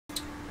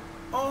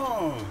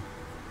Oh,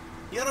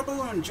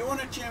 Yarabun,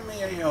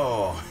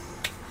 Jonachimiyo.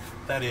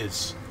 That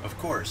is, of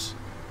course,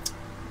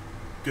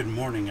 good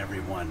morning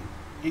everyone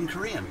in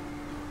Korean.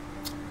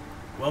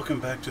 Welcome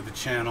back to the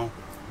channel.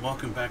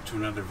 Welcome back to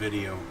another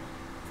video.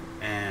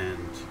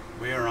 And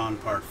we are on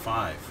part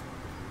 5.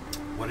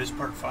 What is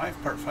part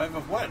 5? Part 5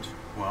 of what?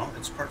 Well,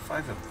 it's part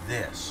 5 of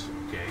this,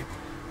 okay?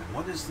 And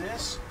what is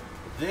this?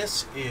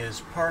 This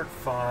is part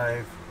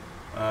 5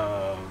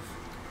 of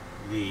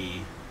the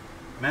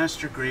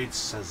Master Grade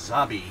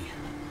Sazabi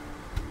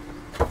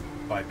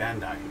by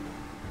Bandai.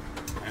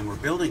 And we're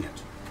building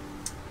it.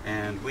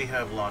 And we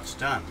have lots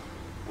done.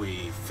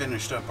 We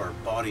finished up our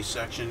body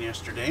section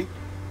yesterday.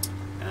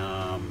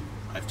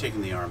 I've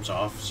taken the arms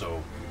off,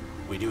 so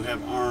we do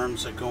have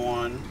arms that go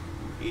on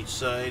each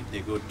side.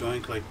 They go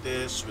doink like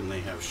this, when they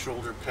have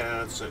shoulder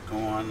pads that go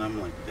on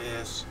them like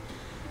this.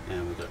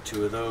 And we've got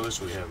 2 of those.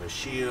 We have a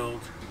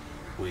shield.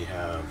 We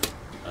have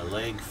a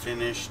leg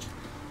finished.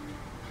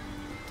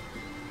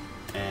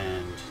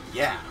 And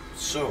yeah,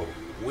 so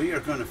we are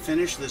going to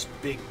finish this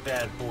big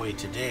bad boy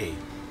today.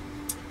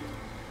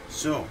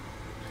 So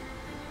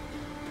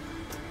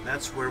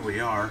that's where we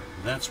are.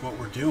 That's what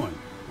we're doing.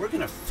 We're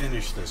going to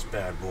finish this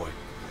bad boy.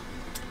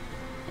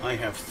 I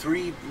have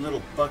 3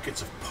 little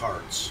buckets of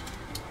parts.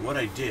 What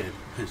I did,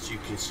 as you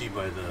can see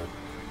by the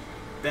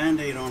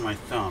band-aid on my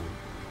thumb,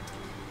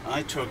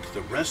 I took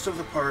the rest of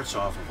the parts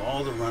off of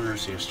all the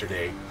runners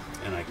yesterday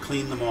and I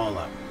cleaned them all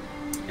up.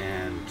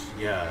 And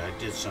yeah, I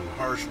did some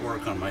harsh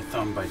work on my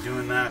thumb by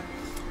doing that.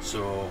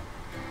 So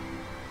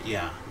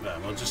yeah,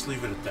 we'll just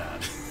leave it at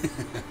that.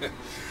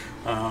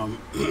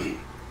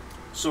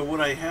 So what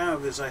I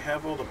have is I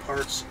have all the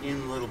parts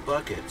in little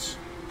buckets,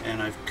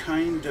 and I've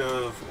kind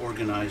of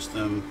organized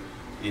them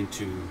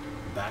into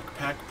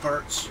backpack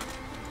parts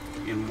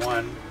in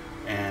one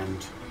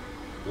and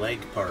leg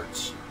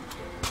parts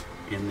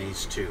in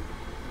these 2.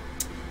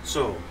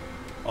 So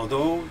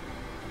although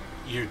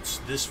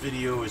this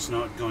video is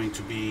not going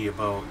to be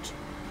about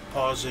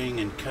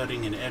pausing and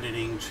cutting and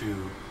editing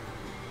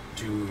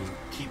to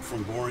keep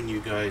from boring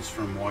you guys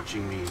from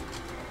watching me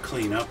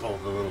clean up all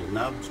the little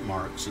nubs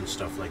marks and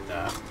stuff like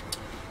that,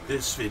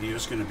 this video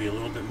is going to be a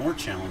little bit more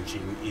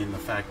challenging in the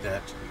fact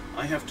that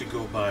I have to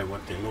go by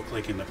what they look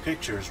like in the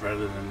pictures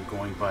rather than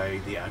going by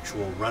the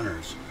actual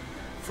runners.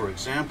 For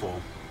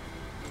example,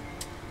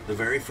 the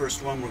very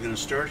first one we're going to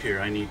start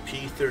here, I need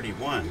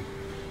P31.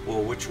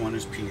 Well, which one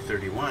is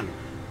P31?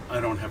 I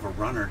don't have a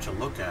runner to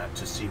look at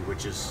to see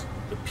which is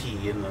the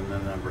P and then the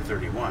number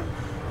 31.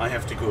 I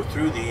have to go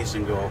through these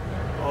and go,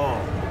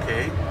 oh,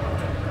 okay,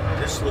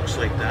 this looks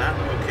like that.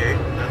 Okay,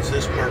 that's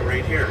this part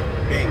right here.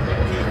 Bing,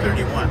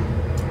 P31.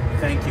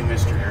 Thank you,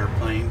 Mr.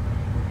 Airplane.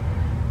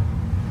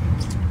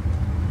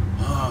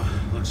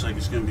 Looks like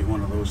it's going to be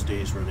one of those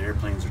days where the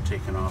airplanes are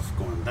taking off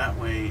going that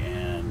way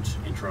and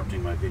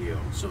interrupting my video.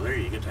 So there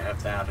you get to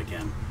have that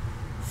again.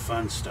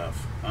 Fun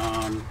stuff.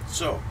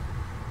 So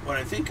what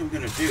I think I'm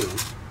going to do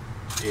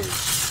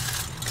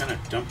is kind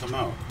of dump them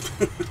out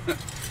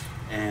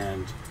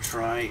and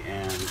try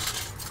and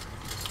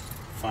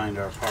find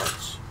our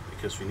parts,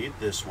 because we need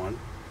this one.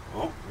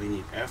 Oh, we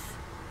need F.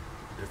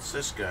 That's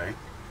this guy.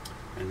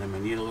 And then we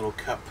need a little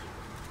cup.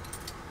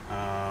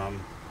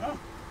 Oh,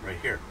 right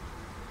here.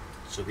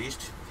 So these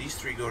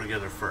 3 go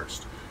together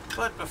first.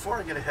 But before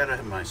I get ahead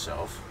of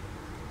myself,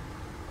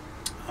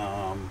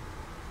 I'm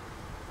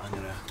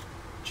going to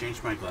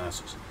change my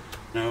glasses.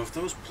 Now, if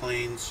those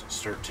planes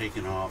start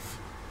taking off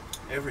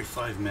every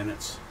 5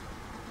 minutes,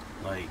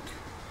 like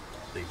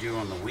they do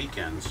on the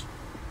weekends,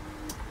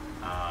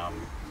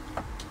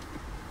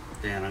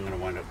 then I'm going to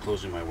wind up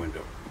closing my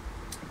window.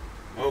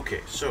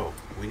 Okay, so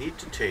we need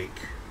to take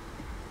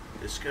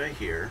this guy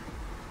here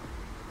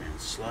and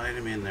slide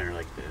him in there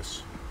like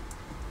this.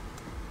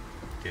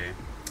 Okay,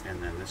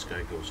 and then this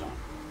guy goes on.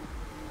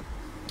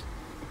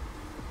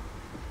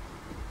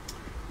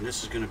 And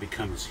this is going to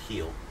become his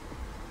heel,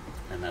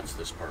 and that's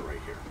this part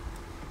right here.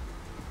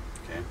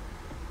 Okay.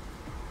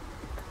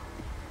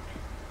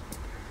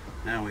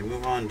 Now we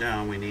move on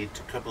down. We need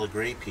a couple of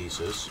gray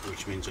pieces,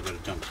 which means I'm going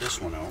to dump this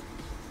one out.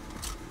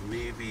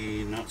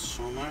 Maybe not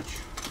so much.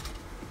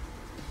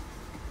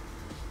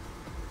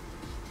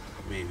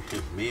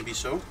 Maybe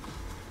so.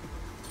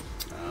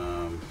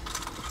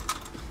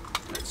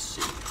 Let's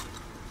see.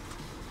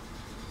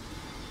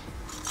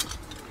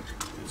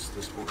 It's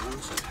this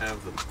ones that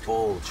have the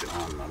bulge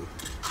on them.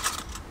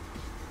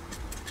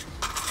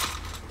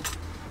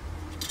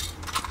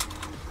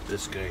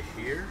 This guy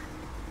here.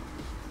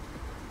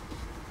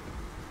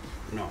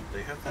 No,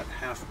 they have that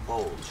half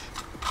bulge.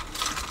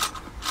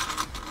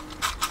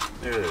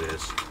 There it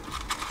is.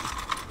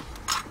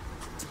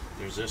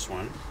 There's this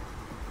one.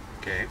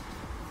 Okay.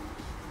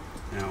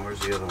 Now where's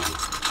the other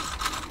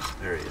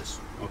one? There he is.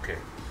 Okay.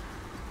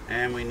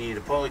 And we need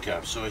a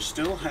polycap. So I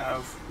still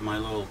have my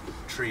little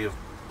tree of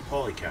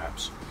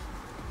polycaps.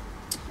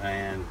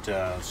 And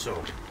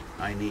so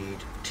I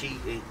need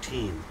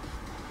T18.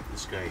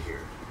 This guy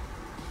here.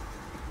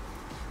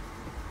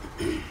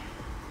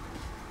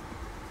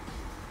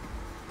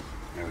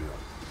 There we go.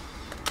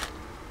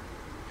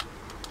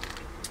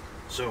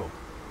 So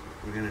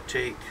we're going to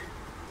take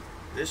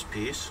this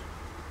piece,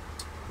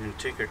 we're going to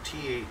take our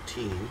T18,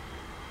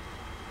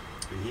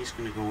 and he's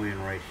going to go in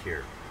right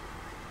here,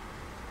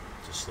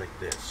 just like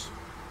this.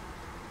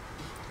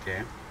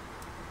 Okay?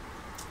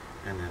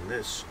 And then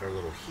this, our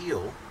little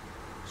heel,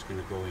 is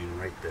going to go in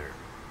right there.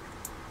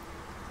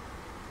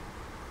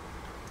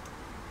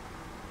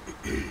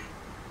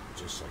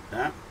 Just like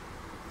that.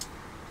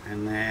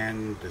 And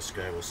then this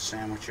guy will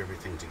sandwich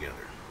everything together.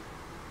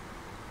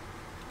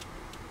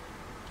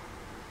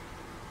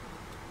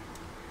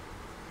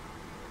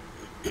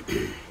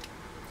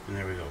 And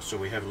there we go. So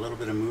we have a little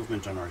bit of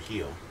movement on our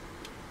heel.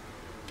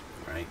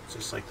 Right?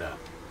 Just like that.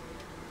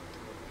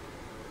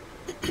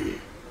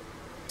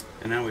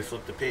 And now we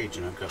flip the page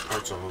and I've got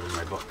parts all over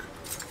my book.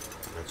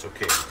 That's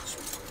okay. Let's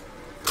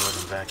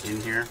throw them back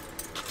in here.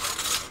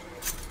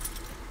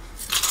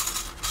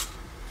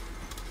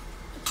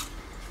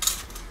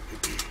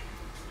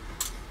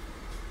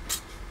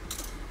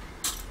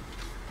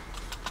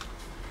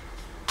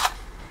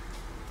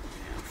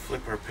 And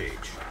flip our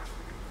page.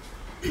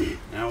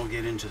 Now we'll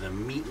get into the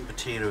meat and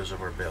potatoes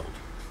of our build.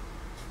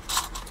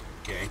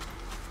 Okay.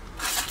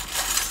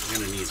 We're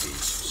going to need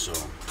these, so I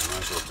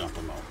might as well dump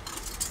them out.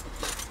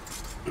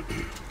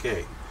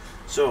 Okay,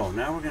 so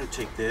now we're going to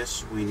take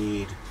this. We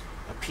need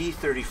a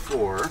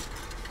P34,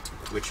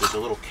 which is a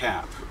little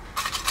cap,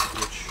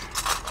 which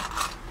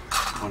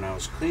when I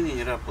was cleaning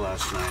it up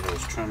last night, I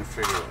was trying to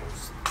figure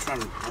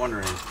out,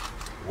 wondering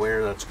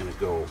where that's going to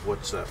go.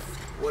 What's that?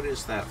 What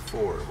is that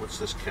for? What's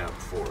this cap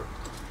for?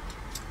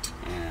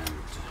 And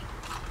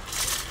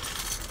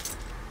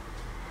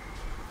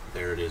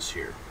there it is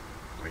here,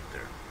 right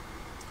there.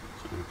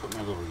 So I'm going to put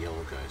my little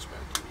yellow guys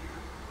back in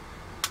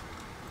here,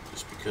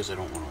 just because I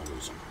don't want to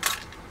lose them.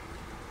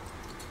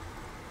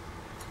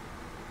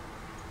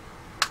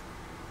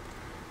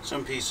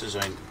 Some pieces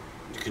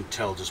you can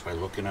tell just by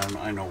looking at them.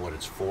 I know what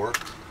it's for.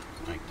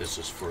 Like this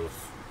is for the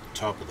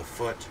top of the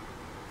foot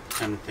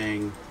kind of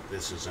thing.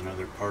 This is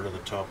another part of the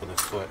top of the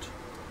foot,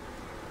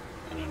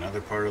 and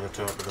another part of the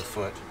top of the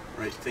foot.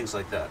 Right, things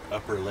like that.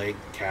 Upper leg,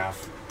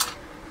 calf,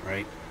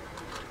 right?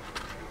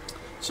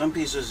 Some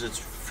pieces it's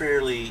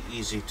fairly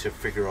easy to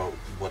figure out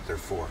what they're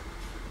for.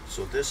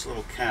 So this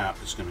little cap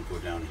is going to go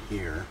down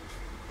here,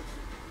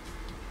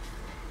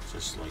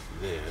 just like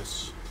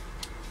this.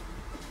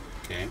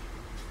 Okay.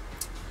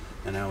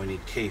 And now we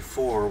need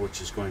K4,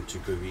 which is going to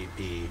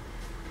be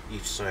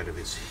each side of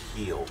his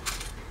heel.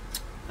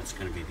 That's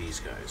going to be these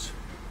guys.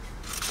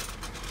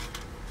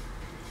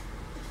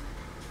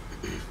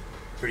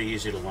 Pretty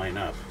easy to line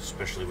up,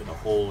 especially with a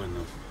hole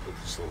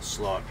with this little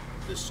slot.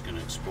 This is going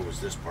to expose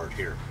this part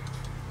here.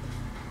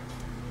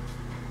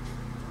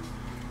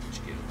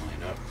 Just get it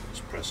lined up,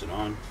 just press it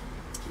on,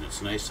 and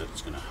it's nice that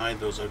it's going to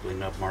hide those ugly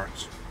nub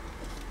marks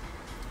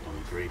on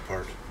the gray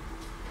part.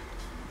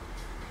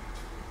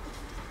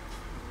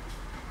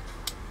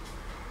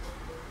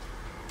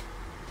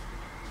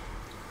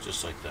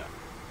 Just like that.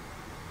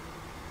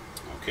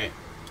 Okay.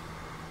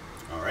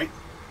 Alright.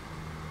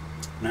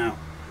 Now,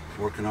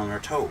 working on our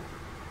toe.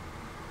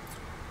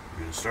 We're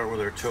going to start with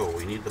our toe.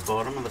 We need the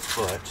bottom of the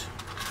foot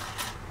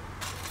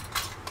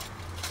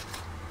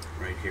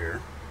right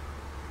here,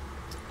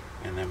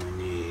 and then we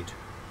need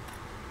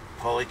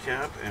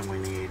polycap, and we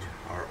need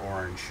our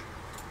orange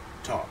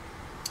top.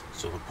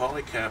 So the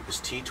polycap is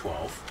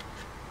T12,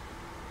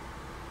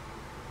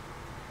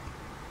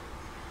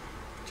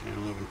 10,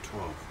 11,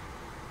 12.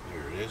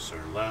 There it is,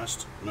 our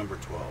last number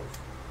 12.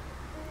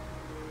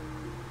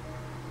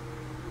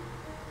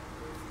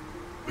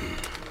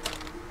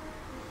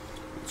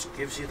 Which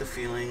gives you the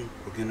feeling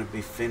we're going to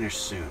be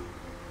finished soon.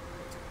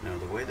 Now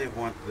the way they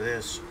want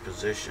this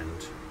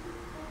positioned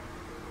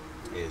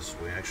is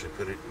we actually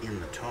put it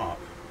in the top.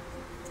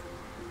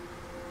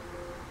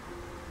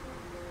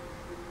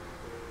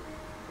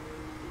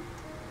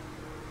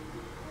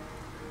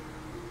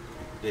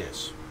 Like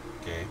this,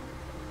 okay?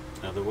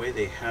 Now the way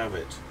they have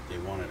it, they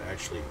want it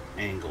actually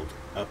angled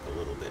up a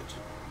little bit,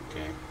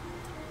 okay?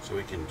 So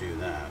we can do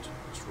that.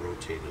 Let's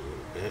rotate it a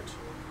little bit.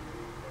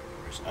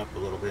 There's up a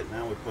little bit.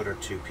 Now we put our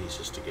two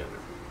pieces together.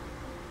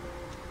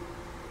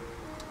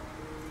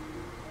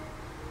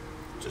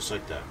 Just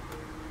like that.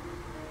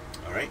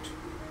 Alright?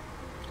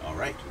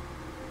 Alright.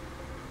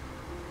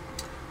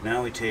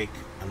 Now we take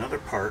another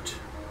part,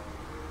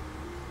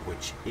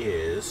 which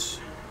is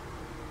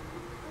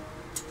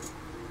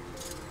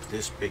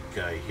this big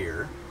guy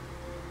here.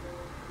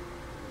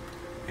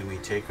 And we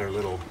take our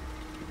little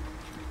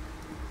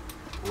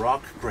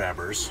rock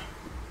grabbers.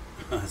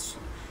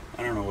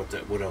 I don't know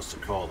what else to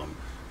call them.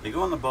 They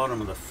go on the bottom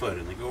of the foot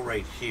and they go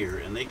right here,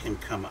 and they can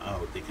come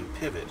out. They can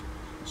pivot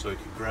so we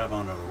can grab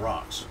onto the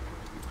rocks.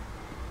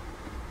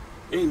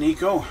 Hey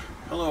Nico,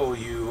 hello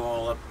you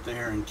all up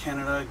there in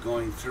Canada,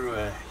 going through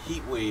a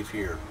heat wave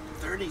here.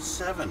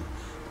 37.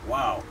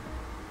 Wow.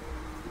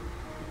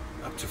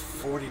 Up to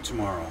 40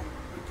 tomorrow.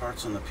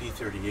 Parts on the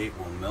P38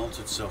 will melt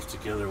itself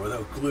together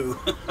without glue.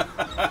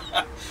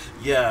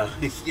 yeah,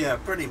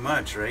 pretty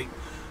much, right?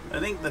 I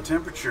think the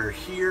temperature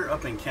here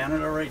up in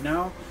Canada right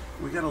now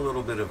We got a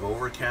little bit of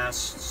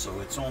overcast,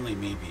 so it's only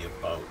maybe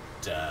about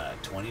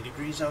 20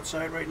 degrees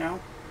outside right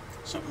now,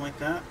 something like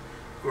that.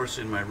 Of course,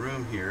 in my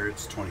room here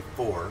it's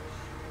 24,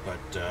 but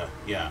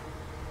yeah.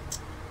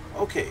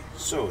 Okay,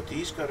 so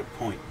these got to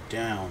point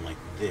down like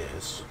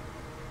this.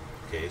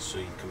 Okay, so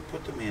you can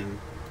put them in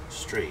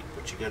straight,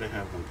 but you got to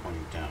have them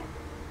pointing down,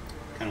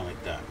 kind of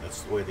like that.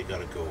 That's the way they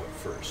got to go at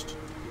first,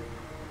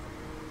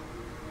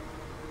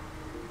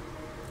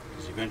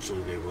 because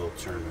eventually they will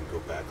turn and go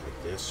back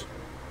like this.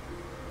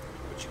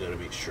 But you got to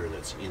make sure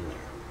that's in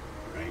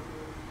there, right?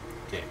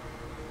 Okay.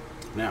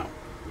 Now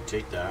we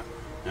take that.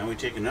 Now we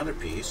take another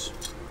piece.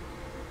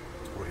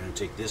 We're going to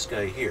take this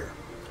guy here,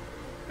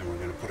 and we're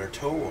going to put our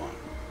toe on.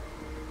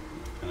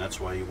 And that's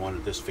why you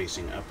wanted this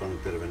facing up on a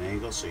bit of an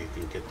angle, so you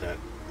can get that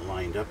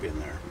lined up in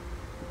there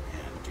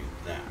and do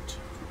that.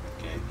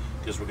 Okay?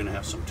 Because we're going to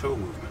have some toe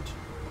movement.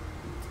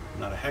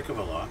 Not a heck of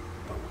a lot,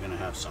 but we're going to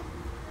have some.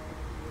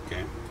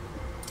 Okay?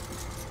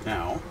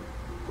 Now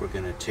we're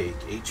going to take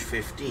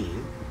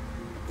H15,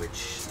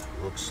 which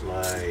looks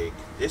like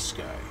this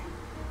guy,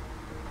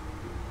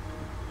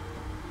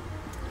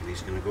 and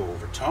he's going to go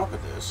over top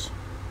of this.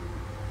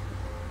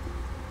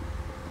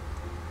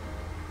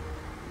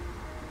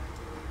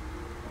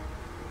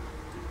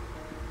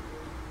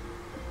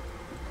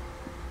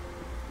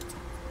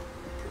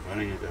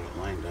 Providing I got it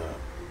lined up.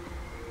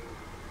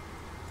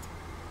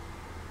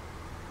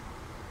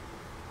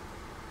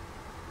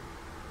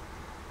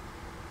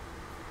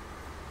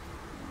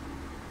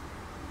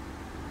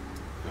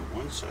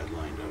 One side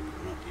lined up,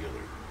 not the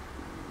other.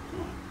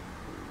 Come on.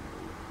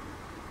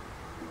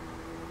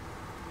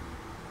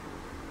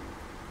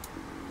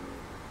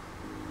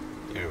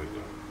 There we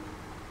go.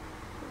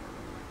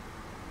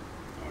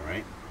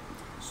 Alright.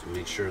 So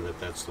make sure that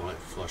that's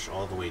flush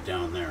all the way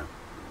down there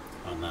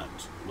on that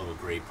little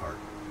gray part.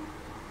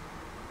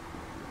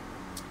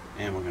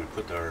 And we're going to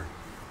put our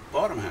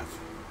bottom half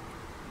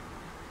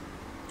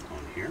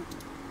on here.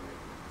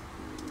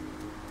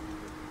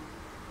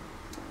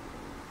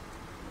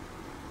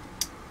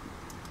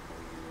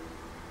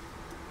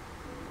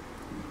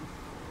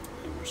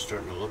 We're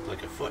starting to look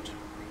like a foot.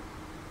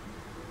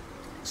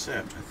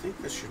 Except, I think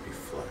this should be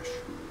flush.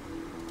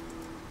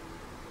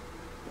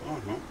 Oh,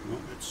 no,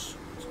 it's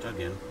dug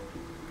in.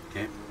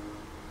 Okay.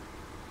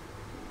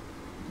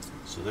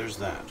 So there's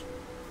that.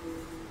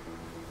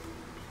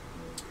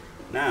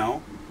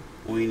 Now,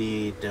 we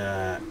need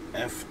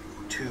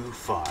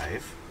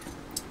F25,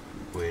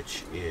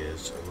 which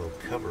is a little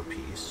cover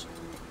piece.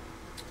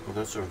 Well,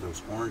 those are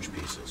those orange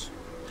pieces.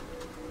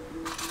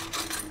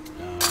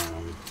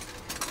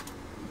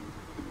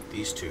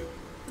 These two.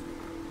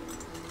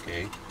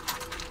 Okay.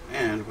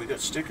 And we got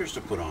stickers to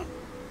put on.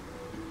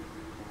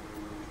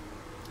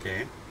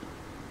 Okay.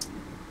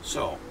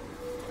 So,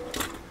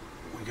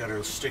 we got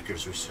our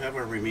stickers. We have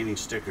our remaining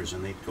stickers,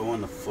 and they go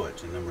on the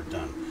foot, and then we're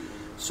done.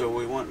 So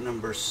we want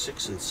number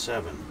 6 and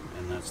 7,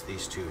 and that's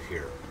these two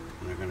here.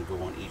 And they're going to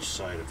go on each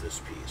side of this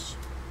piece.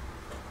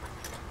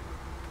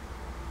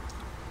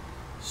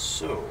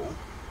 So,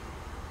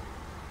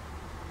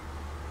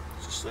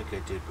 just like I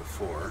did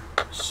before,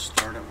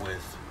 start it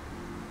with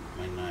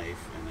my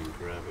knife and then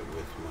grab it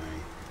with my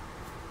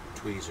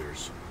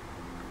tweezers,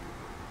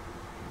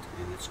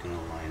 and it's going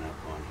to line up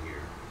on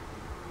here.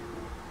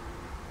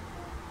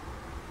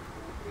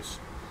 There's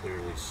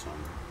clearly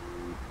some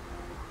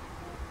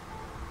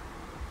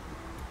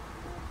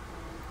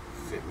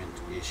fitment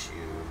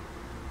issue.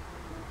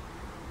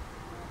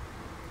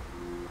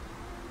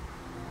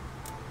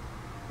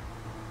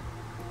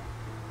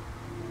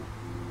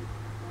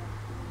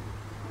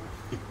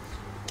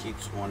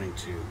 Keeps wanting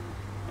to,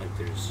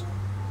 like,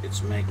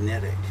 it's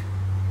magnetic.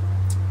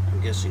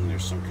 I'm guessing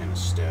there's some kind of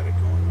static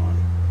going on,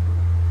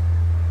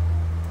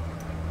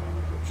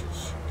 which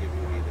is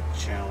giving me the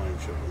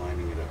challenge of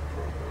lining it up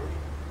properly.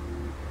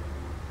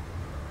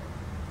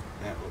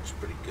 That looks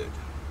pretty good.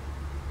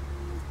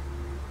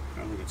 I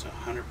don't think it's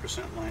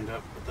 100% lined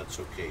up, but that's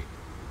okay.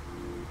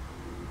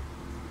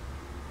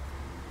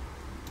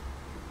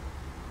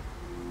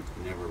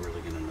 Never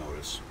really going to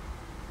notice,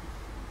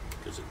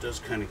 because it does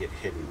kind of get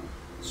hidden.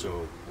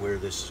 So where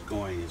this is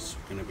going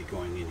to be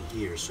going in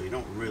here, so you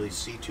don't really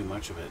see too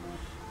much of it.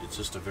 It's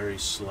just a very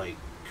slight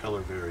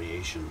color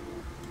variation.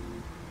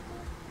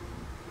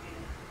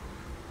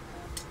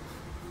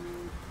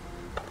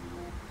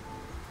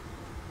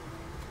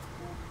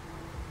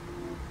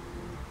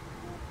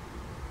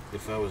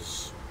 If I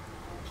was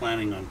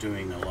planning on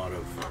doing a lot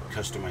of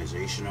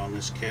customization on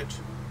this kit,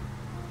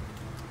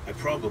 I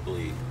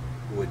probably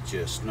would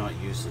just not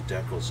use the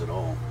decals at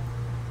all,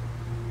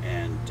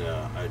 and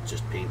I'd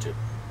just paint it.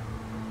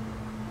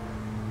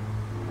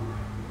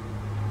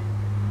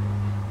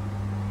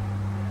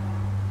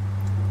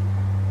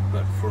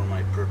 But for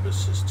my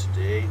purposes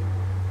today,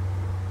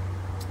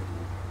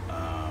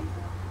 I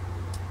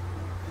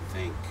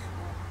think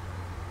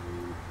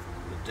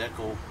the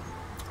decal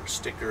or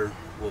sticker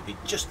will be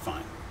just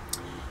fine.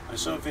 I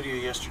saw a video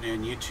yesterday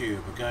on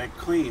YouTube. A guy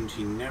claimed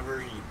he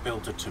never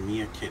built a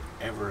Tamiya kit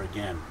ever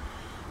again.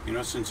 You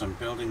know, since I'm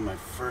building my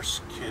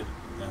first kit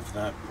of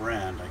that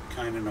brand, I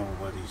kind of know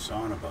what he's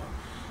on about.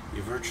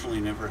 You virtually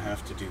never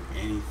have to do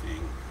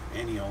anything,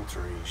 any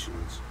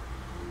alterations,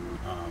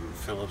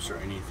 Phillips or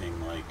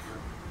anything. Like,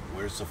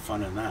 where's the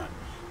fun in that?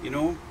 You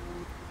know,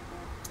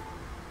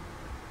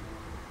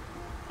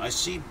 I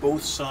see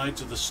both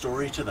sides of the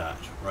story to that,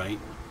 right?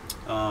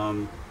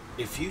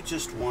 If you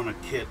just want a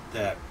kit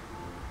that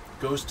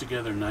goes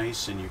together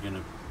nice and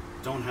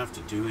don't have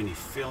to do any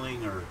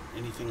filling or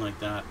anything like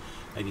that,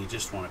 and you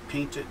just want to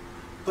paint it,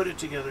 put it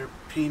together,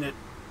 paint it,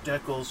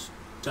 decals,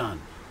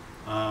 done.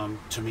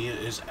 To me, it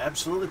is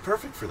absolutely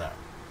perfect for that.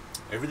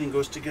 Everything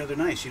goes together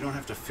nice. You don't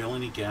have to fill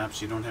any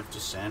gaps. You don't have to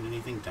sand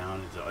anything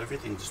down.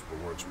 Everything just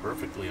works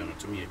perfectly on a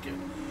Tamiya kit.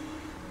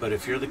 But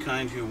if you're the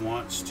kind who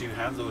wants to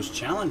have those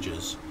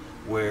challenges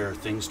where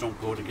things don't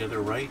go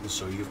together right, and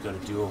so you've got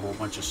to do a whole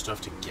bunch of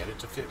stuff to get it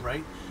to fit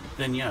right,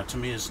 then yeah,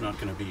 Tamiya is not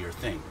going to be your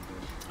thing.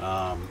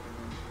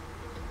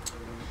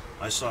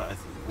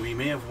 We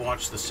may have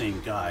watched the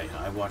same guy.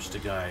 I watched a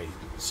guy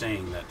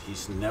saying that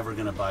he's never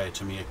going to buy a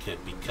Tamiya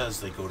kit because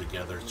they go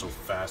together so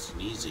fast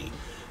and easy,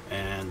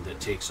 and it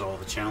takes all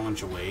the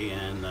challenge away,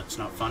 and that's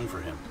not fun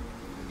for him.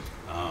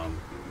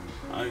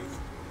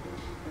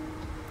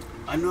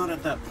 I'm not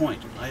at that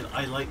point.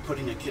 I like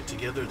putting a kit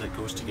together that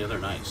goes together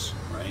nice,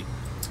 right?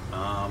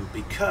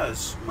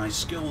 Because my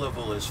skill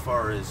level as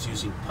far as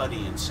using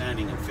putty and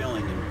sanding and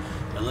filling and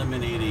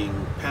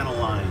eliminating panel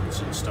lines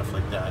and stuff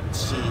like that,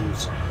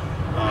 seems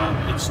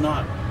it's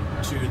not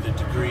to the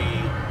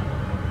degree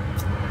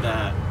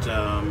that,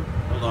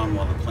 hold on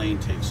while the plane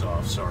takes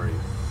off, sorry.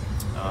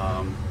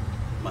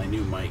 My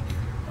new mic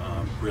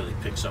really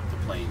picks up the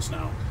planes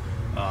now.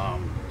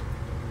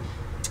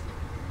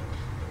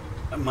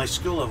 My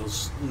skill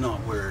level's not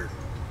where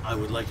I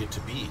would like it to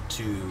be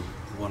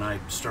when I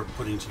start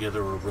putting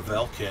together a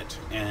Revell kit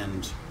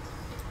and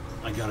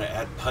I gotta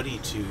add putty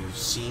to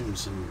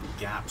seams and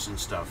gaps and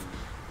stuff.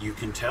 You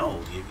can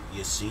tell,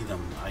 you see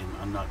them.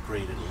 I'm not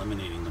great at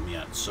eliminating them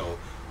yet, so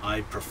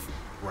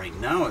right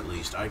now at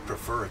least, I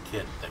prefer a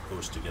kit that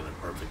goes together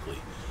perfectly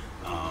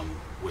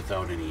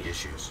without any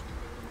issues.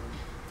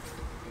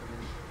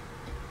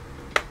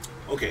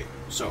 Okay,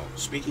 so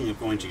speaking of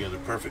going together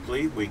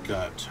perfectly, we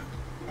got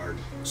our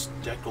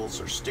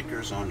decals or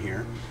stickers on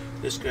here.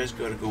 This guy's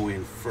got to go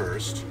in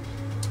first,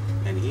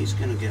 and he's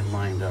going to get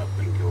lined up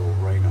and go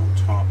right on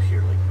top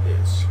here like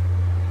this.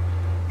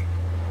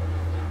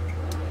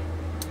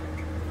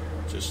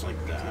 Just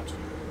like that.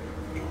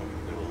 No,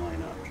 you've got to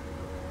line up.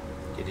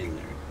 Get in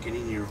there. Get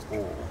in your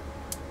hole.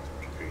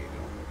 There you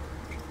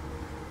go.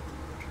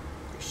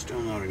 You're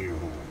still not in your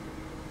hole.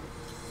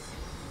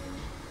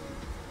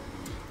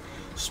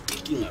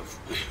 Speaking of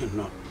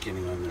not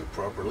getting on there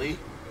properly,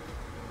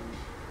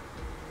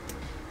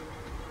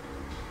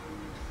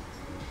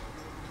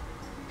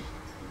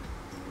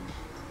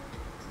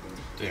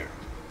 there.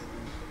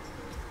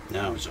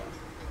 Now it's on.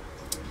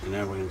 And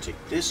now we're going to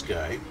take this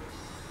guy,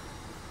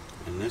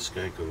 and this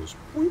guy goes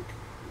boink,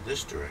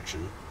 this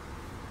direction,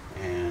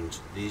 and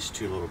these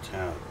two little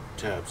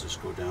tabs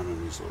just go down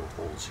in these little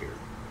holes here.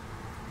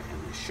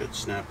 And they should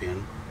snap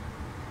in.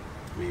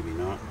 Maybe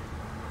not.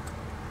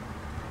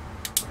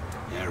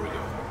 There we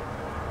go.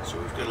 So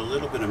we've got a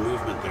little bit of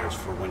movement there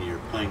for when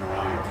you're playing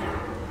around with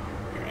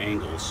your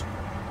angles.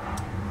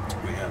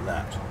 We have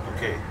that.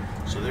 Okay,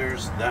 so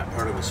there's that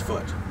part of his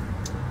foot.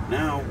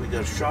 Now we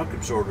got a shock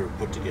absorber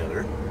put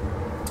together,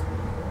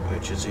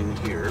 which is in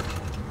here,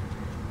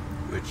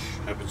 which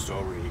happens to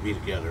already be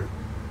together,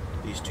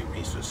 these two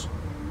pieces.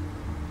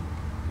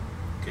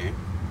 Okay,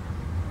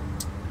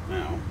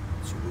 now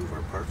let's move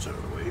our parts out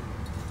of the way.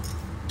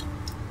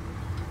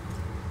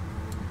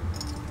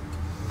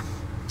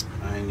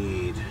 I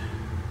need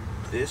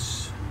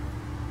this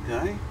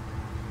guy,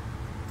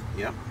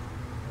 yep,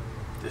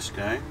 this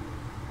guy,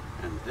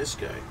 and this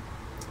guy,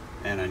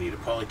 and I need a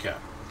polycap,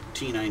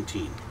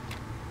 T19.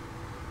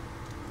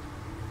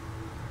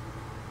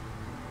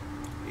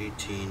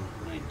 18,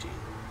 19.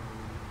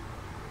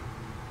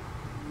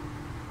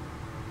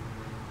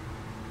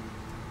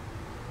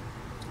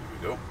 There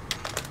we go.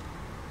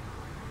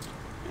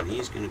 And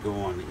he's going to go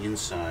on the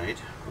inside.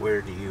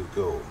 Where do you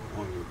go?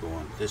 Oh, you go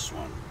on this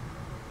one.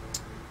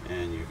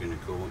 And you're going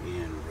to go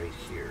in right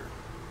here.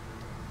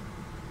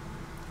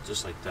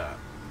 Just like that.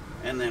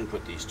 And then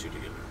put these two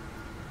together.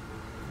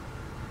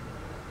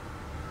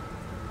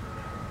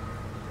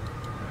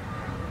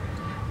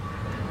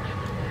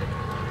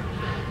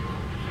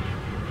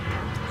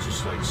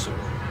 Just like so.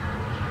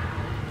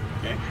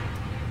 Okay?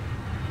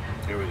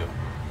 Here we go.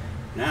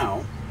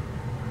 Now,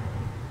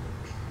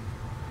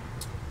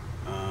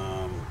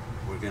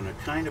 we're going to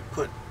kind of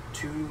put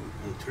 2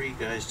 and 3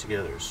 guys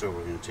together. So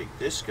we're going to take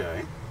this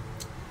guy,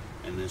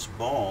 and this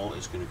ball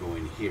is going to go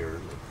in here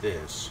like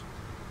this.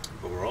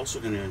 But we're also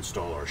going to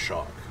install our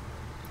shock.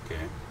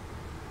 Okay?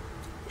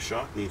 The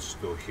shock needs to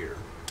go here.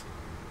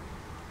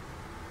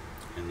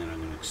 And then I'm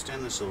going to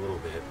extend this a little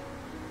bit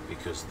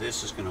because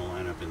this is going to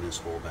line up in this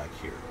hole back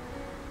here.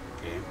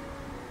 Okay?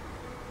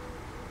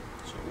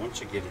 So once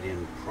you get it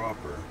in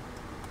proper,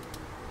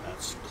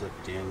 that's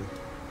clipped in,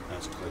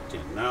 That's clicked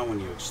in. Now when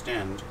you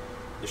extend,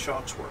 the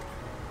shocks work.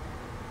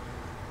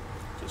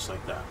 Just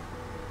like that.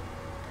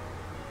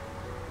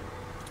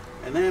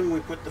 And then we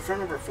put the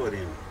front of our foot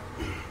in.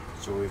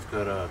 So we've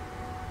got a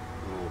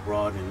little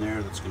rod in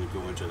there that's going to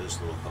go into this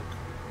little hook.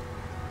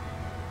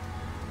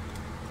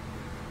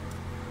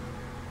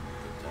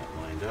 Get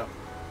that lined up.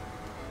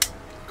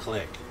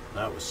 Click.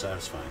 That was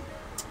satisfying.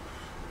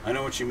 I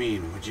know what you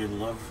mean.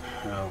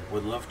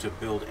 Would love to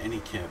build any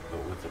kit,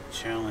 but with a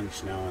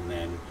challenge now and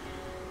then,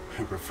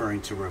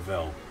 referring to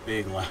Revell.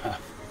 Big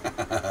laugh.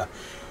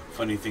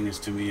 Funny thing is,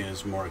 to me,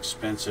 is more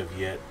expensive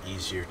yet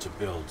easier to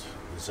build.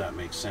 Does that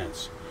make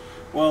sense?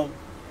 Well,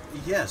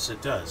 yes,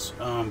 it does.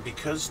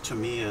 Because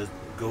Tamiya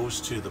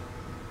goes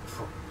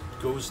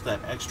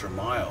that extra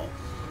mile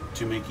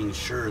to making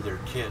sure their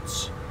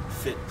kits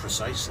fit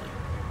precisely,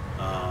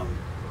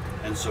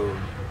 and so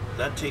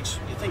that takes,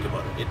 you think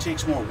about it, it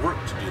takes more work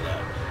to do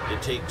that.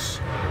 It takes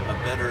a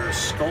better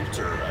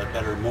sculptor, a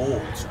better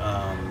mold,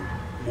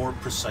 more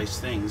precise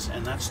things,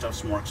 and that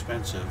stuff's more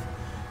expensive,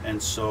 and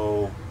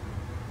so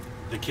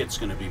the kit's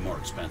going to be more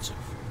expensive.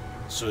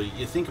 So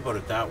you think about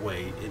it that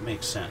way, it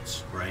makes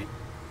sense, right?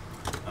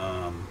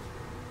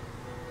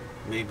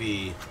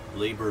 Maybe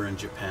labor in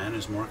Japan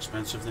is more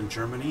expensive than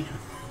Germany.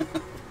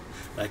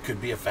 That could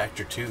be a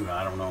factor too.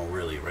 I don't know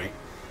really, right?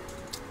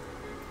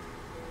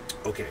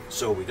 Okay,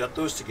 so we got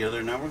those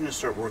together. Now we're going to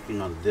start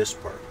working on this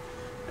part.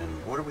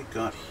 And what do we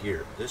got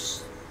here?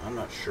 This, I'm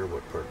not sure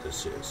what part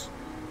this is.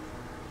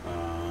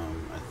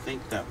 I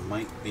think that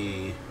might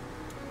be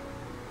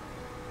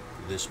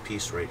this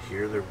piece right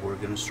here that we're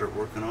going to start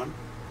working on.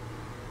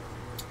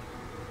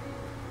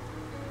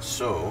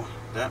 So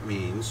that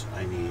means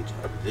I need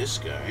this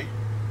guy,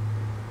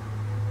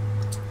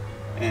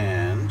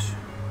 and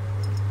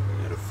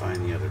I gotta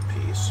find the other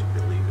piece. I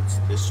believe it's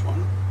this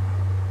one,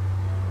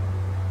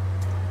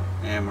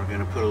 and we're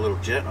gonna put a little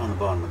jet on the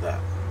bottom of that.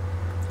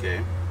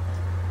 Okay,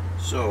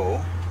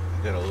 so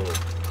I got a little,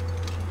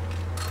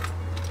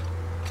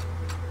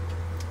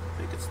 I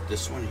think it's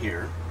this one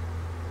here.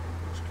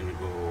 It's gonna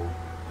go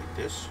like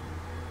this,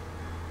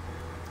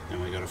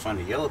 and we gotta find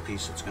a yellow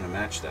piece that's gonna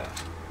match that.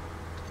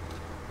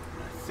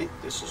 I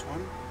think this is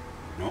one.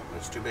 Nope,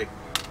 that's too big.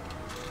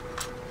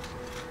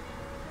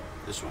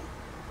 This one.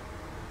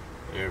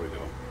 There we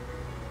go.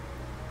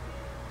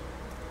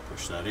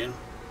 Push that in.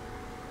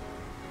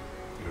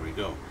 There we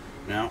go.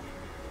 Now,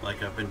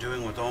 like I've been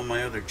doing with all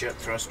my other jet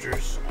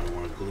thrusters, I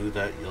want to glue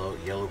that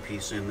yellow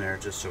piece in there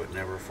just so it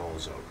never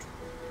falls out.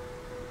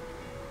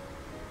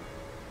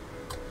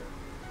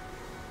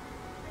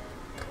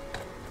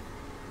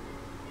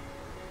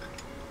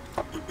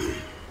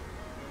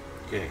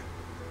 Okay.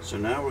 So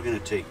now we're going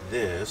to take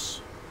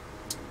this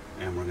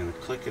and we're going to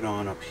click it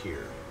on up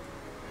here,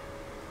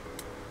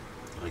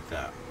 like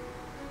that.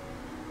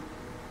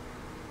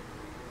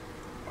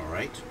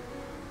 Alright,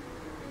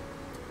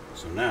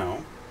 so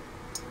now,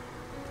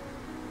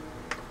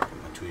 get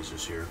my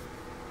tweezers here,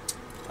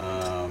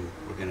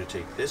 we're going to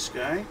take this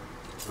guy,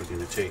 we're going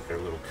to take our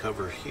little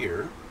cover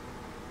here,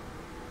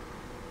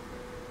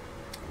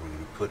 and we're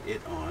going to put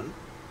it on,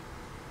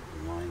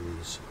 and line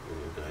these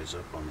little guys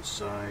up on the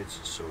sides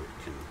so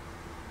it can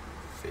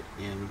fit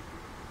in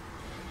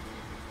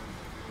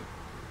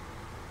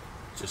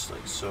just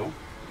like so.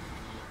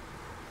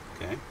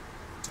 Okay,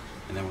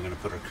 and then we're going to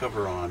put our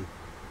cover on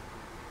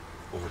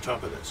over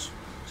top of this,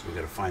 so we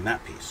got to find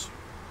that piece.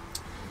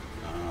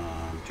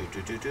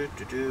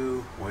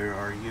 Where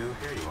are you?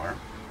 Here you are.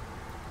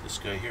 This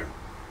guy here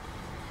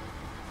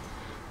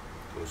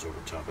goes over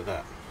top of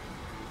that.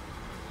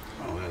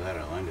 Oh, look at that,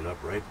 I lined it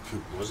up right.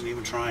 Wasn't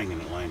even trying,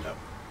 and it lined up.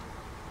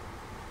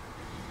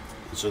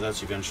 And so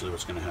that's eventually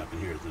what's going to happen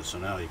here. So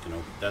now you can,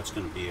 that's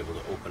going to be able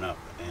to open up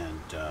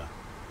and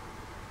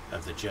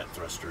have the jet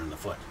thruster in the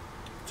foot,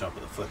 top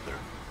of the foot there.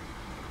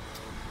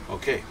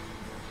 Okay,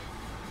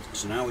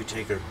 so now we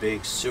take our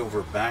big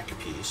silver back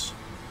piece.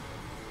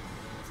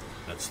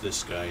 That's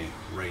this guy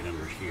right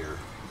under here,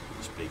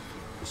 this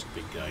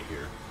big guy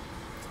here.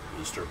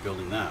 And start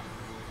building that.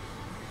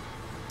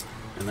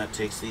 And that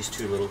takes these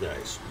two little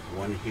guys,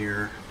 one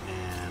here,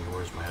 and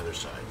where's my other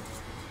side?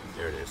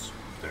 There it is,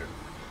 there.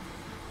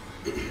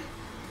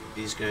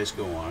 These guys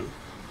go on.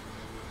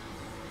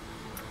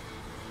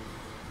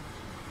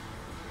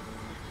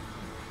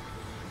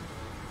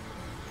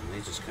 And they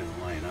just kind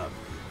of line up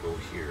and go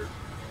here.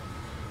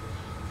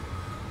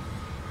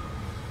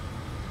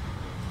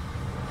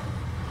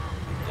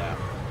 Like that.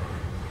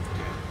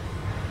 Okay.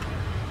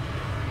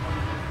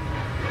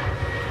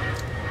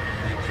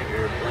 Thank you,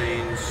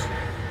 airplanes.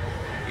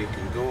 You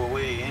can go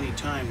away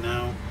anytime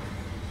now.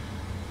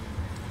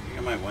 I think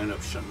I might wind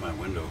up shutting my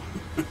window.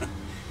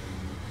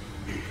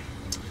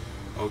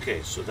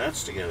 Okay, so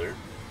that's together.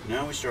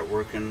 Now we start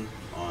working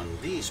on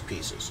these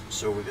pieces.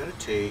 So we're going to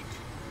take,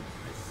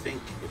 I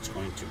think it's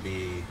going to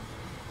be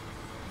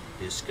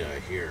this guy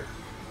here.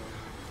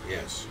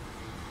 Yes.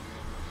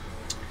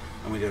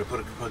 And we got to put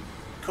a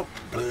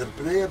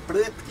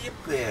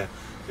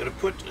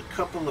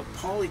couple of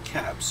poly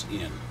caps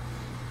in.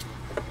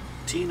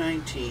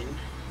 T19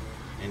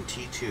 and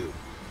T2.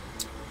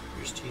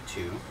 Here's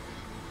T2.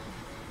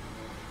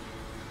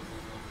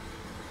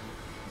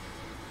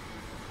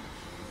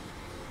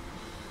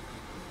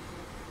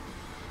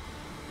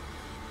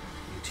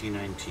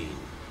 T19.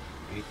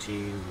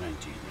 18,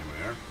 19. There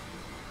we are.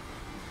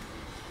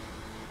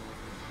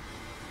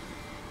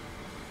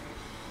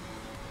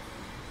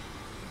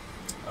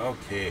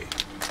 Okay.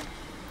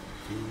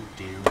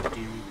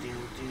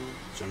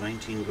 So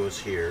 19 goes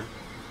here.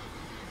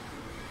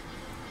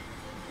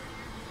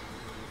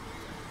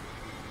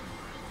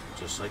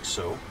 Just like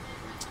so.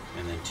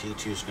 And then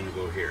T2 is going to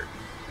go here.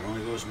 It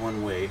only goes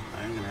one way.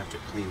 I'm going to have to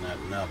clean that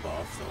nub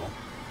off though.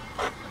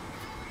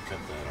 Cut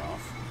that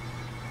off.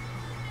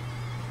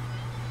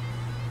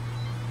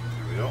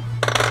 There we go.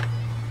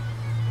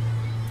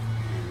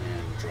 And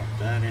then drop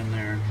that in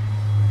there.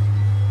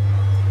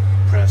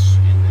 Press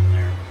in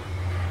there.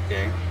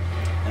 Okay.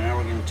 And now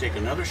we're going to take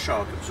another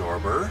shock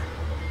absorber.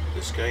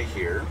 This guy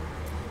here.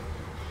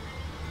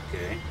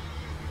 Okay.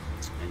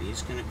 And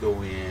he's going to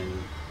go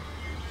in.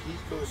 He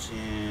goes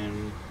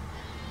in.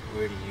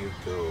 Where do you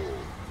go,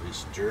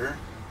 mister?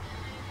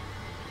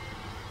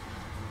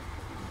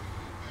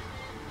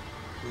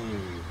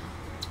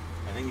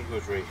 I think he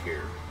goes right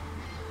here.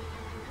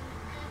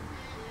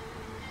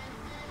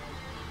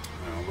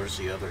 Now, where's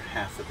the other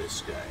half of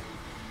this guy?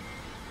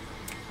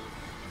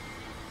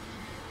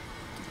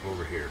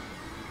 Over here.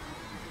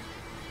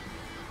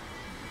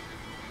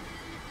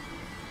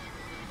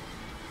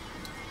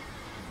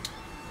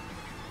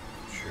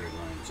 Sure it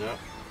lines up.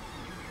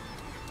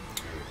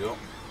 There we go.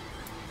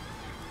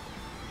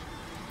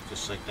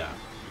 Just like that,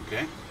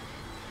 okay?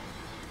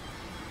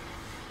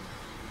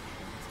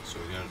 So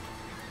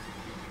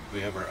we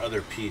have our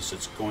other piece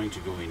that's going to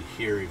go in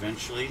here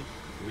eventually.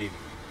 Maybe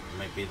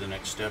might be the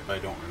next step, I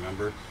don't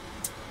remember.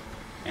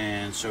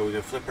 And so we're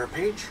gonna flip our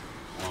page.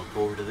 I'll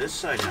go over to this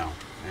side now.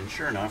 And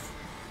sure enough,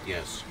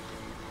 yes,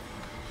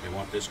 they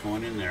want this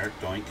going in there,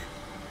 doink.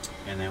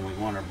 And then we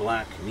want our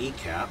black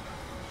kneecap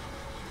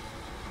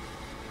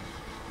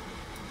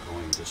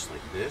going just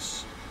like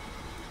this.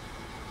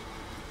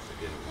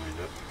 Get it lined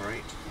up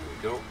right. There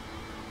we go.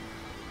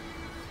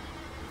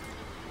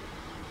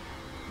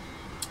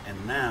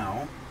 And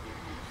now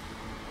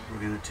we're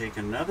going to take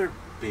another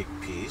big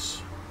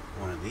piece,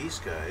 one of these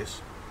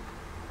guys,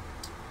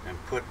 and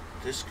put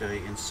this guy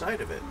inside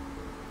of it.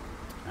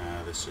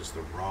 This is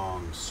the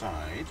wrong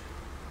side.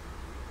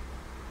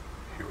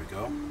 Here we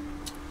go.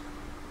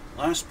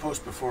 Last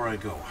post before I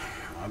go.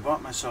 I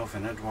bought myself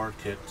an Edouard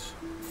kit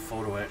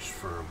photo etched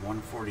for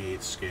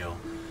 1/48 scale.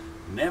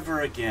 Never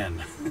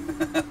again.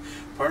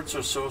 Parts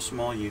are so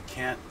small you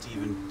can't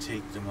even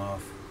take them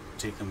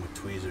with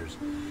tweezers,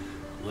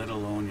 let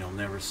alone you'll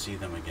never see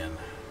them again.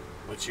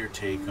 What's your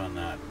take on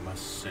that?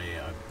 Must say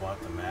I've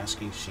bought the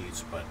masking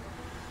sheets, but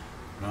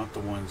not the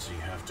ones you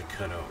have to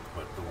cut out,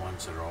 but the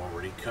ones that are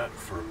already cut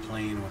for a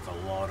plane with a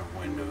lot of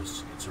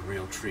windows. It's a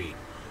real treat.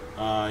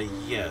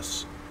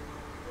 Yes.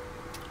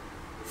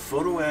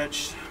 Photo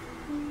etched.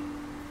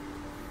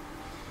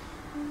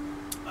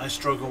 I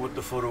struggle with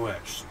the photo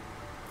etched.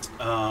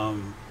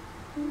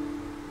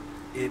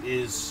 It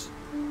is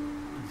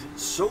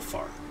so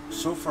far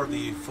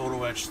the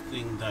photo etch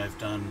thing that I've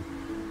done.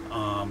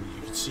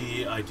 You can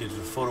see I did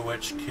a photo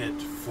etch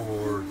kit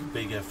for the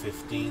big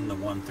F15, the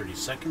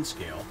 1/32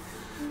 scale.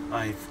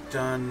 I've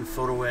done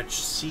photo etch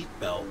seat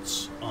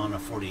belts on a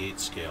 48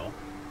 scale,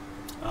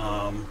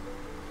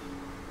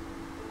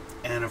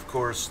 and of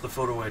course the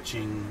photo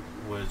etching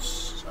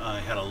was, I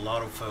had a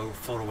lot of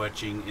photo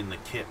etching in the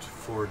kit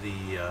for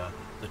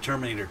the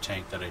Terminator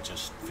tank that I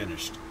just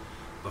finished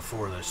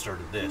before I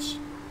started this.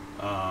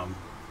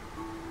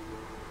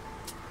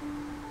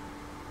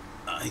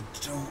 I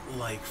don't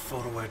like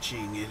photo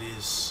etching. It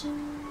is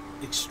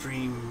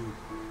extreme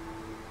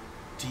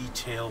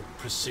detail,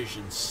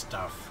 precision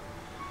stuff.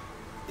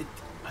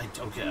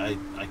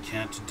 I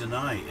can't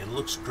deny it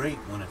looks great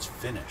when it's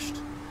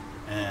finished,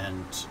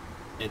 and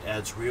it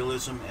adds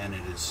realism, and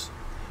it is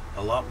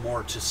a lot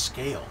more to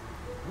scale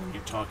when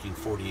you're talking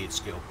 48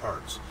 scale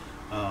parts.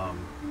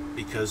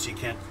 Because you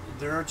can't,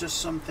 there are just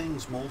some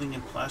things, molding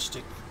in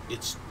plastic,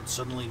 it's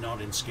suddenly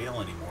not in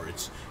scale anymore.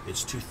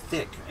 It's too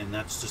thick, and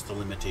that's just the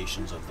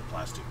limitations of the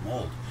plastic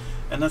mold.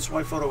 And that's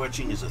why photo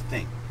etching is a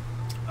thing.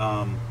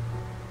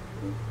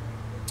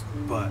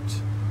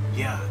 But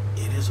yeah,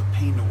 it is a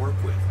pain to work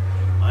with.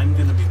 I'm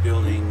going to be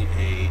building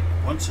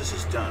once this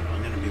is done,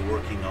 I'm going to be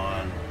working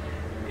on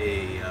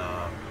a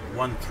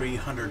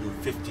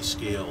 1/350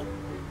 scale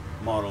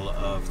model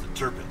of the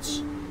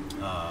Tirpitz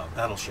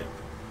battleship.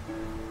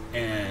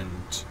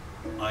 And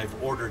I've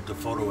ordered the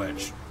photo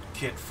etch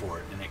kit for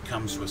it, and it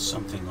comes with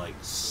something like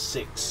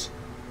 6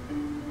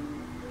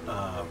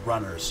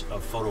 runners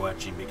of photo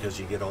etching, because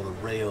you get all the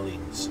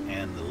railings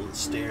and the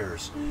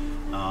stairs.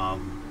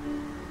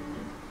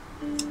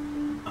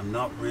 I'm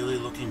not really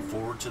looking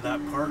forward to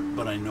that part,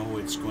 but I know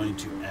it's going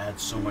to add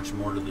so much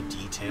more to the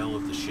detail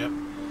of the ship,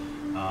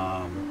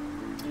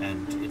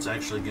 and it's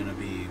actually going to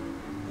be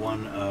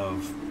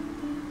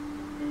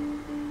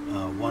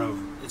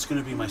it's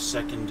going to be my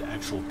second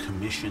actual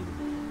commission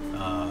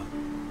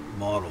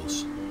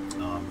models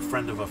A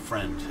friend of a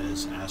friend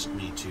has asked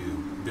me to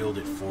build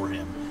it for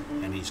him,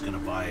 and he's going to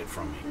buy it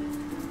from me.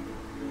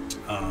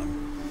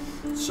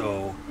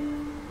 So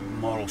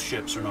model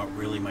ships are not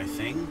really my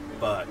thing,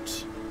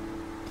 but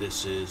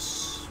this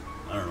is,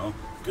 I don't know,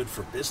 good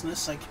for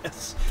business, I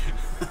guess,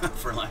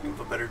 for lack of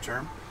a better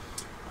term.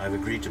 I've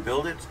agreed to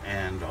build it,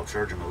 and I'll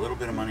charge him a little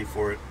bit of money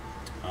for it.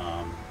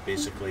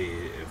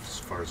 Basically, as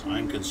far as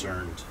I'm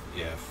concerned,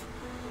 if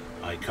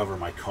I cover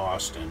my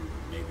cost and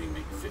maybe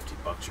make 50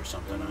 bucks or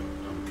something,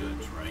 I'm good,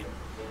 right?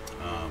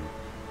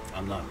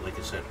 I'm not, like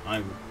I said,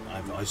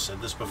 I've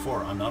said this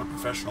before, I'm not a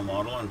professional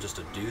model, I'm just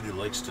a dude who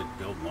likes to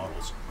build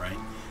models, right?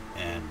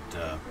 And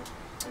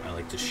I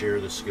like to share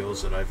the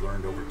skills that I've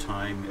learned over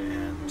time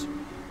and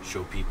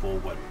show people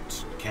what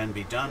can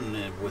be done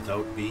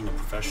without being a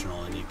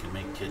professional, and you can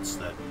make kits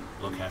that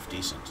look half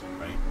decent,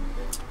 right?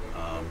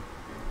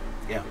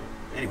 Yeah,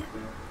 anyway,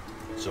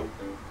 so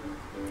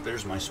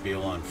there's my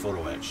spiel on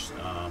photo etch.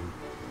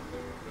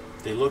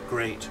 They look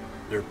great,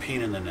 they're a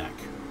pain in the neck.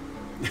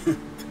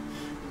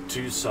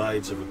 Two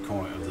sides of a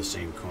coin, of the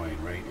same coin,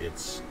 right?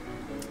 It's,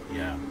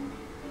 yeah.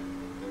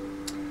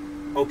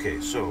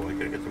 Okay, so I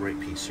gotta get the right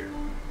piece here.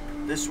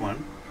 This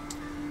one,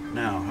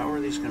 now how are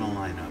these gonna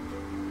line up?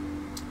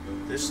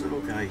 This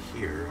little guy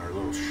here, our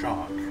little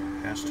shock,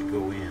 has to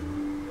go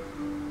in,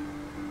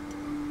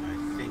 I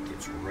think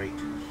it's right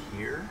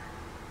here,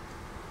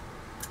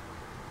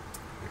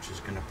 which is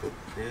going to put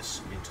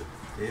this into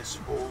this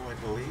hole, I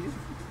believe.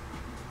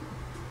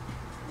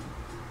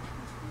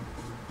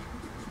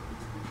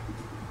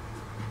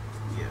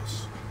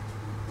 Yes,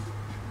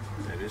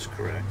 that is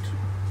correct.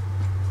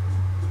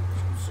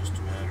 So it's just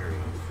a matter of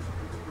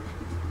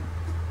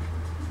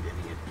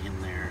getting it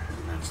in there,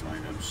 and that's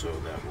lined up, so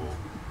that will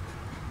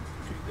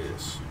do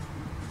this.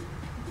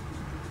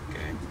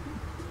 Okay.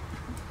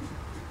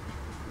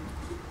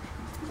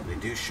 They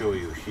do show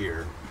you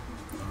here,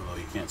 although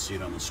you can't see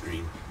it on the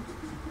screen,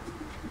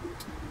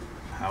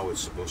 how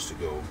it's supposed to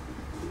go.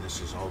 When this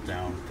is all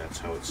down, that's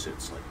how it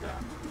sits, like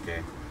that.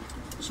 Okay.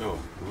 So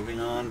moving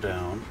on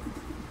down,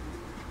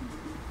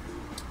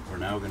 we're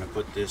now going to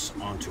put this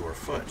onto our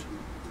foot.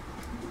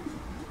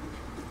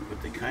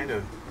 But they kind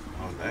of,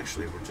 oh,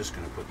 actually, we're just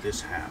going to put this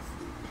half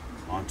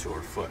onto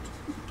our foot.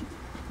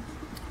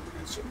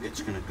 And so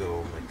it's going to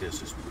go like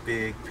this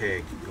big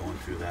peg going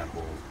through that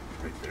hole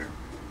right there.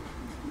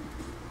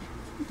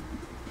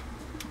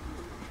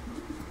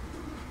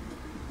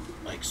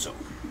 Like so.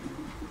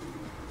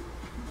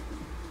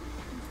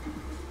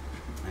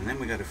 And then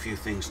we got a few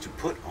things to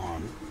put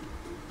on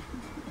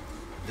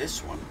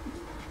this one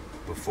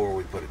before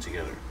we put it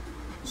together.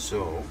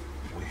 So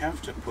we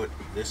have to put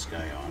this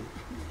guy on.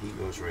 He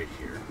goes right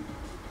here,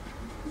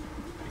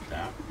 like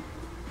that.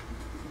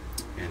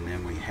 And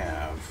then we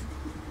have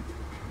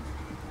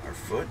our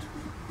foot,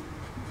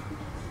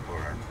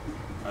 or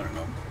I don't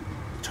know,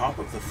 top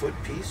of the foot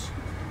piece.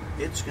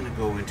 It's going to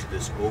go into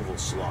this oval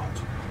slot.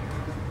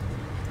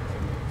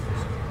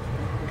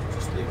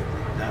 Just leave it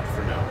like that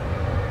for now.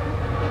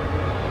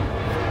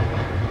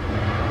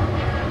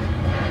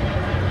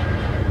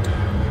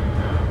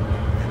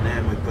 And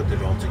then we put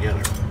it all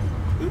together.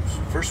 Oops,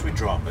 first we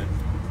drop it,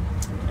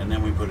 and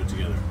then we put it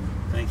together.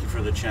 Thank you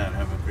for the chat.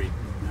 Have a great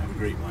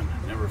one.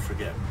 Never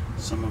forget,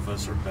 some of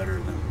us are better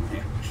than we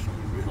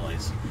actually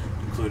realize,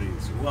 including,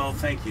 well,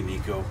 thank you,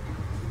 Nico.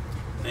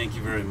 Thank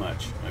you very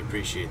much. I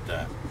appreciate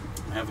that.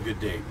 Have a good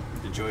day.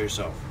 Enjoy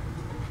yourself.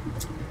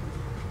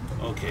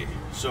 Okay,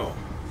 so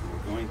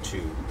we're going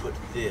to put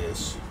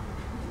this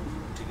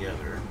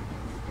together.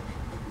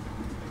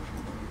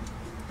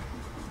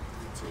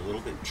 It's a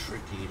little bit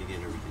tricky to get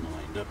everything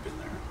lined up in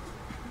there,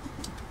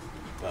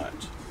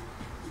 but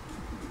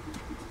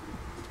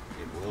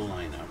it will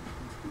line up.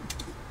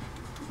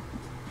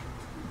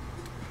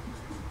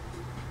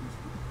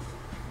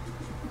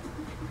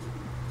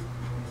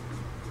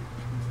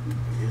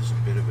 It is a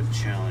bit of a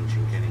challenge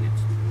in getting it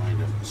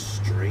lined up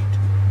straight,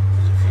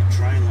 because if you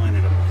try and line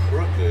it up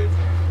crooked,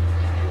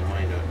 you'll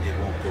wind up, it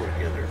won't go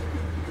together.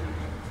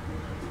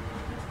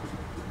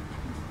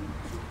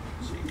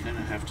 So you kind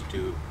of have to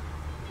do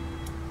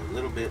a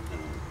little bit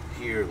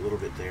here, a little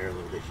bit there, a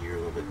little bit here, a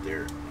little bit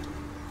there, and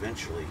then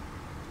eventually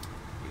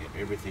you get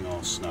everything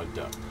all snugged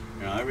up.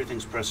 Now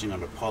everything's pressing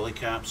onto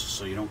polycaps,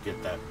 so you don't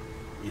get that,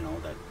 you know,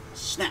 that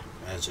snap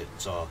as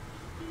it's all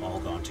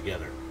gone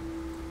together.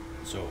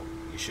 So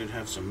you should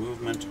have some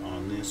movement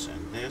on this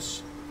and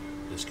this.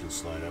 This can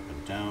slide up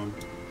and down,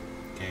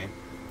 okay?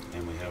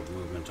 And we have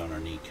movement on our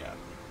kneecap,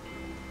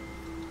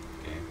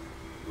 okay?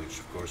 Which,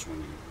 of course, when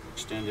you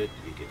extend it,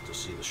 you get to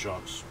see the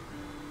shocks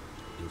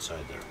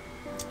inside there.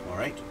 All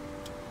right?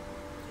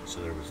 So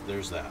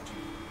there's that.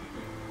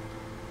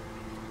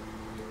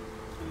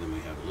 And then we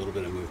have a little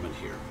bit of movement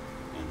here,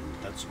 and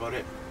that's about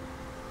it,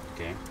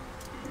 okay?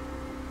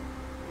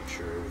 Make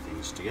sure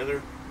everything's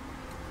together,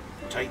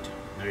 tight.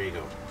 There you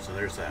go. So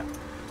there's that.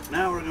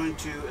 Now we're going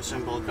to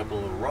assemble a couple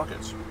of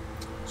rockets.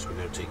 So we're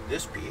going to take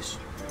this piece.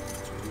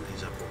 Let's move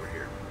these up over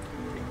here.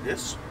 Take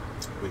this.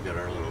 We've got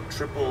our little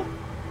triple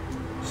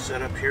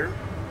setup here.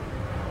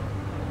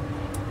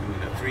 And we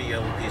got 3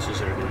 yellow pieces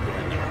that are going to go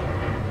in there.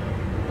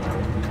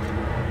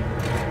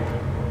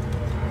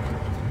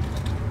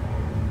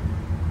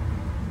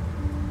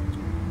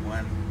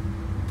 One,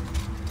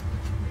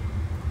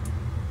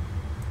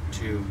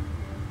 2,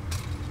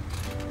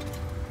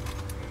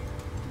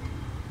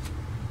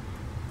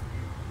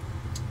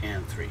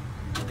 and 3.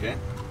 Okay.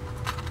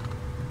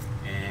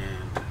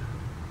 And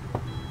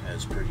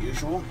as per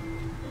usual,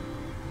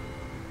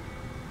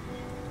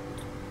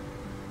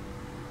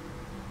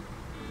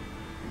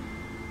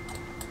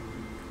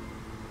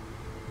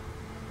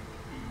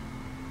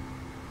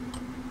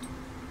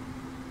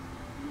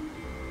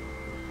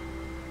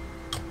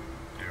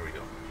 there we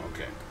go.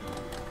 Okay.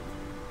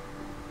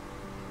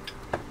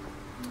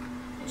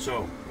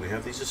 So we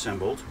have these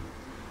assembled.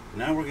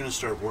 Now we're going to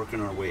start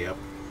working our way up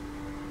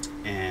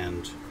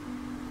and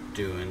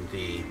doing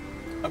the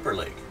upper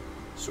leg.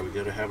 So we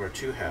got to have our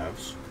 2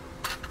 halves.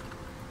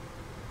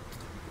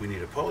 We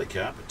need a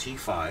polycap, a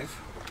T5.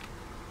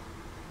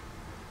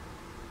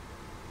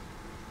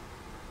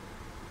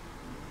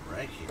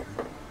 Right here.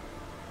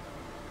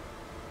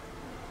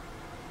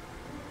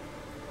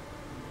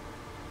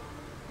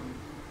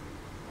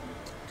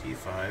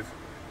 T5.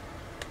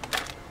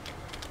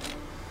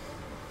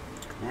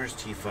 Where's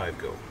T5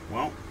 go?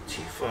 Well,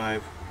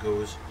 T5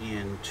 goes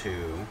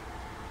into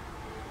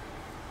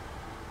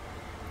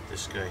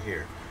this guy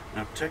here.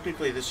 Now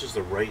technically this is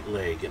the right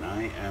leg and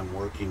I am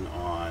working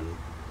on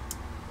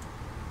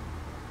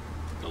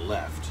the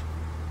left,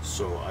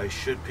 so I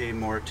should pay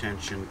more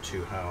attention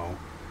to how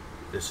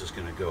this is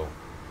going to go,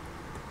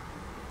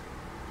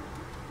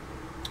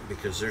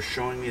 because they're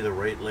showing me the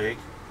right leg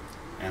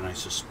and I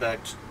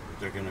suspect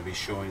they're going to be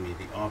showing me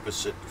the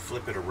opposite,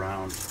 flip it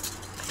around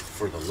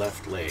for the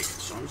left leg.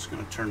 So I'm just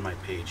going to turn my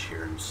page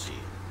here and see.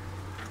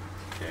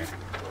 Okay.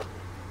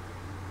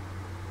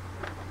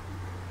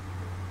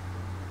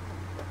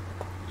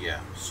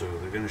 Yeah, so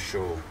they're going to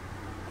show,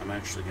 I'm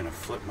actually going to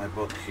flip my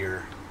book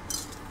here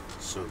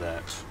so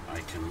that I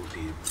can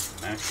be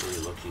actually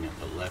looking at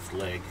the left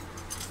leg,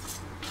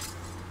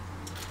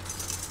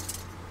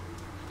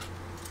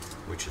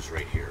 which is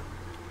right here,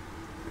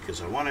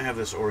 because I want to have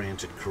this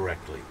oriented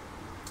correctly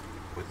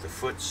with the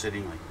foot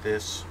sitting like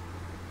this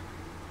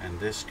and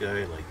this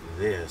guy like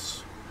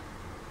this.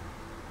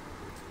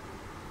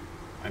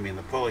 I mean,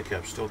 the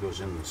polycap still goes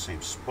in the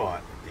same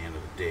spot at the end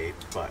of the day,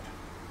 but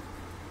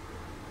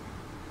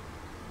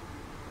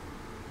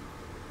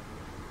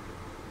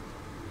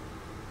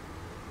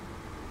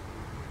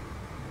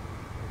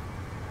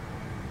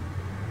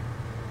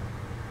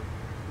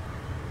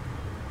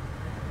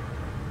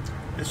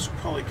this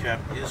polycap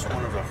is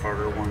one of the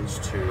harder ones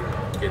to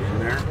get in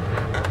there, to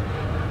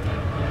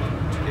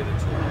get it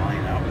to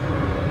line up.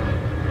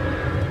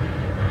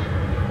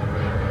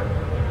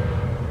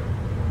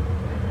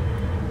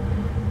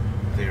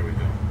 There we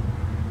go.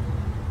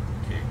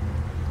 Okay.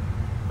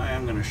 I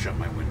am going to shut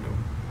my window.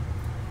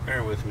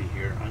 Bear with me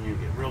here. I'm going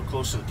to get real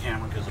close to the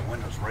camera because the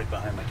window's right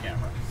behind my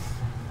camera.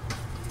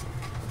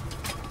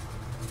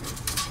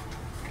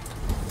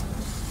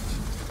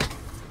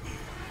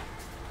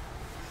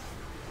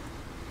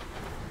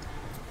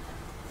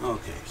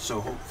 Okay,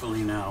 so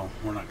hopefully now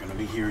we're not going to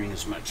be hearing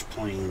as much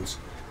planes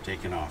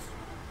taking off.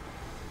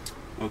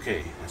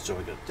 Okay, so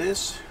I got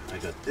this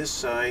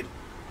side.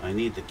 I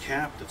need the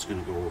cap that's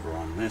going to go over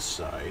on this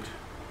side.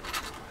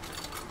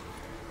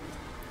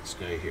 This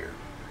guy here.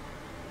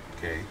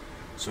 Okay,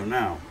 so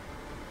now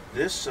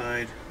this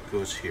side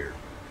goes here.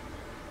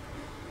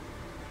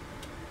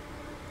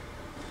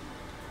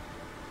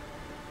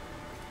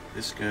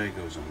 This guy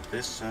goes on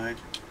this side.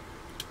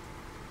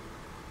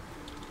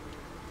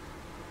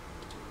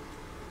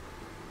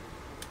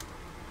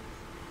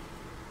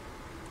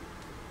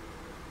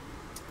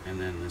 And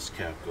then this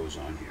cap goes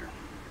on here.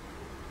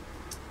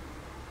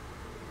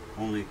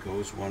 Only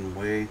goes one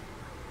way.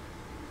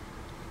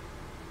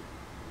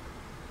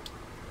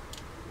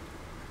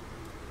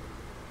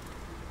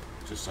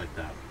 Just like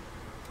that.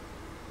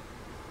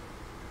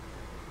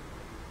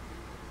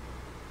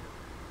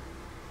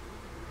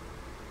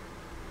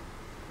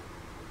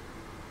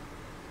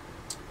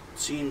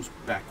 Seems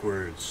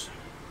backwards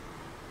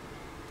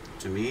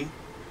to me.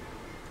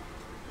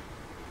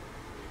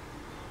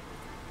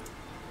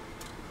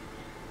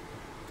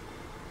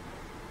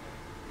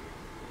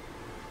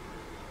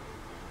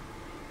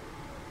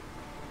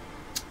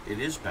 It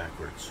is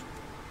backwards.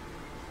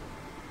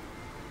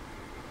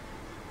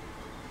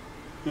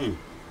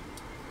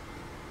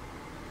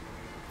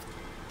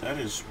 That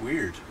is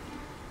weird.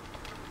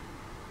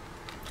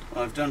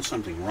 Well, I've done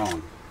something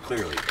wrong,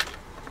 clearly.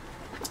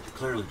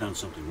 Clearly done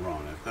something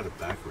wrong. I've got it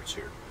backwards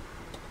here.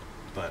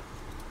 But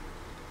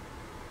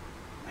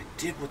I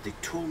did what they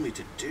told me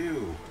to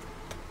do.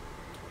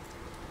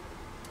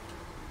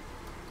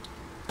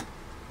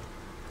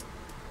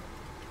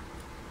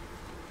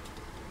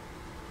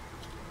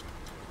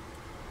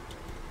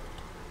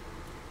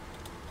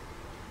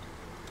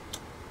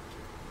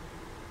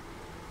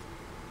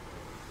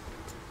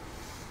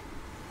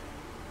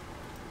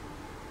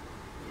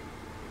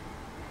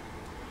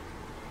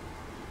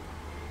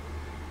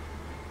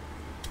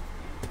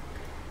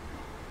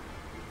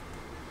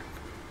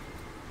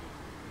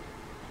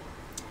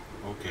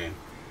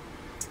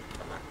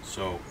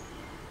 So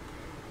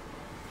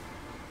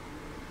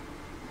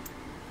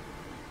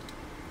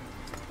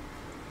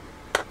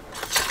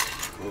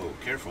oh,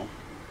 careful.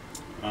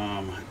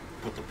 I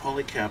put the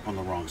poly cap on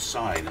the wrong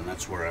side, and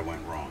that's where I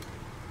went wrong.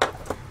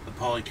 The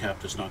poly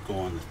cap does not go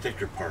on the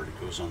thicker part,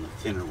 it goes on the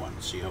thinner one.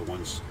 See how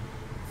one's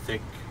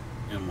thick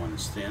and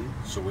one's thin?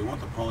 So we want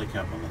the poly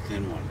cap on the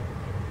thin one.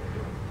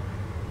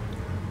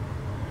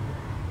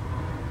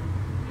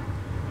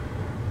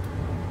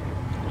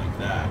 Like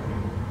that.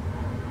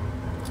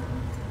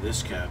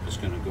 This cap is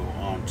going to go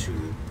onto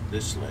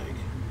this leg.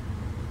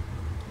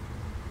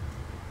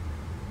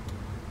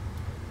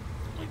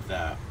 Like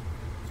that.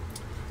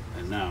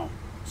 And now,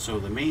 so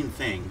the main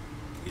thing,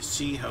 you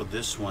see how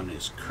this one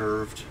is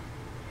curved,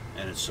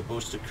 and it's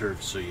supposed to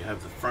curve, so you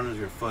have the front of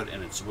your foot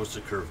and it's supposed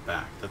to curve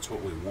back. That's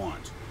what we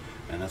want,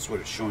 and that's what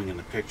it's showing in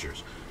the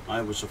pictures.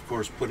 I was of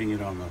course putting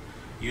it on the,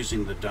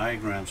 using the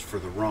diagrams for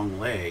the wrong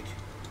leg,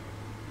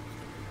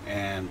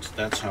 and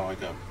that's how I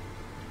got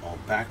all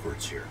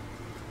backwards here.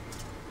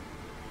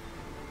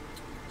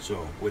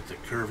 So with the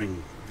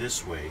curving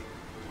this way,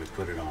 we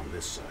put it on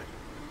this side,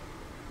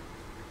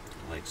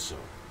 like so.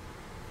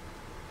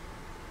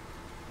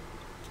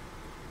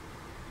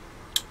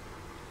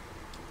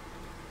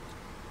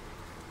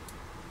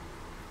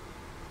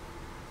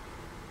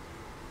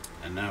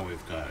 And now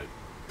we've got it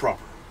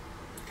proper.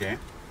 Okay?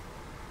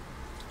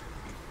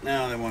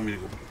 Now they want me to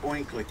go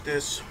boink like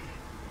this.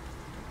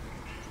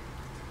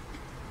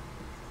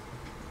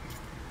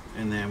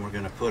 And then we're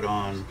going to put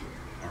on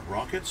our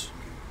rockets.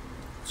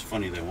 It's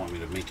funny they want me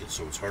to make it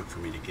so it's hard for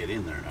me to get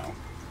in there now.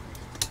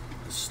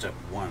 This is step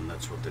one,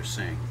 that's what they're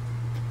saying.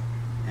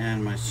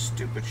 And my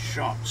stupid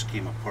shocks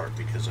came apart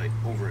because I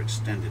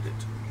overextended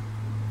it.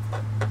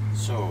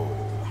 So,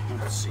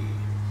 let's see.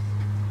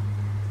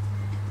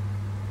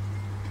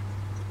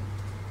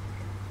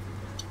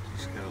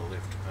 Just gotta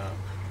lift up.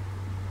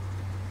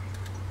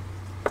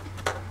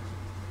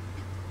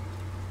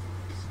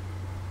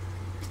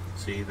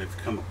 See, they've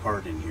come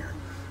apart in here.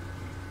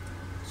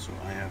 So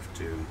I have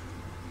to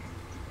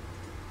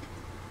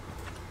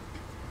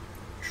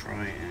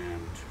try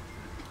and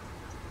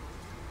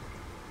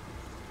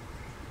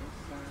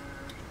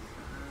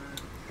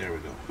there we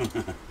go.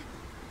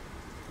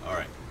 All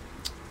right,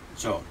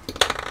 so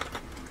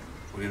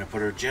we're going to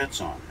put our jets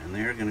on, and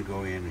they're going to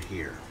go in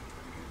here.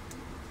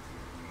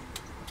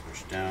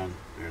 Push down,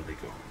 there they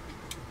go,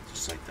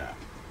 just like that.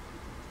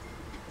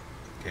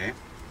 Okay,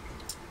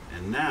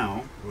 and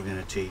now we're going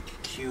to take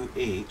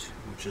Q8,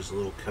 which is a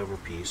little cover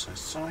piece. I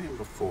saw him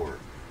before.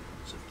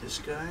 Is it this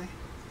guy?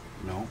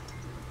 No.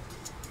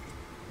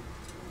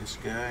 This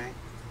guy?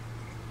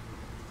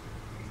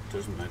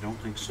 Doesn't, I don't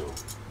think so.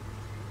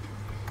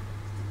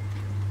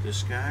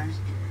 This guy?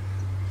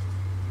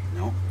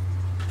 No.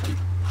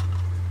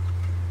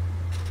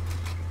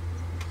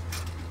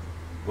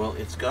 Well,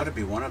 it's got to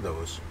be one of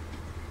those.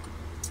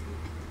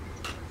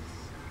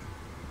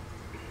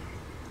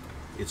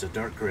 It's a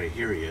dark gray.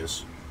 Here he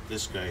is.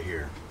 This guy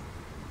here.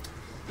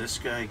 This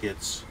guy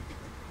gets...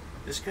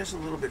 This guy's a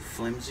little bit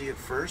flimsy at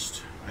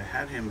first. I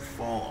had him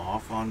fall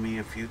off on me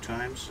a few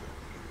times.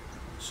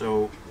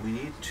 So we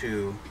need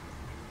to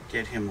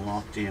get him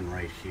locked in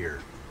right here.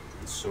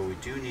 And so we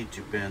do need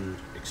to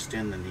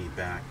extend the knee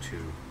back to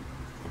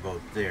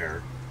about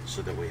there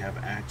so that we have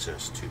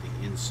access to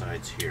the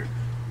insides here.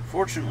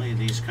 Fortunately,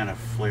 these kind of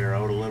flare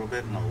out a little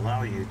bit and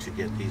allow you to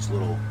get these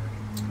little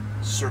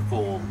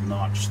circle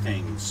notch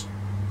things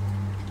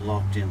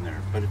locked in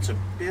there. But it's a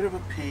bit of a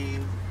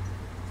pain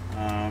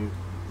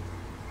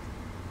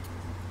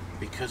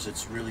because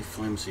it's really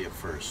flimsy at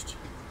first,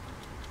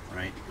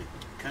 right? It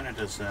kind of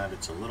does that.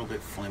 It's a little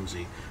bit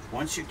flimsy.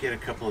 Once you get a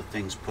couple of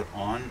things put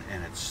on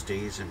and it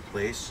stays in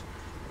place,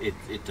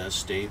 it does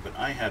stay, but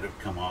I had it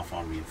come off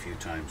on me a few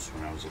times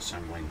when I was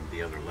assembling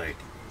the other leg.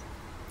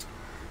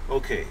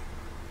 Okay,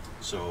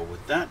 so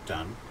with that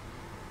done,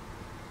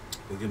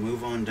 we can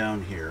move on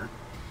down here.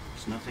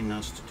 There's nothing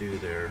else to do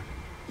there.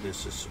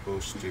 This is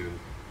supposed to,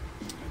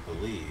 I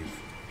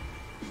believe,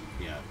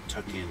 yeah,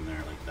 tuck in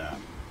there like that.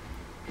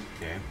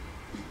 Okay.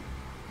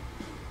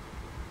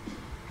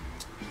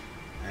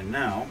 And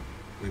now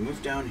we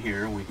move down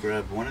here and we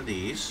grab one of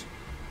these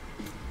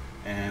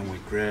and we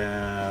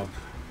grab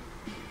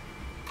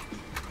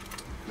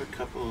a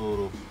couple of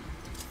little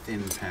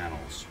thin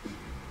panels.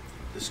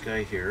 This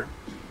guy here,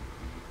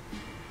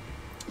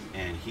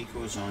 and he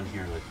goes on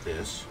here like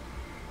this.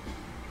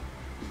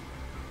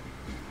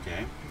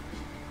 Okay.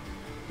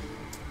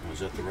 Now, is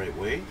that the right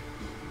way?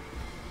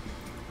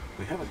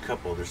 We have a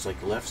couple. There's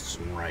like lefts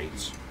and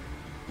rights.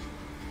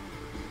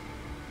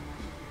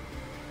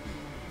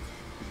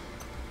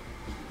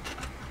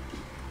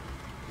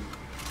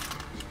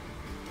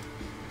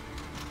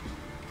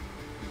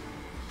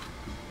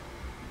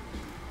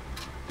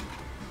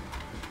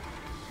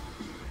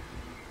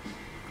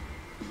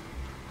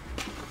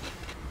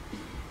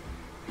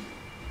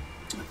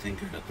 I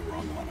think I got the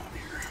wrong one on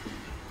here.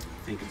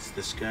 I think it's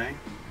this guy.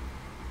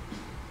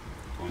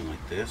 Going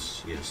like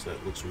this. Yes,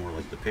 that looks more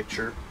like the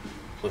picture.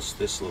 Plus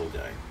this little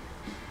guy.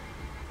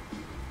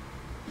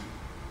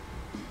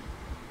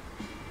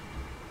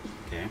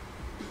 Okay.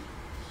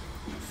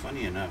 Now,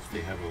 funny enough,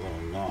 they have a little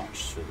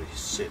notch, so they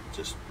sit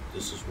just,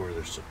 this is where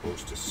they're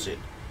supposed to sit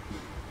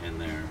in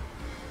their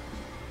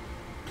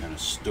kind of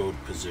stowed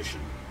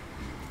position.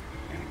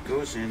 And it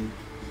goes in,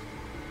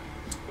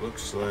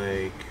 looks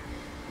like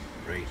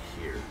right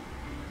here.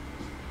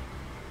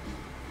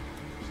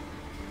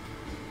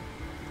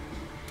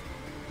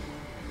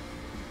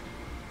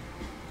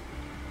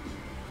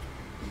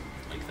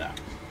 Like that.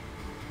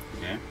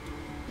 Okay?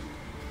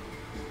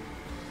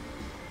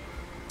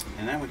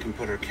 And then we can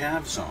put our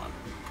calves on.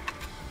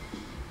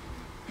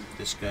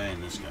 This guy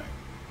and this guy.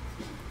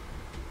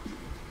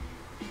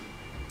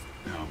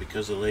 Now,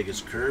 because the leg is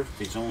curved,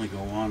 these only go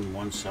on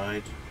one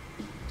side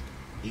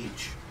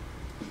each.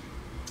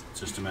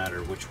 It's just a matter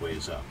of which way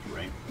is up,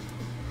 right?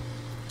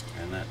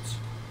 And that's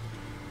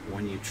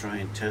when you try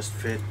and test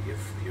fit,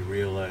 you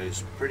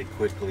realize pretty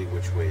quickly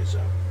which way is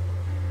up.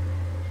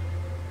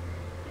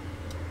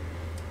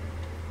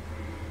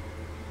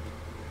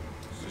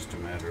 It's just a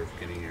matter of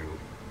getting your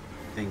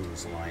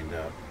things lined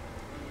up.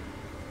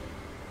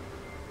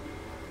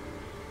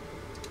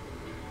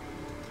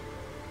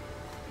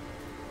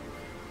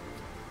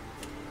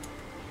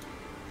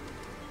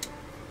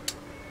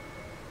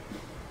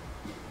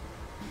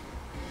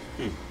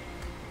 You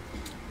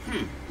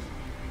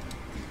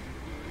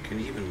can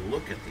even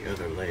look at the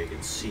other leg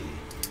and see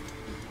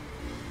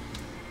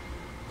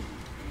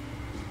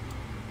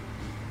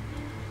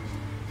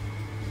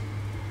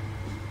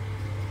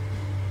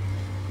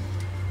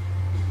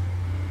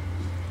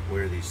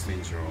where these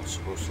things are all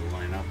supposed to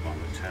line up on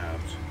the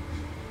tabs,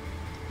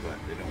 but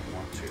they don't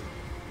want to.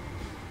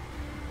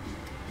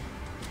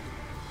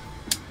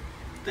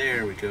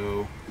 There we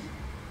go.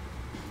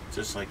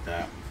 Just like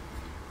that.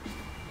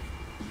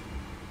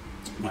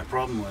 My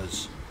problem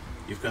was,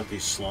 you've got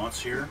these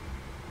slots here,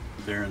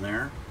 there and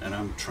there, and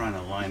I'm trying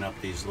to line up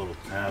these little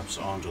tabs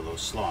onto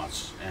those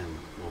slots, and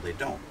well, they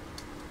don't.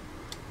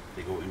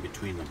 They go in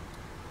between them.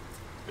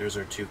 There's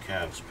our two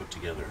calves put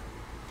together.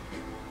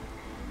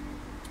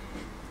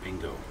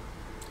 Bingo.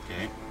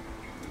 Okay.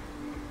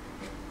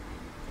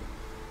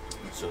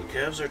 So the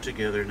calves are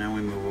together. Now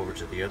we move over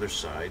to the other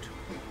side,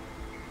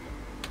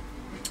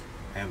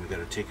 and we've got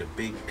to take a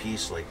big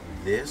piece like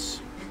this.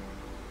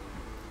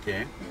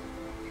 Okay.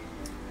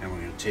 And we're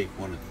going to take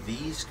one of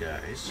these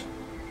guys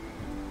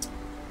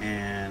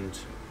and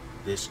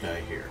this guy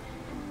here.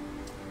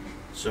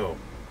 So,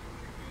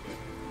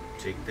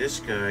 take this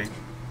guy,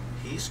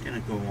 he's going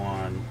to go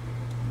on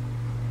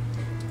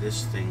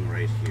this thing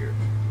right here.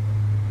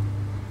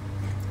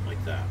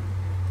 Like that.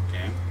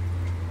 Okay?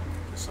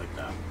 Just like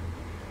that.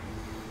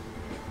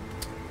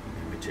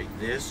 And we take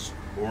this,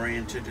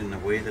 oriented in the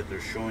way that they're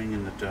showing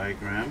in the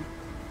diagram,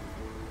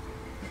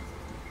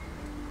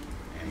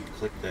 and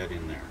click that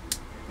in there.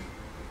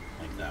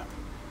 Like that.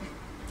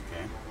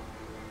 Okay?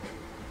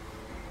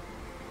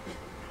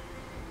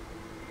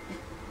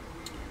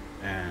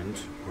 And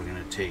we're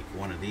going to take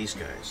one of these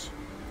guys.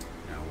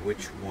 Now,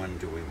 which one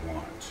do we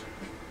want?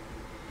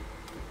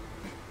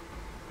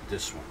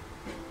 This one.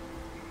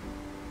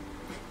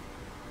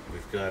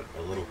 We've got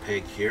a little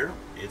peg here.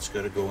 It's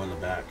got to go in the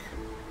back,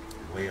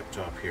 way up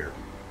top here.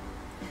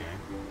 Okay?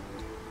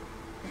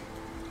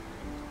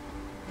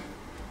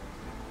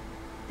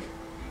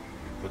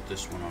 Put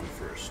this one on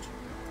first.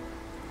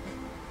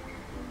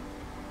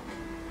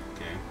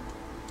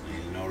 And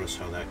you notice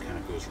how that kind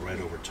of goes right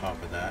over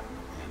top of that,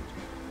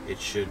 and it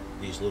should,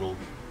 these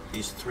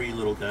three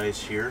little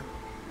guys here,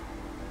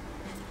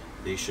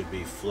 they should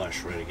be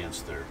flush right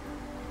against there.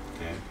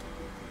 Okay.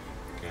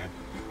 Okay.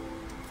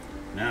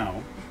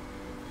 Now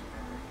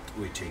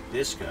we take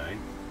this guy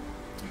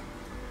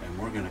and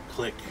we're going to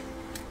click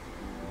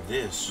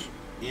this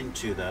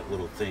into that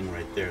little thing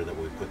right there that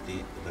we put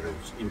that are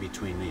in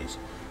between these.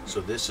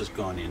 So this has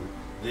gone in.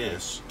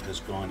 This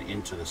has gone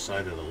into the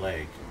side of the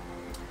leg.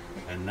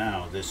 And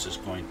now this is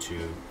going to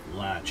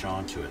latch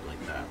onto it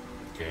like that,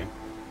 okay?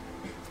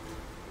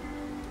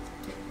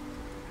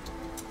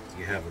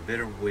 You have a bit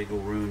of wiggle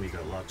room, you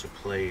got lots of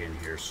play in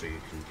here, so you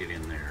can get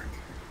in there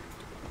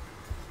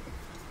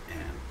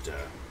and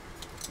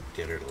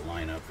get her to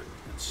line up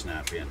and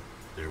snap in.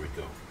 There we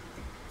go.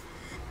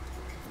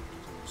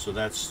 So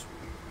that's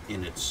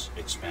in its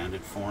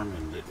expanded form,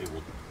 and it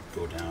will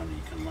go down and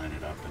you can line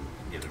it up and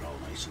get it all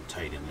nice and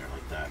tight in there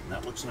like that. And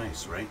that looks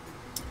nice, right?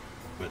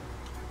 But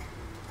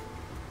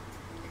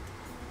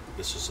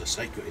this is a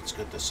psycho, it's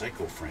got the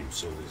psycho frame,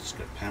 so it's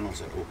got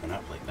panels that open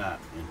up like that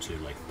into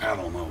like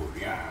paddle mode,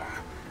 yeah.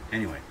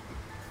 Anyway,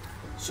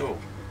 so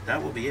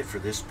that will be it for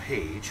this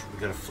page.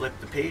 We've got to flip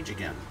the page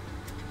again.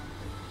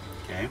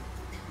 Okay,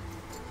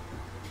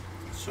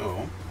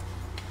 so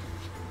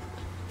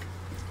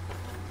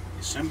the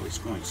assembly's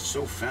going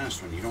so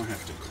fast when you don't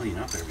have to clean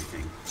up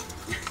everything.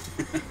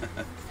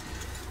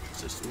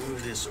 Let's just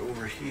move this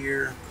over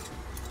here.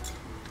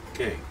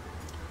 Okay,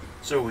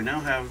 so we now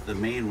have the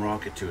main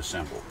rocket to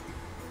assemble,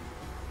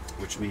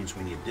 which means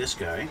we need this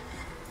guy,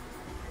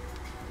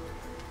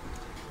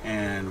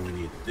 and we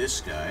need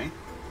this guy,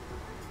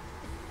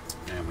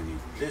 and we need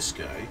this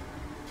guy,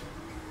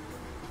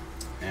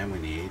 and we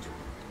need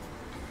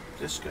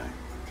this guy.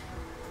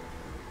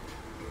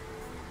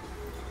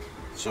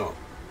 So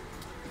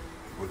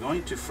we're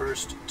going to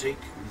first take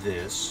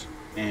this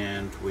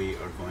and we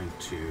are going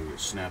to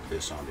snap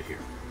this onto here.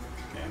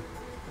 Okay,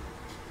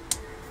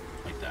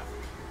 like that.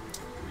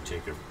 We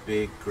take a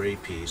big gray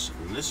piece,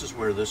 and this is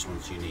where this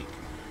one's unique.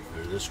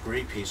 This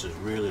gray piece is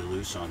really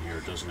loose on here,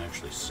 it doesn't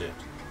actually sit.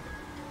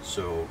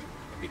 So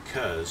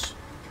because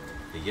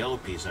the yellow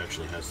piece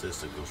actually has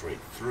this that goes right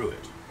through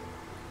it,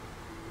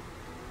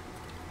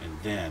 and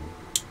then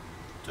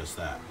does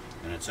that,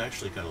 and it's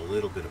actually got a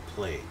little bit of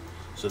play.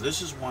 So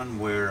this is one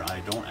where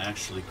I don't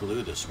actually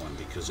glue this one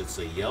because it's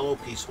the yellow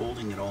piece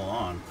holding it all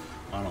on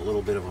a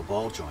little bit of a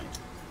ball joint.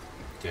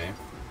 Okay,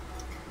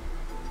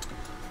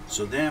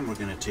 so then we're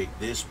going to take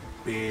this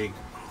big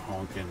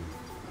honkin'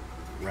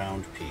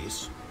 round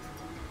piece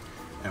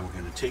and we're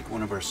going to take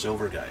one of our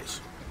silver guys.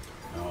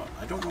 Now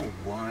I don't know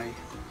why,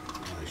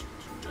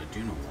 I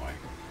do know why.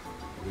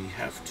 We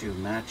have to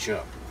match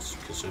up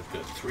because I've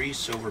got 3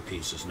 silver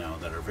pieces now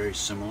that are very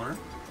similar,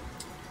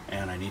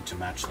 and I need to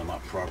match them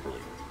up properly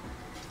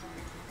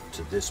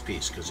to this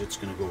piece because it's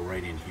going to go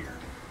right in here.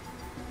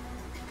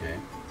 Okay,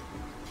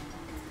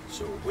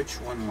 so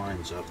which one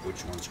lines up,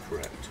 which one's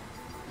correct?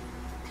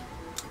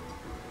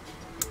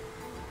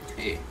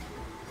 Hey,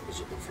 was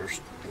it the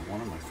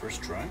one on my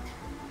first try?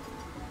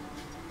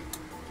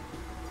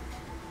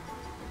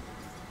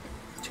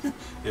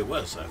 It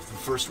was. The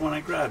first one I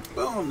grabbed.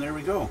 Boom, there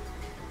we go.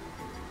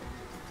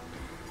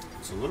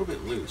 It's a little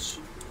bit loose.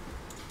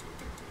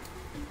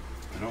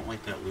 I don't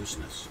like that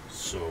looseness.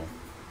 So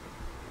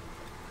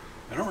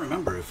I don't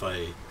remember if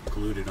I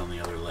glued it on the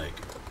other leg.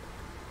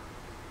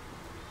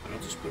 But I'll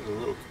just put a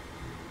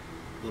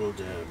little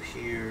dab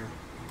here,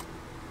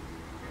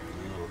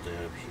 and a little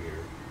dab here,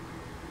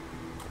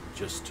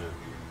 just to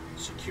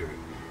secure it.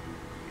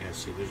 Yeah,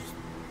 see,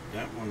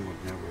 that one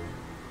would never.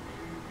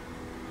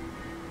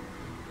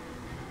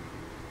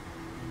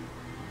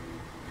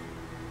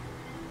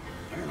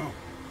 I don't know.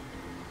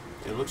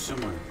 It looks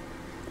similar.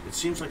 It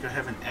seems like I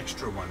have an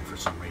extra one for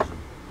some reason.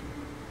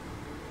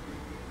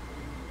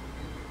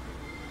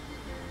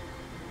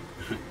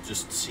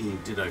 Just seeing,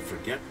 did I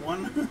forget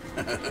one?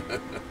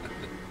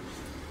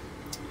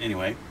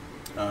 Anyway,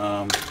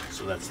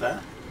 so that's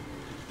that.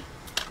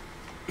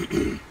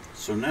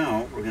 So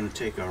now we're going to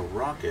take our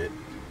rocket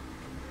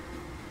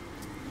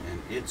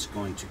and it's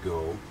going to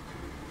go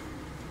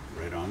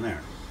right on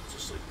there,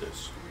 just like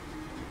this.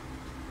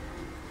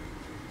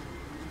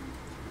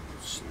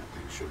 Snap,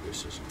 make sure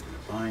this isn't going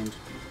to bind.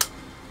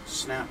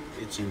 Snap,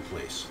 it's in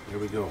place. There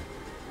we go.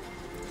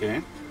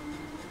 Okay.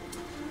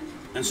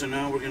 And so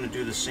now we're going to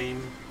do the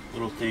same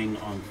little thing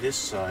on this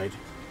side.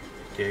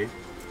 Okay.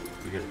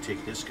 We got to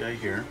take this guy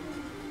here.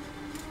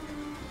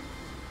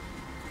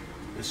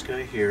 This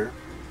guy here,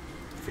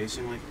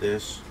 facing like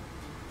this.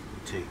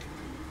 We take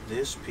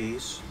this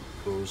piece,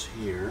 goes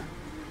here.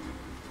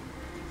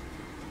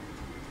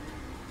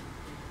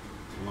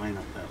 Line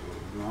up that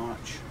little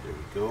notch. There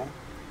we go.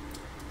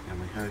 And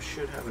we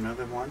should have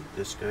another one,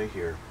 this guy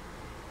here.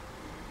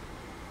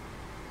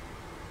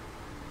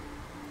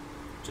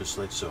 Just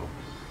like so.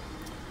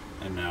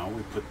 And now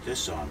we put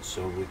this on.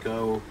 So we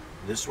go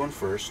this one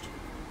first.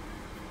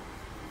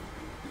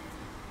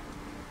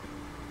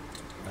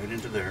 Right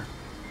into there.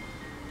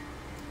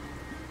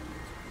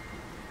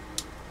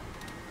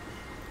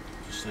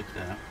 Just like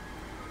that.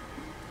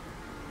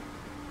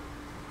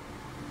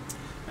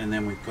 And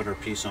then we put our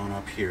piece on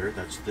up here.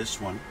 That's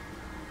this one.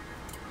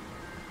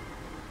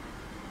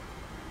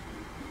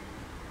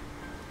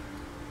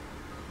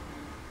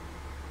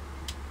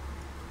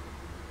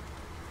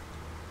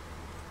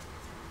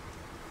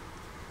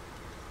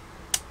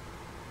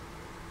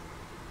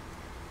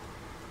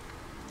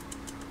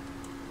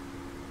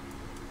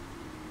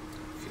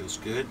 Feels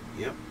good.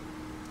 Yep.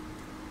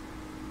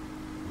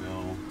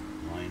 Well,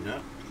 lined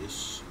up.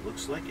 Yes,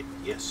 looks like it.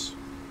 Yes.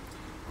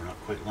 We're not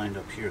quite lined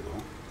up here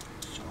though.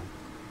 So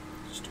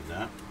let's do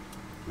that.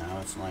 Now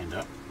it's lined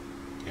up.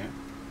 Okay.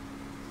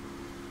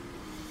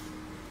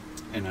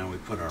 And now we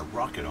put our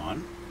rocket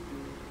on.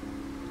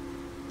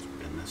 Let's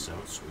bend this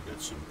out so we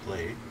got some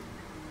play.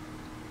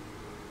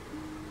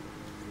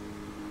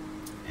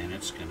 And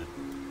it's going to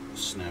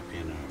snap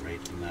in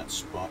right in that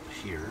spot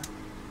here.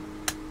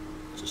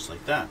 Just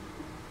like that.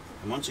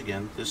 And once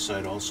again, this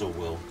side also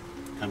will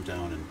come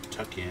down and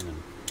tuck in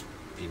and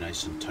be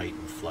nice and tight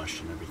and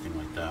flush and everything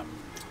like that.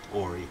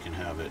 Or you can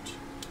have it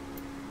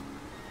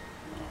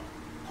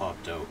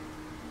popped out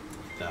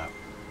like that,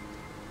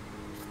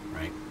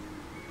 right?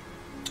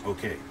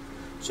 Okay,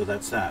 so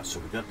that's that. So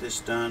we got this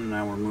done,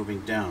 now we're moving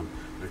down.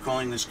 They're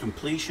calling this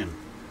completion,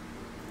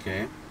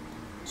 okay?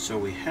 So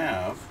we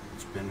have,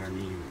 let's bend our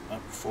knee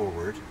up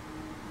forward.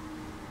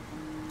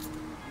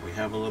 We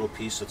have a little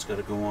piece that's got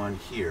to go on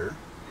here.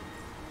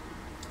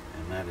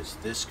 And that is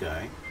this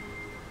guy.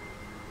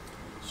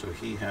 So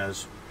he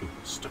has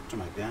stuck to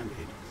my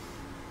band-aid.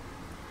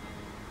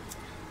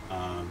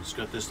 It's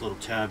got this little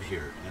tab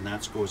here, and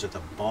that goes at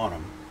the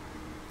bottom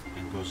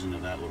and goes into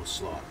that little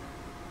slot.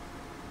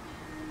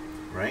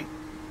 Right?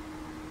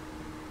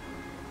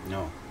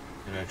 No.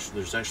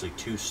 There's actually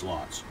two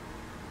slots.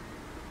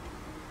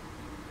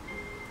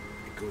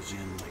 It goes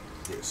in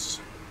like this,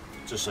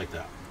 just like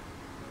that.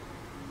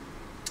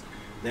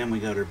 Then we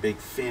got our big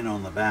fin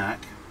on the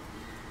back.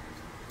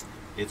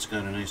 It's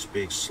got a nice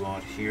big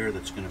slot here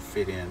that's going to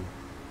fit in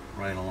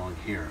right along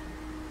here.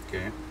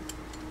 Okay? And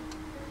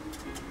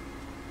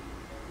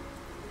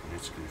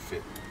it's going to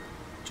fit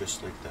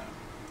just like that.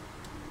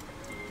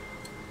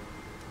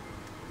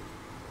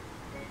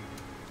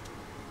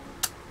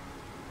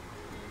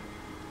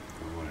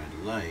 And what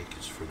I'd like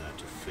is for that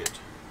to fit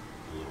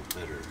a little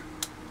better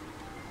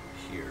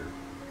here.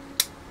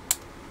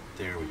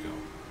 There we go.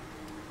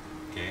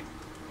 Okay?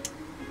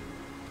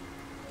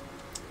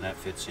 That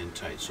fits in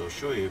tight. So I'll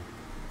show you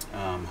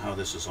how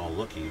this is all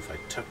looking. If I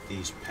tuck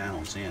these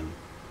panels in,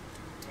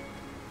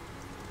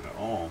 it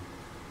all,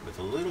 with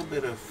a little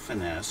bit of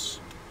finesse,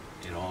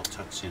 it all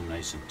tucks in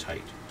nice and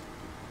tight.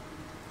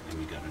 And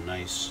we got a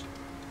nice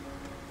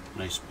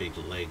big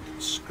leg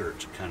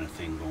skirt kind of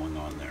thing going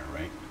on there,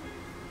 right?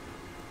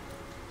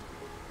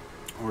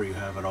 Or you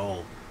have it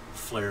all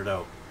flared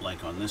out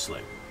like on this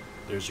leg.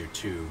 There's your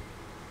two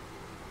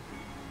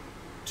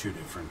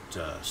different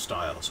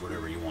styles,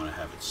 whatever you want to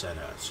have it set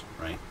as,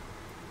 right?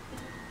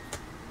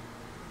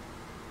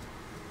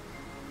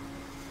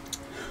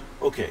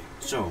 Okay,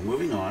 so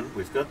moving on,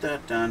 we've got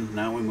that done.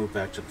 Now we move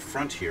back to the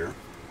front here,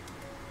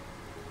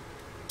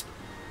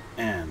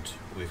 and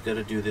we've got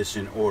to do this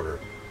in order.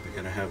 We're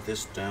going to have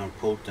this down,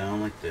 pulled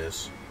down like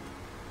this.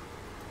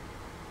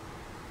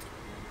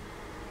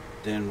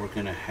 Then we're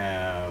going to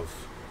have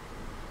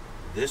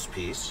this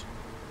piece,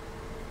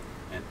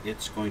 and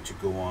it's going to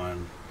go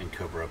on and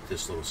cover up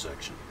this little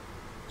section.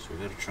 So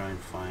we've got to try and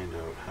find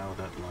out how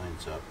that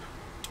lines up.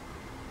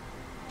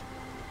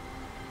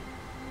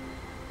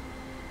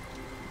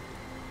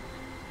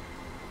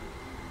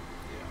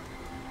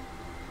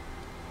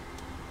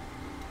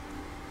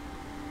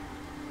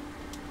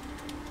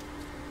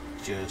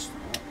 Just,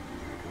 oh, there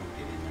we go,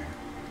 get in there.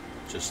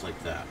 Just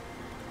like that.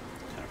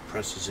 Kind of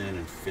presses in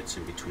and fits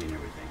in between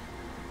everything.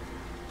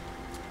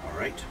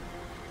 Alright.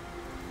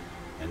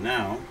 And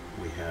now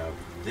we have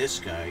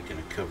this guy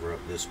going to cover up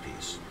this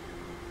piece.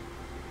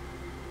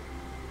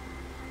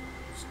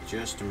 It's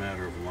just a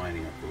matter of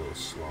lining up the little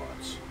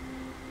slots.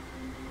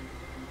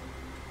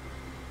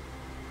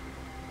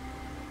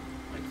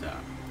 Like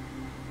that.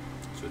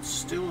 So it's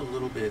still a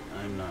little bit,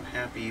 I'm not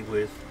happy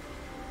with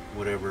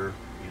whatever,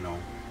 you know,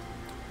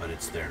 but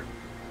it's there.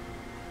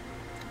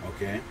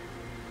 Okay?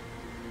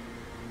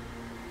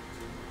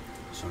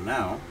 So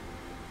now,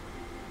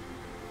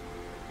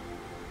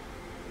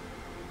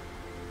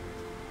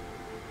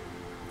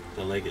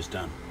 the leg is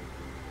done,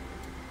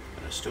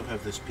 but I still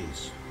have this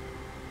piece.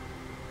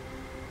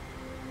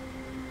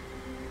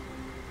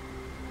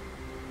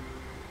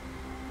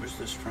 Where's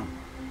this from?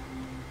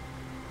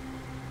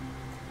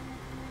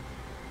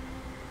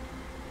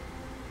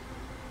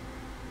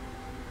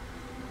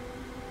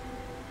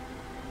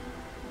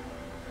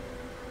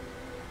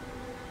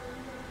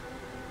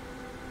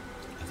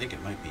 I think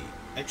it might be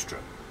extra.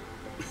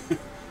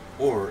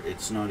 Or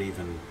it's not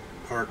even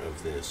part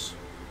of this.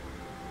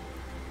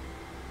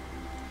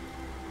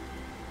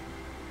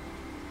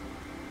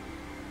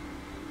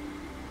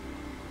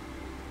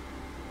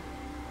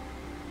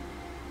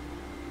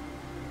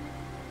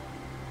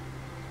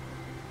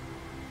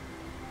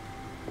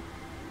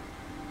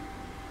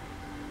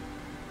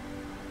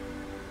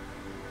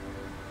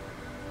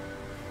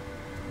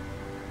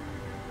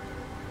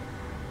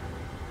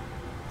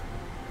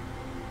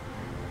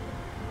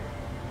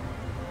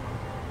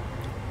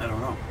 I don't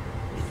know.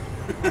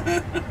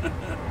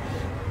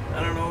 I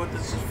don't know what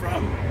this is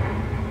from.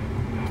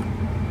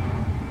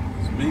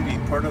 It's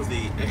maybe part of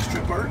the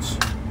extra parts?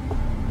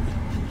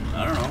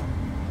 I don't know.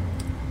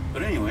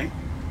 But anyway,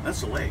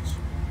 that's the legs.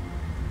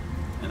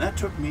 And that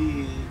took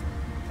me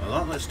a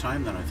lot less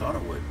time than I thought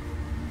it would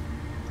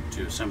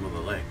to assemble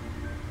the leg.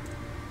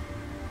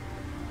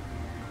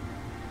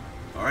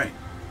 Alright,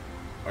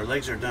 our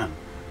legs are done,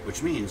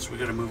 which means we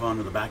got to move on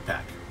to the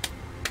backpack.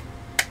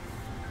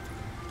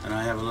 And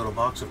I have a little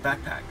box of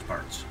backpack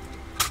parts.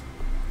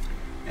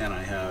 And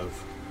I have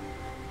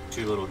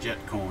two little jet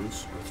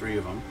cones, or three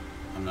of them.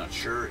 I'm not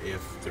sure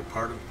if they're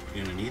part of,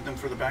 you're going to need them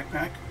for the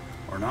backpack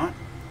or not,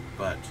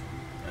 but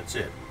that's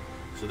it.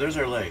 So there's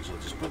our legs. I'll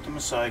just put them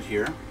aside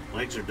here.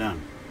 Legs are done.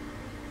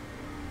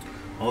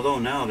 Although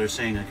now they're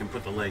saying I can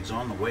put the legs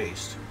on the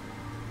waist.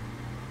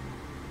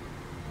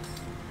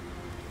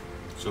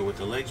 So with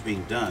the legs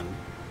being done,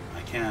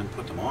 I can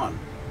put them on.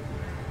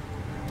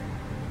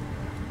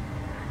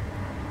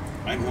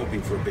 I'm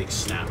hoping for a big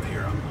snap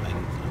here.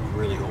 I'm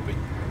really hoping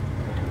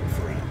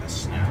for a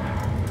snap.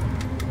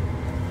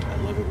 I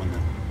love it when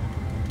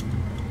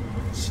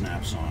the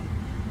snaps on,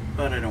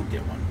 but I don't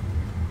get one.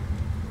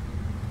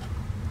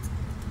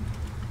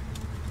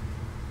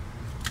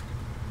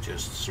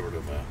 Just sort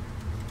of a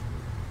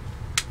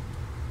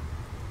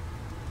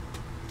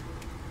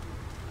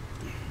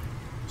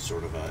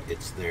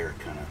it's there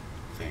kind of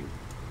thing.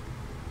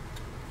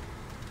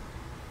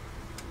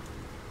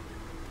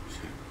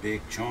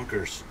 Big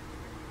chonkers.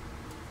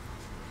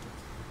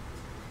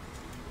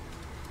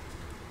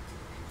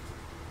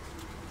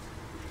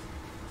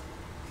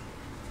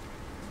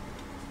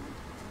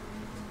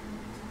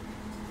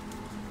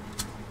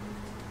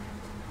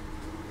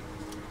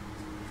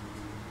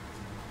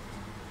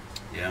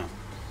 Yeah.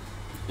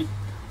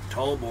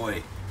 Tall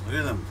boy. Look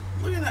at him.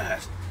 Look at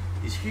that.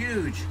 He's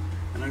huge.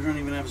 And I don't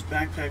even have his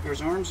backpack or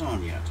his arms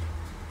on yet.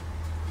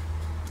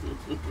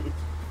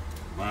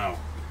 Wow.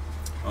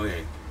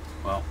 Okay.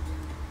 Well,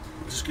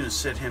 I'm just going to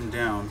set him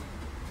down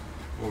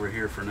over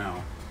here for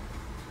now.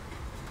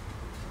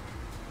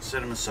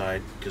 Set him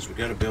aside because we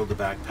got to build the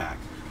backpack.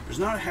 There's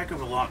not a heck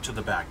of a lot to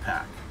the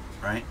backpack,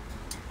 right?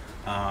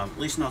 At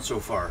least not so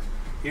far.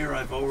 Here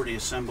I've already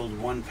assembled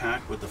one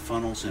pack with the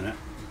funnels in it,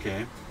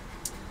 okay?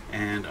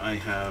 And I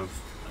have,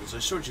 as I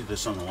showed you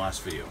this on the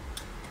last video,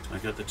 I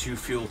got the 2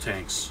 fuel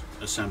tanks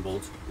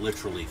assembled,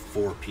 literally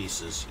 4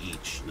 pieces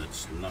each.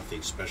 That's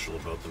nothing special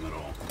about them at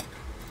all,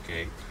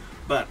 okay?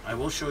 But I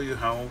will show you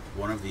how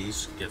one of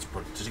these gets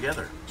put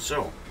together.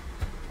 So,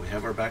 we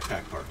have our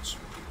backpack parts.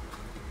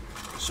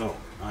 So,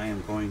 I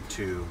am going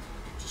to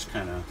just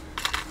kind of,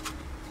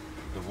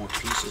 the more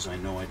pieces I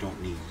know I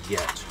don't need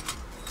yet.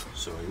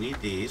 So I need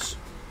these,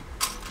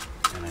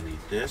 and I need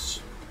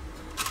this,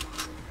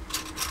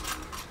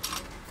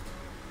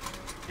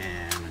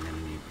 and I'm going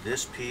to need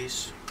this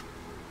piece,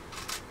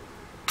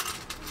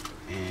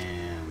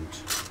 and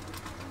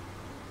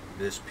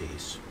this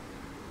piece.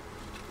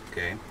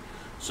 Okay,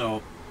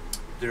 so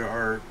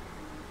there's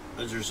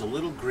a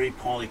little gray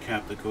poly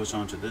cap that goes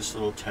onto this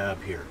little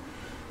tab here.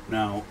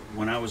 Now,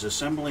 when I was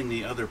assembling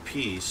the other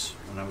piece,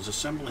 when I was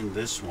assembling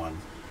this one,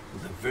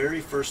 the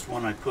very first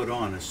one I put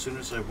on, as soon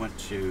as I went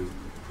to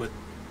put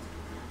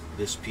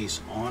this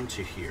piece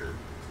onto here,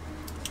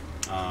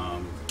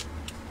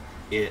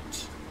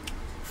 it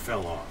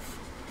fell off.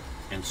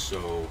 And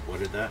so what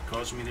did that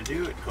cause me to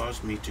do? It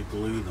caused me to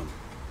glue them.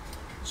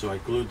 So I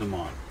glued them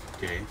on,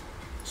 okay?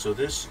 So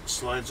this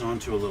slides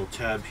onto a little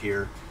tab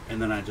here,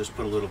 and then I just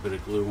put a little bit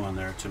of glue on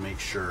there to make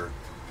sure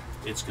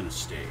it's gonna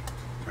stay,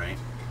 right?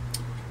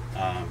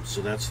 So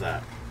that's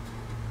that.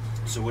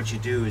 So what you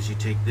do is you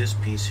take this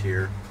piece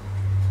here,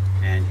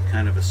 and you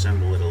kind of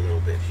assemble it a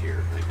little bit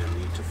here. I'm going to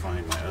need to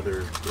find my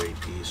other gray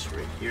piece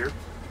right here.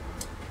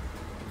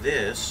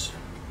 This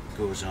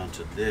goes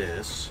onto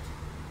this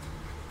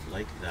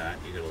like that.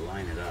 You got to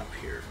line it up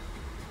here.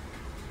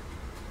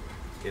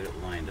 Get it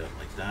lined up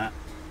like that.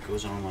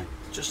 Goes on like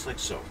just like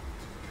so.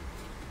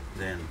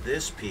 Then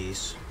this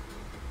piece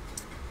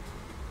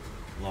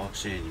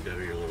locks in. You got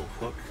your little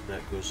hook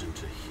that goes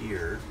into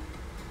here,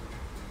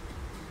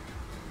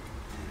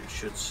 and it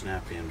should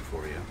snap in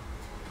for you.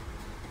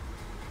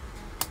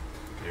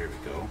 There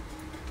we go.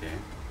 Okay.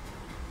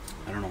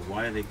 I don't know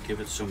why they give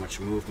it so much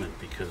movement,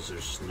 because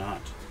there's not,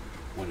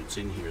 when it's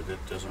in here,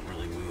 that doesn't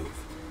really move.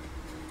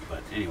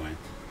 But anyway,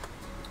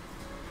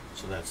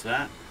 so that's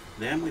that.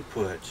 Then we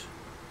put,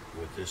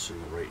 with this in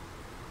the right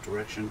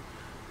direction,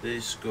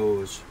 this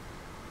goes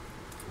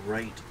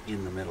right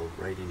in the middle,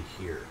 right in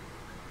here.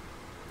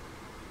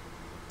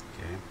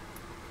 Okay.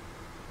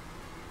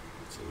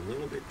 It's a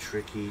little bit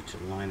tricky to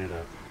line it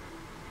up.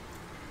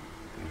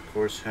 And of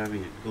course,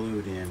 having it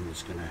glued in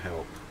is going to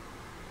help.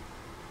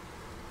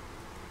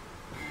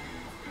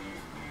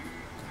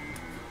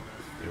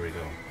 There we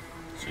go.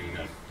 So you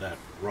got that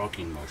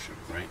rocking motion,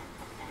 right?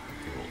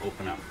 It will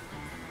open up.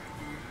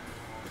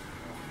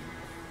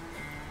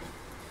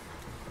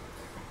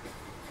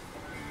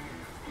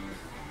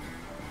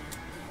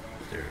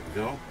 There we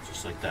go,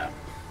 just like that.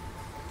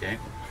 Okay,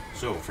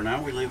 so for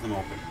now we leave them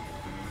open.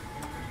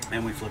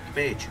 And we flip the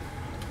page.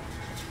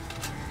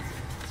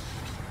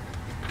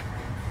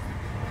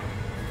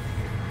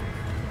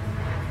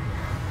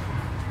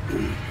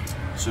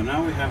 So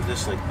now we have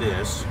this like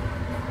this.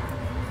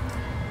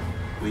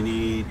 We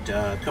need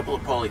a couple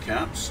of poly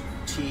caps,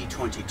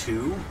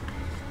 T22.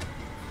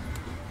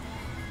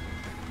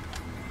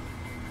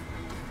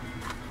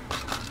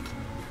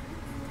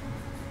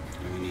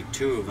 And we need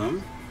 2 of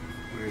them.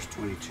 Where's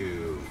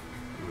 22?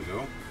 There we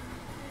go.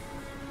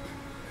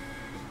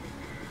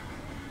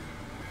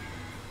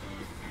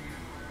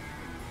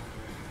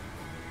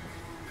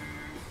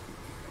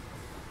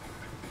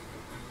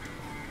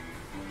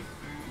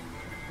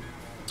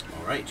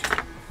 Right.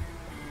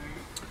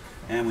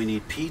 And we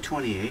need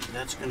P28.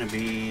 That's going to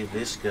be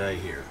this guy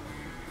here.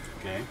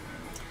 Okay.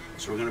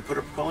 So we're going to put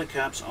our poly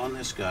caps on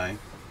this guy.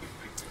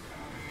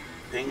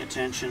 Paying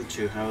attention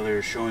to how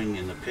they're showing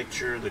in the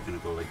picture, they're going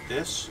to go like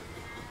this.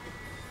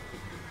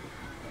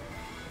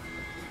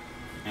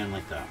 And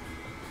like that.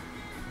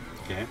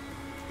 Okay.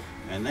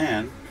 And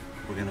then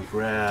we're going to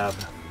grab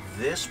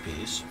this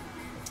piece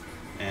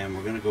and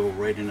we're going to go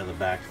right into the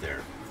back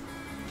there.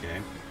 Okay.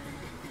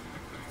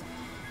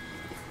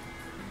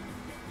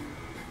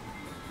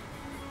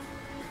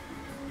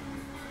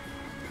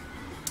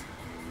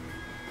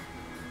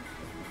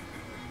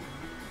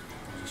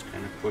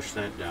 Kind of push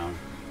that down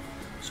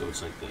so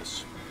it's like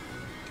this.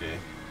 Okay,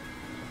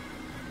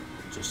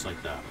 just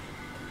like that.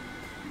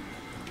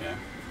 Okay,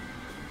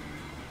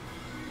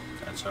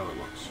 that's how it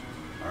looks.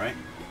 All right,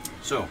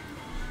 so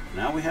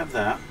now we have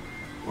that.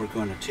 We're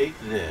going to take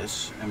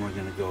this and we're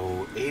going to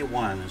go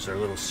A1 is our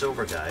little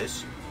silver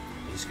guys,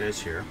 these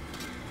guys here,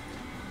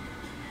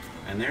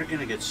 and they're going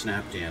to get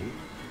snapped in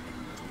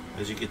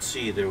as you can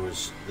see, there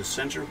was the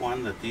center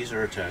one that these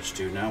are attached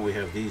to. Now we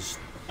have these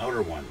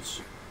outer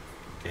ones,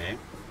 okay?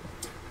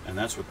 And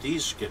that's what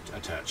these get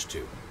attached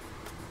to.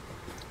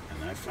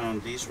 And I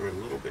found these were a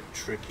little bit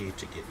tricky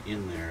to get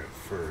in there at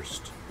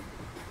first.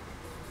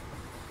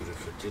 But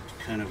if it did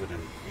kind of at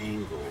an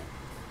angle,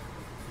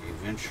 it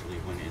eventually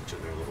went into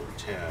their little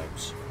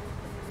tabs,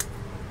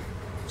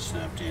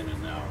 snapped in,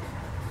 and now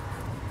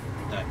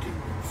that can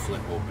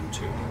flip open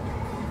too,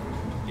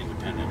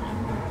 independently.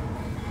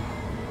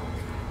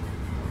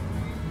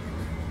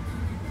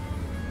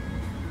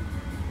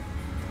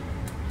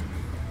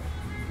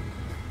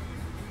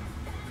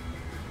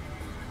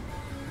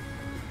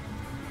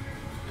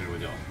 There we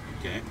go.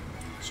 Okay,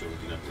 so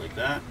we got like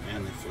that,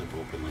 and they flip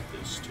open like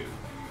this too.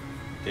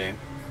 Okay,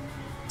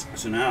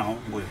 so now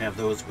we have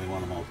those. We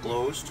want them all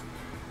closed,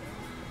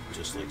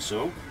 just like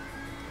so,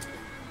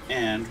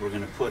 and we're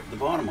going to put the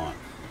bottom on.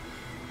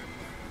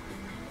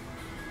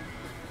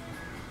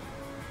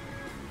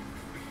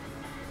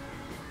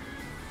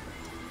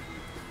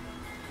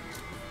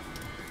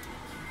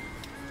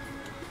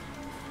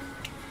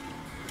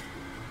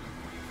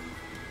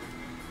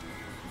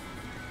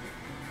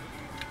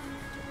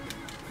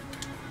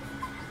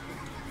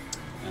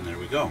 And there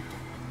we go.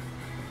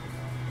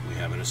 We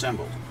have it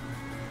assembled.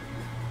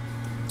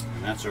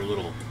 And that's our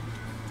little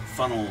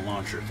funnel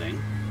launcher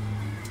thing.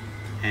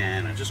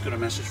 And I just got a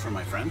message from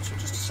my friend, so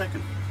just a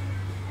second.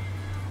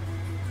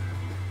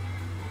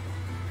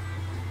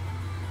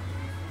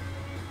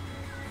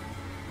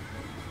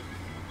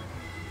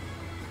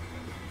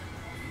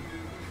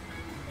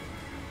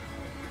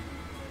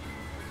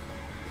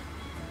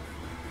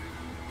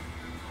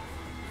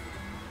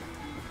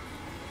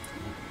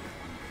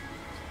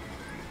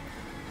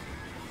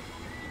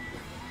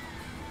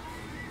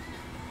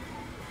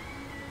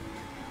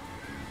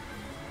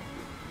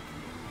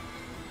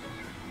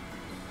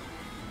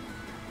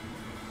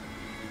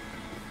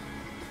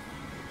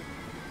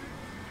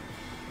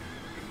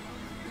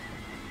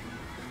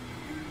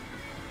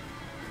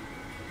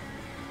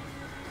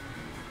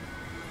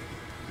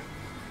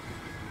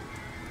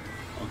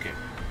 Okay.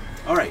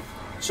 All right.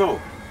 So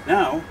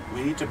now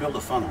we need to build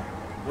a funnel.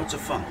 What's a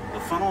funnel? The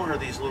funnel are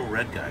these little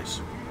red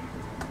guys.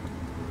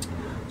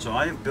 So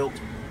I have built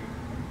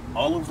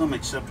all of them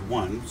except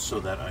one so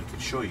that I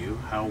could show you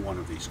how one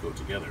of these go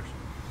together.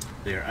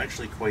 They are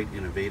actually quite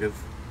innovative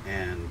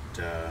and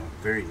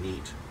very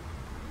neat.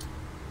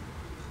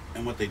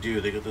 And what they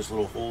do, they get this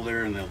little hole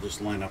there and they'll just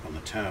line up on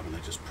the tab and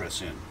they just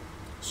press in.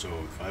 So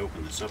if I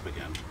open this up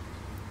again,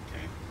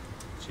 okay,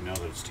 see now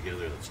that it's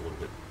together, that's a little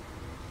bit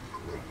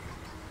rough.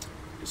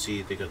 You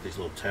see they got these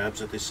little tabs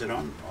that they sit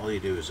on. All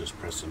you do is just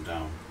press them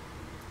down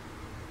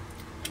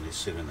and they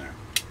sit in there.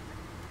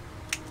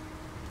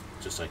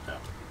 Just like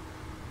that.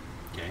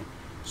 Okay,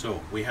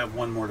 so we have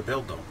one more to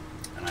build though,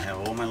 and I have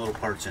all my little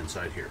parts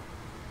inside here.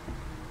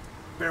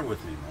 Bear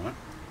with me a moment.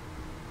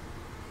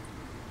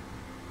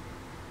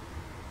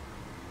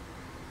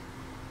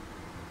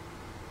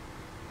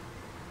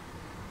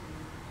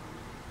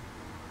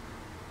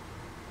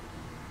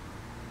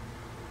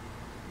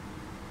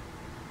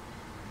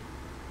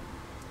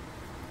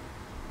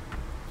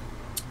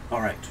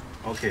 Alright,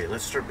 okay,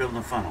 let's start building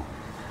a funnel.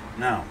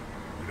 Now,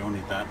 we don't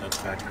need that, that's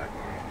backpack.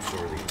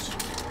 Store these.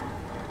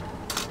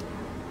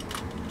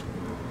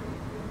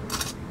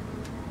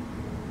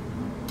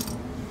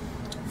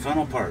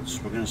 Funnel parts,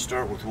 we're going to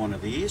start with one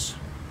of these,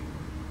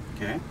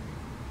 okay,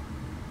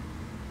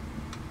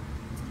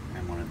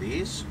 and one of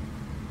these,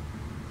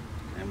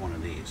 and one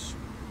of these.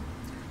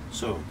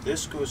 So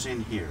this goes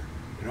in here.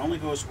 It only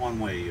goes one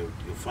way. You'll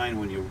find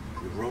when you're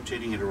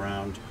rotating it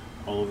around,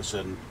 all of a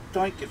sudden,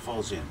 doink, it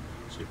falls in.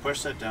 So you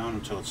push that down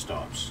until it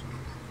stops,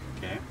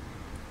 okay?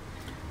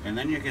 And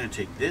then you're going to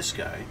take this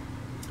guy,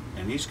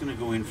 and he's going to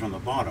go in from the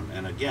bottom.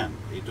 And again,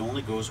 it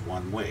only goes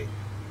one way.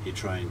 You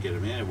try and get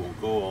him in, it won't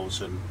go. All of a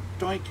sudden,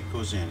 doink, it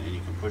goes in, and you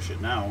can push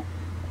it now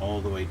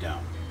all the way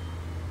down.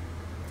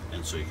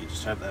 And so you can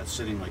just have that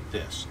sitting like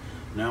this.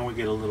 Now we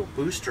get a little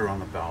booster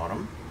on the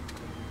bottom,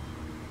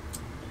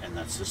 and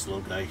that's this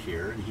little guy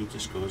here, and he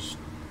just goes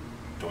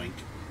doink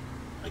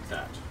like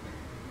that,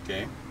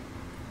 okay?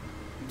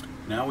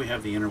 Now we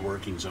have the inner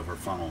workings of our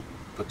funnel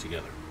put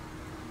together.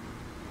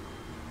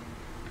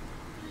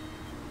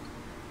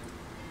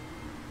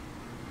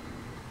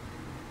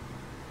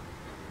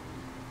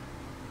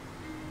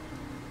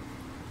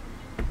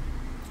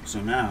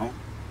 So now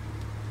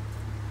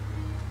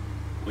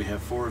we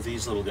have 4 of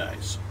these little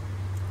guys,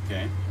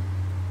 okay?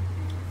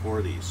 4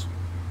 of these.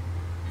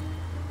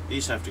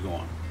 These have to go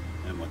on.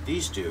 And what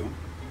these do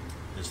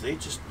is they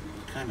just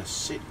kind of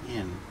sit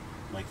in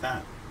like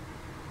that.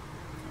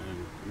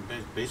 And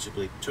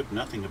basically took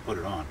nothing to put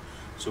it on.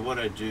 So what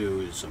I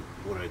do is,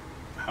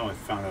 how I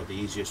found out the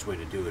easiest way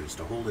to do it is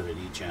to hold it at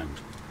each end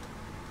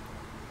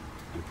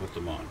and put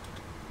them on.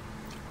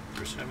 Of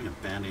course, having a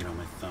band-aid on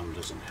my thumb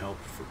doesn't help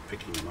for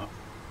picking them up.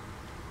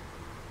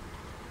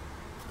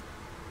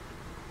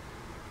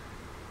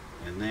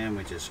 And then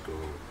we just go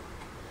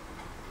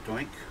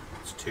doink,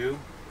 that's 2.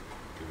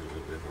 Give it a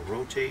little bit of a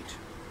rotate.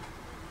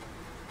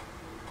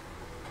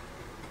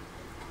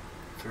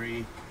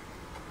 3,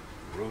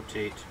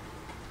 rotate,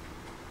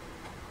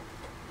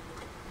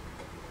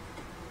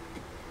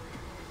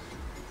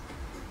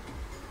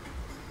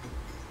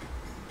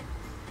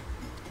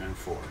 and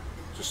 4,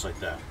 just like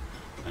that.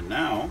 And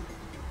now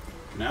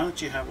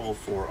that you have all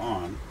 4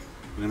 on,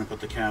 we're going to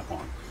put the cap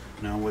on.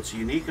 Now what's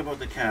unique about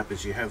the cap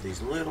is you have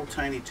these little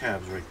tiny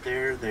tabs right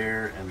there,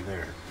 there, and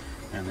there.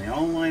 And they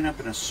all line up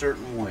in a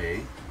certain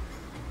way.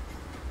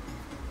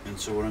 And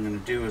so what I'm going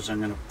to do is I'm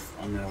going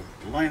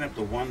to line up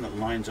the one that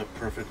lines up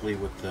perfectly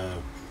with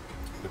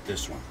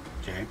this one,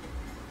 okay?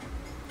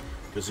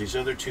 Because these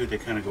other two, they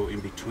kind of go in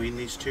between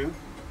these two.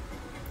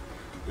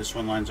 This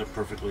one lines up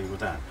perfectly with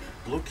that.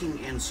 Looking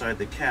inside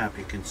the cap,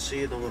 you can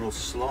see the little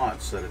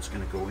slots that it's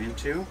going to go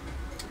into.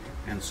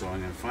 And so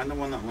I'm going to find the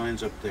one that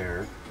lines up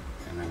there,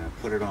 and I'm going to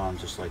put it on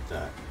just like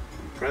that.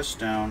 And press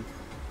down,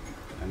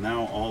 and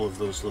now all of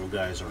those little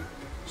guys are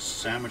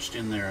sandwiched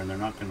in there, and they're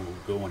not going to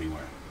go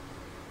anywhere.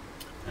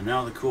 And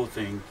now the cool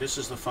thing, this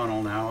is the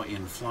funnel now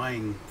in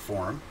flying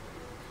form.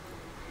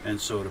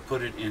 And so to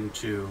put it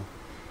into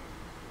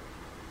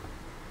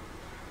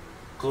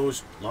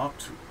closed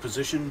locked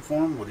position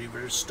form,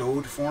 whatever,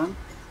 stowed form,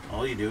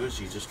 all you do is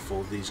you just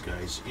fold these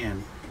guys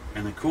in.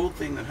 And the cool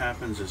thing that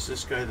happens is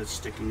this guy that's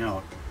sticking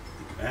out,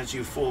 as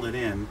you fold it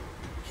in,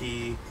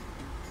 he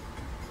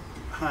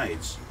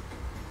hides.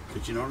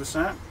 Did you notice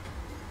that?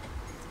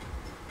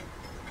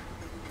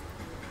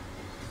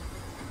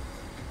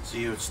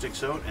 See how it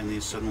sticks out and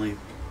these suddenly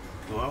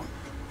go out?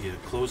 You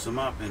close them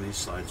up and he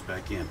slides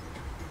back in.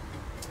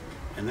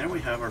 And there we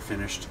have our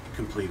finished,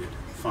 completed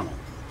funnel.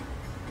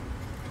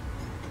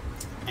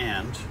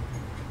 And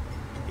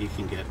he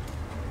can get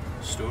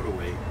stowed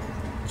away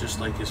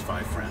just like his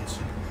 5 friends.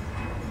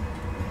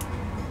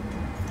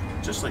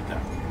 Just like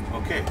that.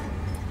 Okay,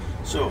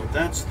 so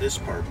that's this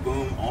part.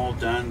 Boom, all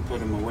done. Put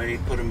them away,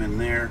 put them in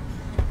there.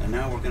 And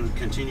now we're going to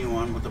continue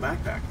on with the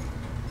backpack.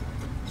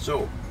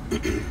 So,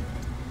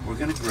 we're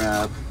going to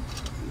grab,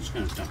 I'm just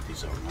going to dump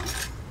these out now.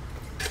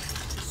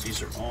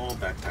 These are all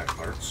backpack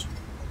parts.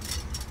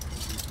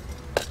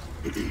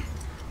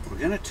 We're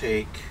going to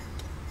take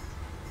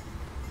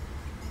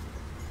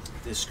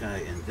this guy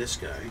and this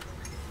guy,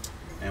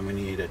 and we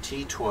need a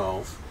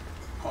T12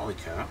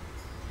 polycap.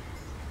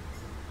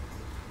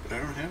 But I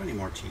don't have any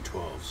more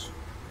T12s.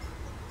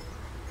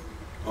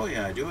 Oh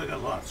yeah, I do. I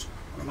got lots.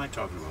 What am I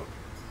talking about?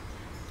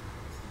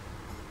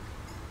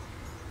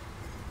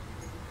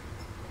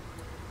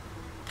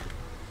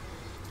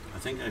 I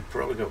think I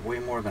probably got way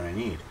more than I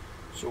need.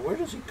 So where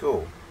does it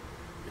go?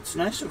 It's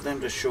nice of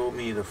them to show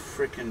me the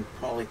frickin'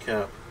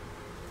 polycap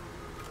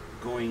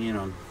going in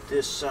on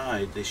this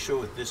side. They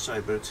show it this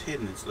side, but it's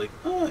hidden. It's like,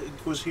 oh,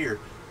 it goes here.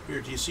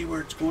 Here, do you see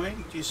where it's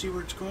going? Do you see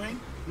where it's going?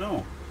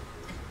 No.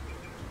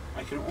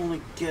 I can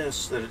only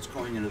guess that it's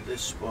going into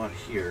this spot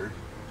here.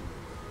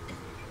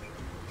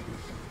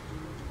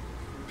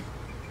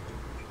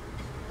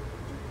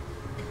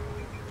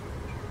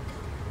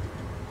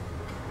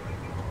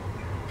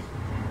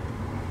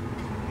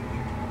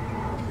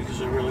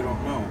 Because I really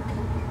don't know.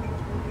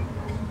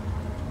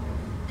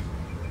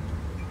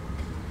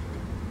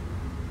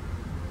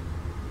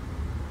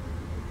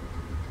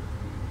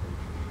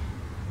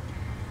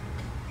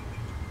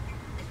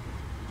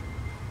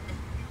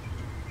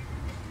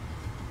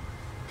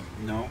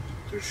 No,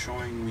 they're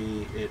showing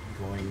me it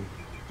going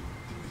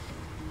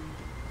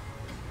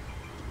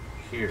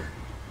here.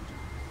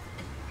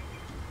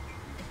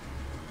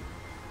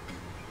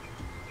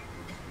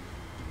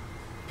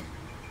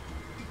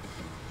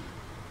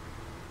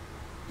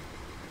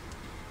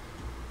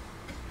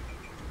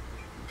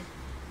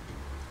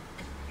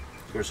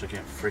 Of course, I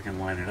can't freaking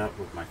line it up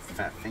with my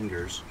fat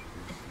fingers.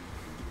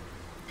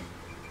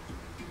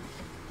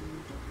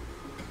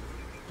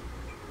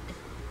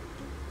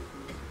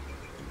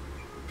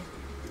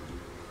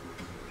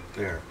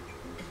 There.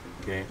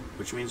 Okay,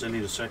 which means I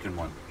need a second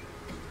one.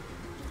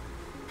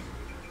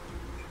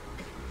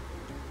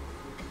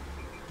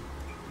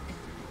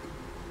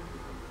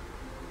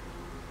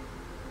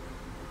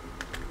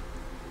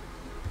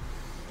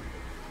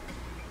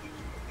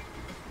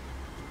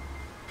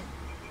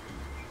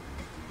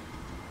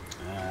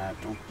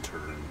 Don't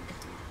turn.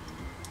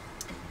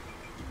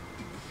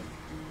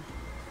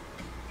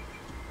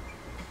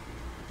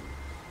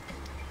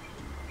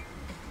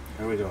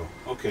 There we go.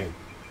 Okay.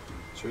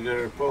 So we got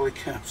our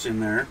polycaps in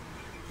there,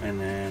 and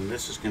then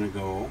this is going to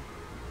go,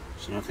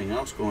 so nothing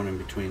else going in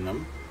between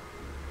them.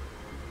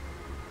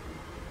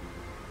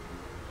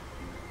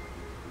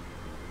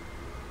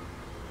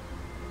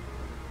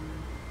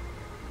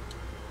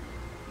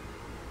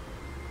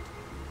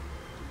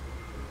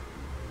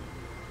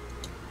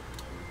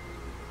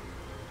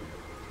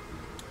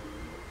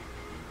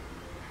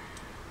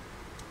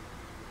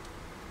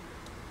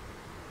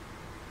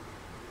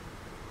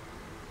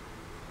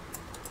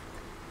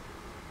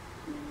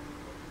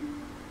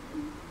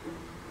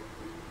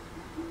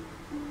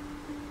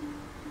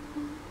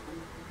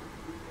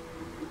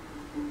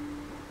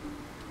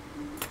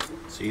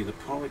 See, the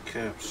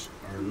polycaps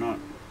are not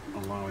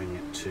allowing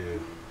it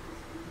to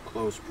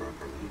close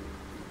properly.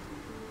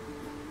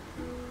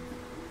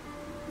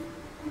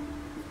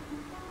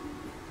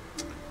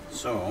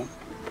 So,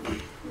 I'm going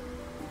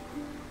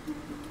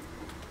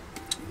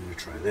to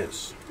try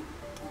this.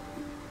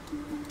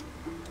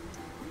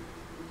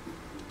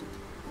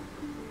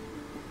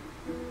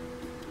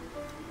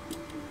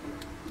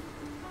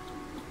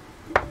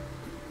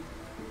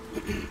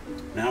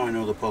 Now I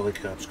know the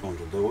polycap's going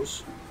to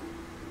those.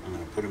 I'm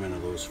going to put them into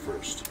those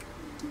first.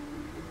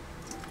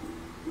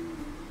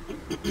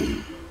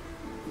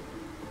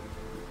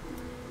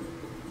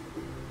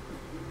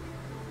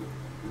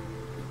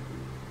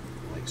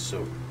 Like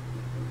so.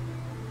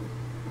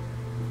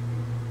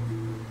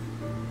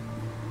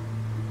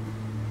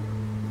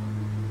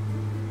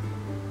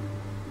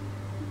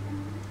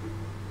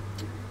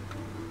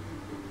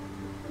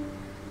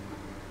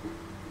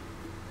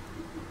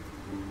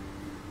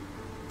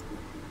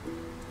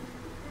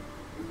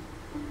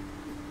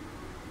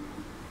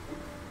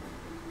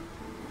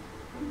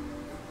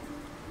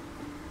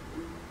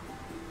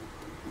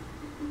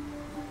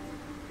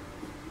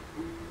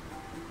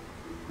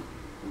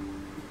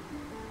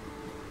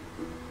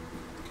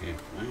 Okay,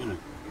 I'm gonna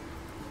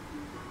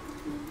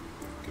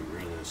get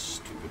rid of this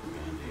stupid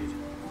Band-Aid.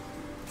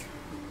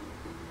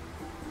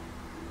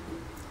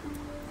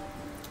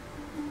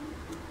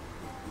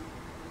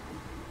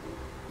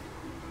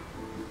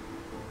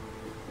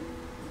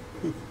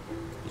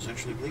 It's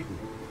actually bleeding.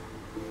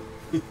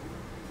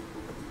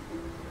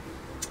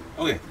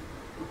 Okay,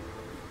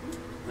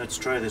 let's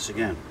try this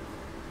again.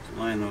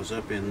 Line those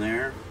up in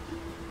there,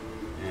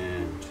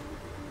 and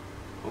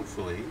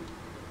hopefully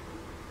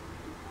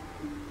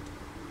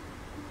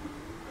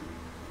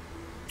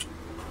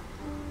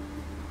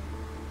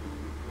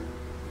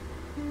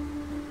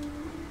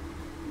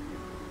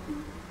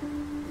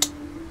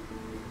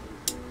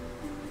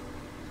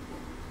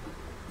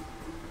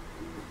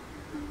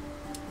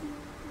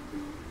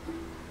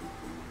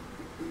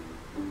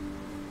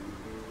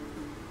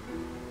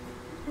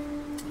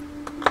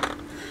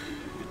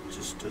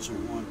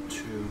doesn't want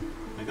to.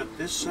 I got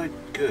this side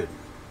good.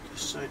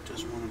 This side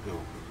doesn't want to go.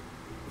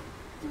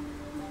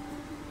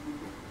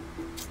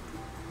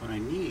 What I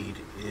need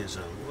is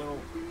a little.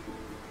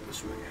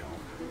 This may help.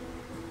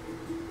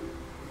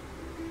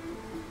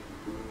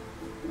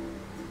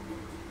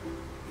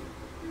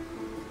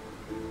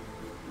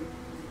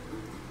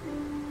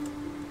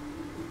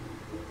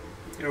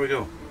 Here we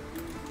go.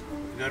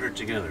 We got her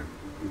together.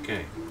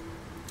 Okay.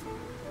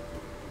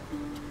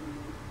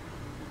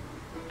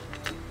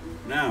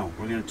 Now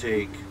we're going to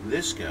take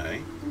this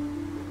guy,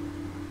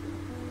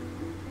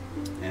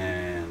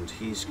 and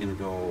he's going to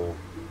go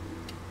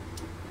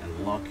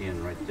and lock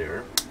in right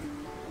there.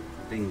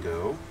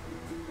 Bingo.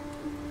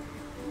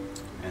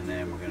 And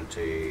then we're going to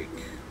take,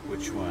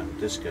 which one?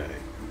 This guy.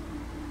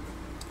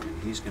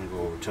 And he's going to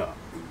go over top.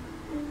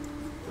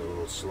 The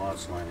little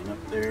slots lining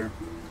up there.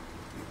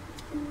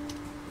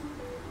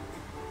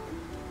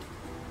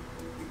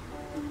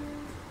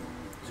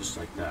 Just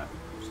like that.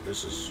 So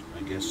this is,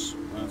 I guess,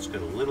 well, it's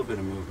got a little bit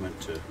of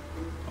movement to,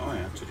 oh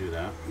yeah, to do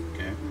that.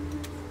 Okay.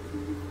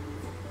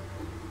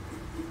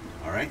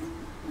 All right.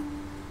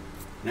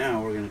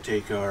 Now we're going to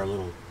take our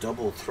little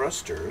double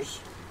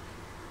thrusters,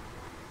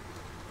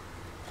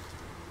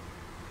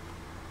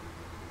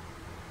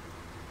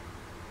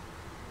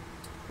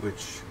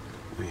 which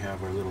we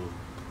have our little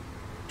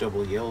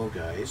double yellow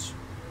guys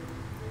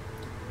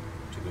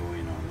to go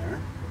in on there.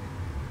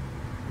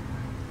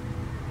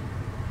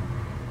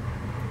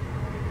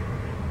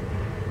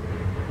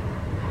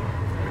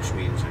 Which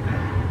means I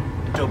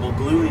got double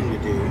gluing to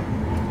do.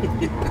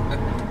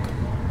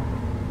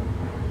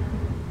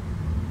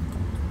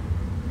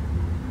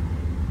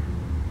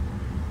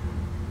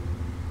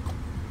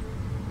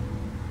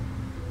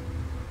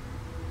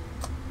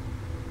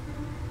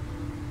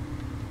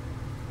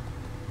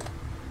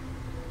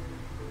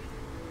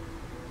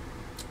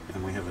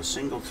 And we have a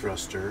single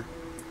thruster,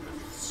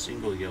 a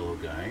single yellow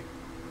guy.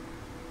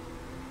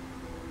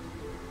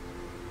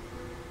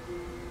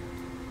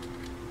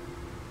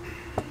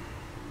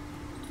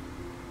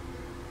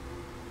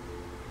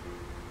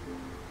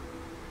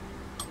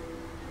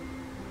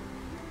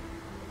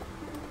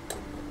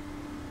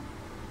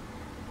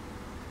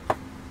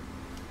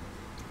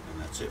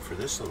 That's it for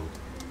this little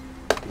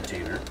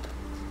container.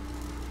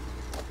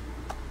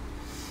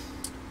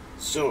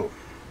 So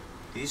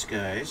these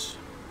guys,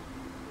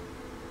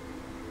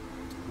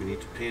 we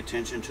need to pay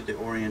attention to the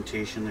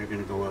orientation. They're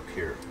going to go up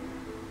here.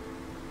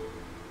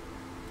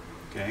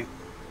 Okay,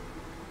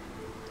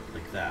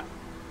 like that.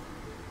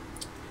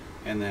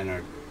 And then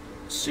our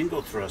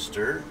single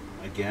thruster,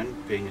 again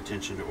paying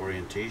attention to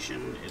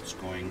orientation, it's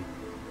going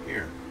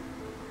here.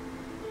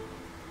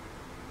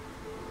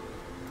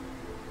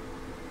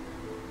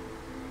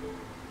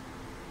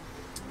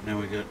 Now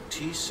we got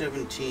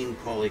T17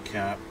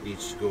 polycap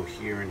needs to go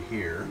here and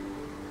here.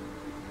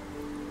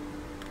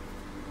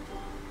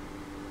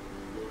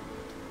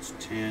 It's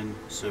 10,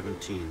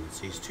 17. It's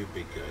these two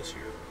big guys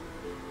here.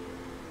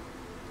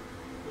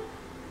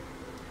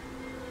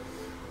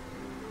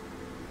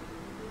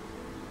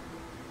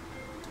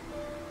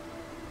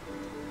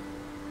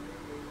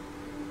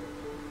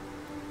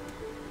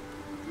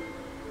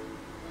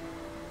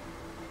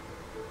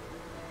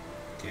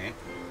 Okay.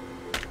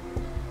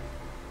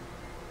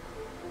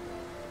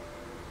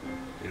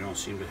 They don't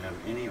seem to have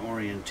any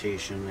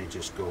orientation, they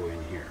just go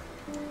in here.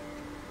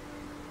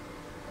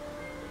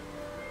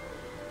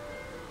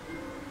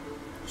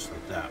 Just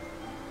like that.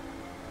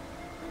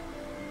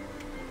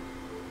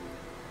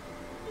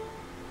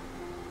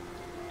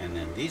 And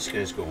then these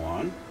guys go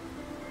on.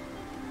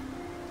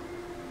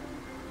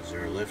 Is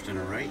there a left and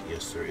a right?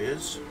 Yes, there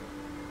is.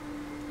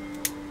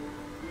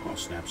 Oh,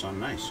 snaps on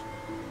nice.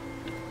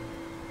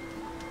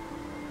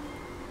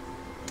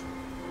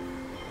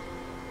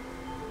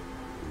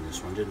 And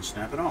this one didn't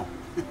snap at all.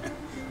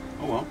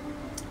 Oh well.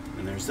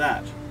 And there's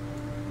that.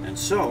 And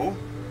so,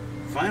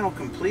 final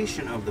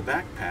completion of the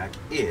backpack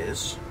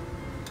is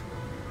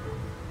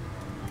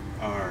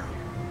our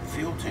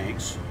fuel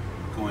tanks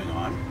going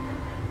on,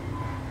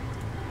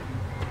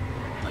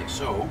 like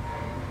so,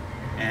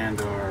 and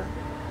our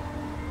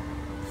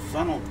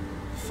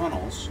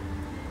funnels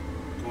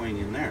going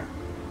in there.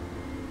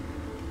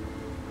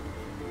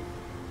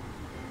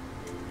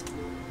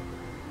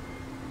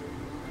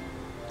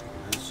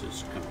 This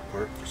has come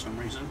apart for some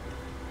reason.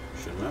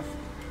 Shouldn't have.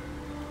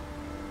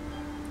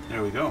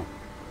 There we go.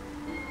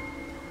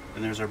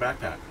 And there's our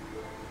backpack.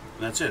 And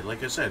that's it.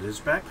 Like I said, this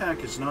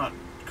backpack is not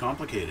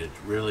complicated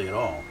really at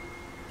all.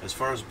 As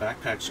far as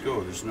backpacks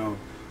go, there's no,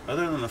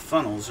 other than the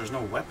funnels, there's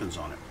no weapons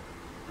on it,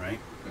 right?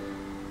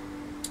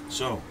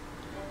 So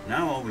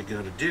now all we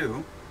got to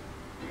do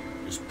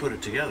is put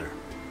it together.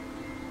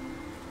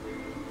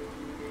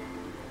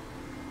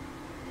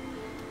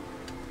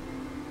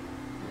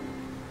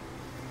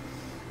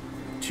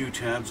 Two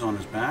tabs on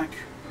his back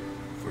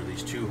for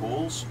these two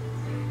holes.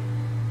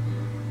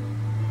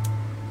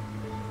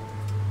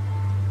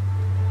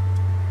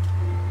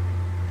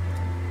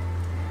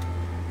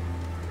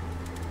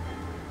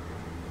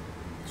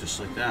 Just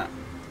like that.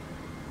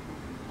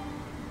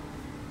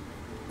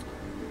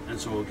 And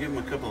so we'll give him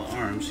a couple of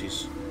arms.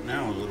 He's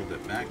now a little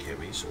bit back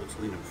heavy, so let's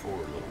lean him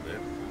forward a little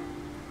bit.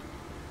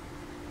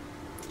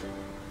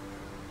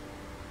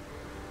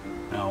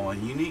 Now, a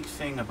unique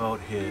thing about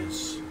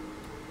his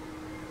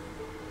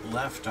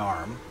left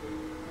arm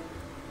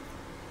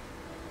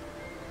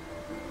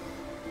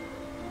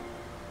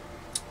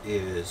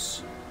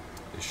is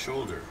his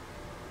shoulder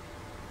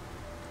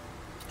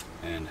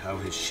and how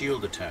his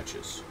shield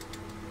attaches.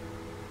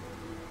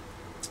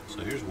 So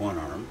here's one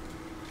arm.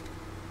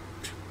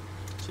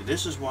 See,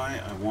 this is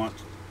why I want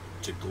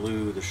to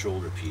glue the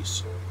shoulder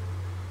piece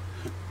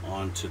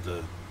onto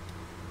the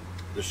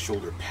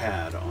shoulder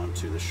pad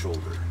onto the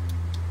shoulder,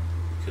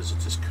 because it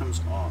just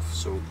comes off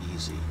so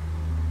easy,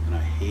 and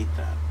I hate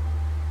that.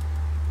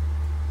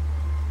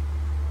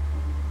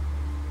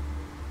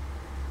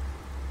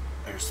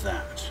 There's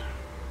that.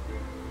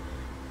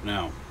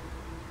 Now,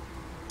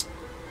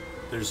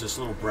 there's this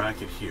little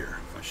bracket here.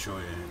 If I show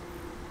you,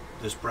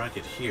 this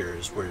bracket here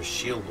is where his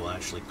shield will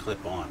actually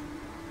clip on,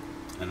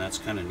 and that's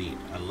kind of neat.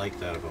 I like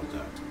that about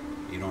that.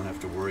 You don't have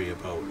to worry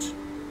about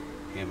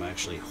him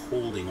actually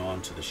holding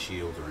on to the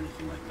shield or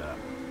anything like that.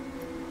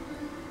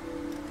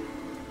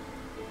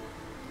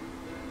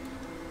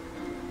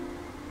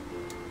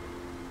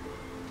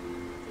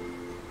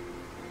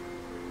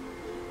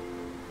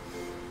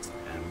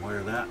 And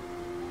where that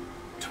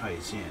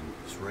ties in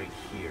is right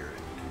here,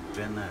 and you can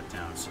bend that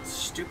down. So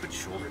stupid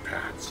shoulder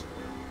pads.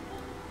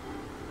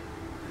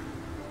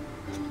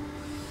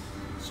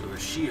 So the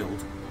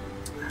shield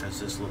has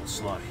this little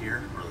slot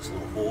here, or this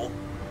little hole,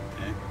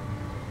 okay?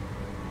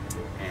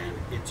 And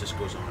it just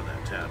goes onto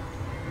that tab.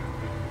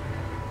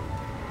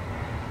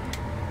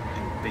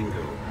 And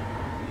bingo,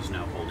 he's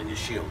now holding his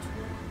shield.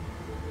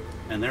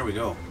 And there we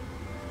go.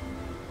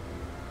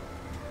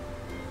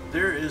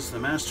 There is the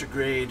Master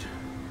Grade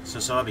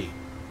Sazabi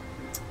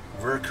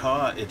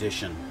Verka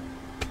edition.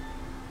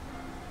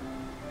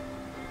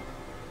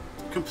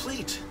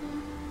 Complete.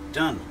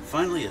 Done.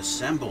 Finally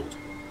assembled.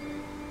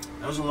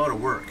 That was a lot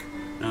of work.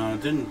 Now, I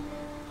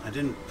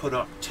didn't put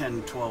up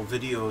 10, 12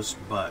 videos,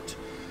 but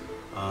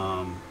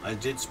I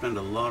did spend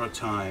a lot of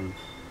time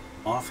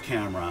off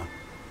camera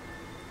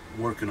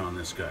working on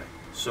this guy.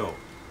 So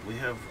we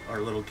have our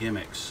little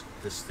gimmicks.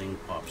 This thing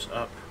pops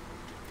up,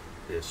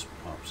 this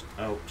pops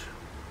out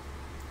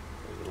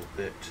a little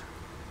bit,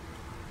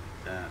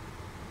 that.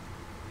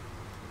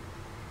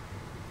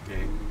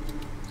 Okay,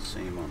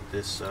 same on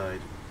this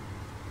side.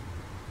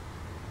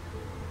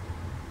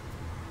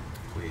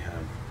 We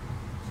have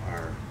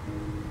our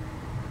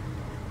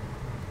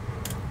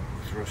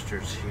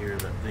thrusters here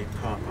that they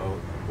pop out,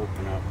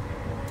 open up.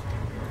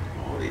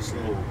 All these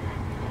little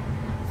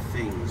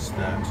things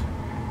that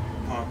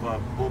pop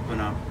up, open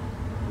up,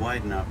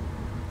 widen up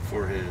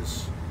for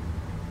his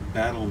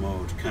battle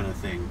mode kind of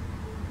thing,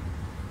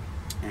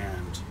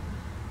 and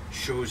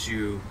shows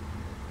you,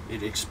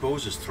 it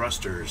exposes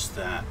thrusters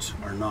that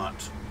are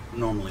not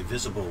normally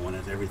visible when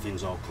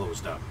everything's all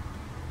closed up.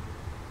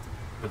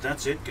 But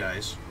that's it,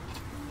 guys.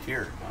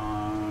 Here,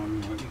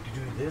 let me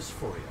do this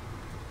for you.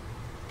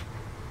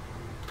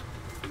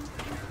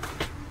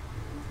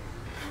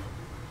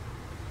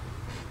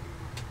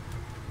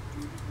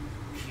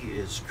 He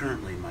is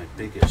currently my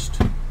biggest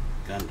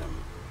Gundam.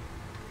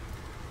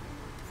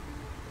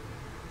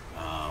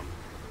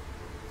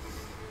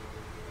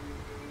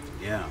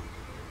 Yeah.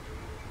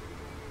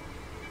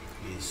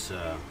 He's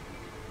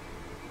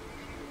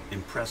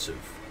impressive.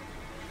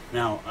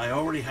 Now, I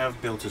already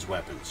have built his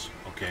weapons,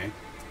 okay?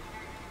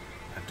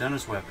 I've done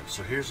his weapons.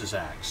 So here's his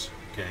axe,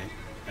 okay?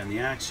 And the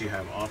axe, you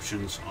have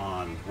options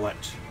on what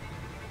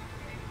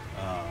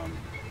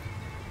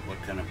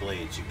kind of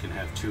blades. You can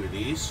have 2 of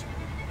these.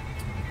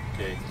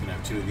 Okay, you can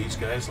have 2 of these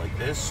guys like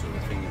this, or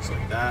things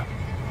like that.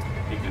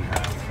 You can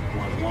have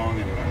one long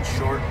and one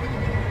short.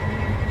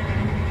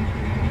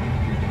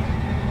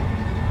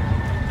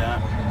 Like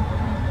that.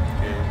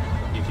 Okay,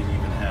 you can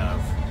even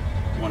have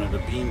one of the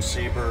beam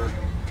saber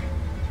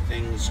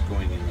things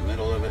going in the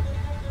middle of it.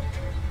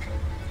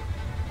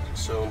 Like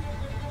so.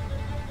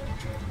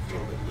 It's a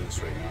little bit loose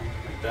right now.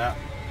 Like that.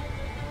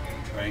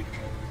 Right?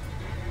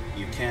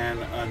 You can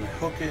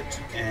unhook it,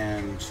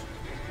 and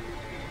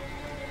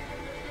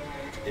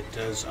it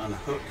does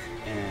unhook,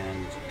 and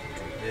you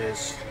can do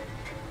this.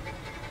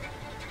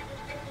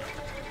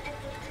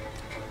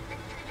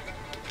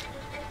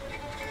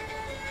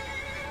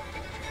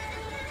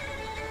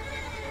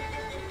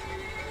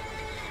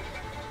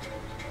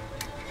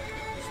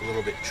 It's a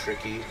little bit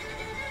tricky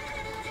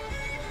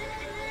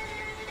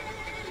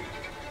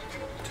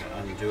to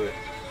undo it.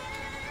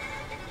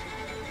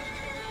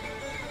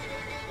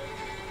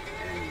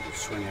 And you can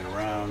swing it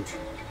around.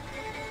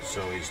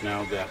 So he's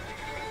now got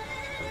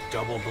a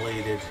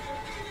double-bladed,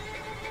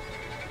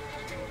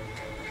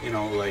 you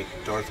know, like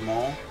Darth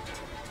Maul.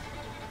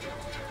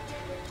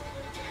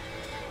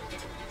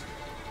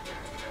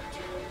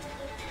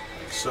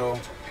 Like so.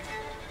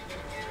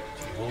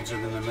 He holds it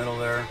in the middle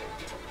there.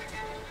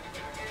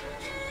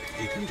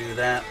 You can do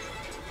that.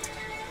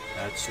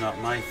 That's not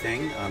my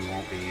thing.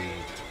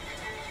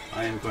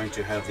 I am going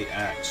to have the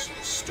axe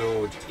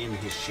stowed in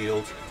his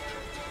shield.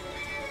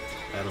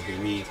 That'll be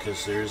me,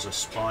 because there's a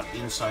spot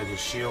inside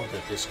his shield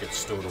that this gets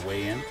stowed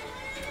away in.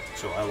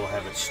 So I will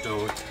have it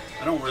stowed.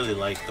 I don't really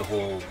like the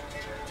whole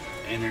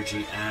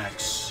energy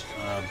axe,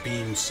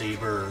 beam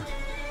saber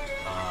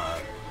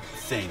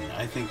thing.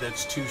 I think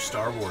that's too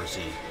Star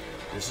Wars-y.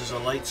 This is a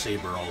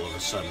lightsaber all of a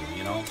sudden,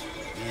 you know?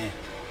 Eh.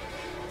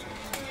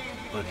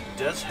 But he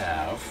does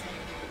have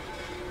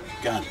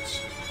guns.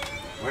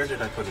 Where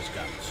did I put his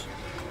guns?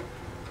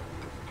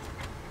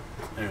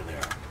 There they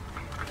are.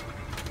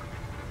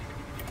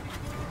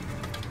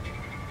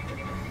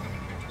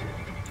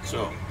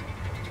 So,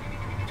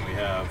 we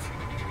have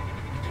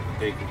the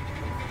big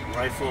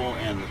rifle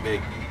and the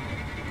big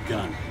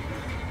gun.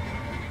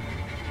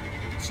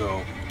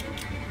 So,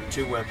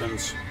 2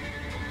 weapons.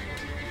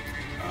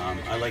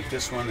 I like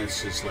this one.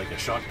 This is like a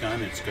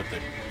shotgun. It's got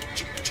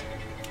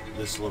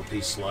this little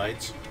piece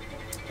slides,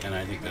 and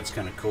I think that's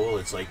kind of cool.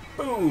 It's like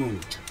boom,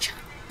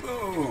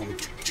 boom,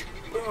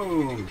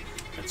 boom.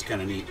 That's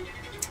kind of neat.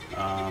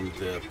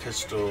 The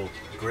pistol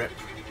grip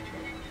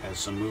has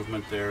some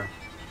movement there.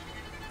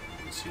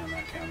 See on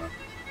that camera.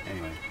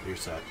 Anyway,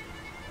 here's that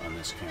on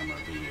this camera.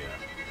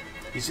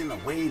 He's in the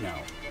way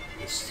now.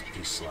 These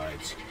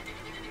slides,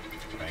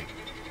 right?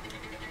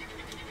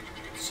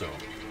 So,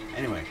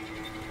 anyway,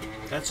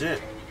 that's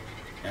it,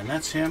 and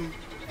that's him,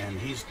 and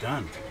he's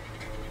done.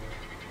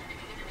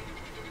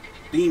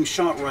 Beam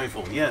shot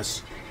rifle.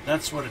 Yes,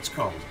 that's what it's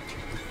called.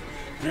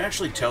 It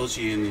actually tells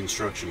you in the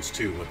instructions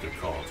too what they're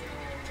called.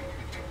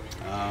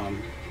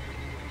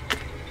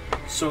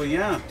 So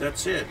yeah,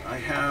 that's it. I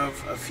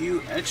have a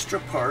few extra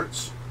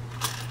parts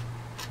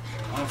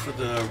off of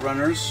the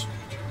runners,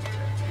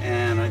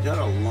 and I got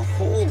a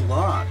whole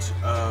lot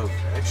of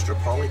extra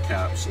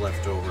polycaps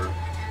left over.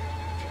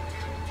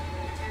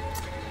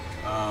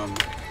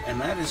 And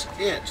that is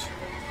it.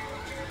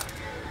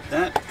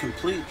 That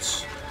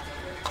completes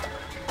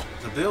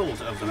the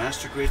build of the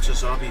Master Grade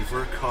Sazabi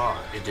Verka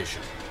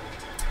edition.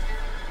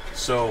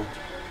 So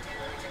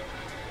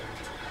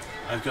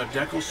I've got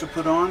decals to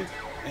put on,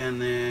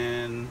 and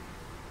then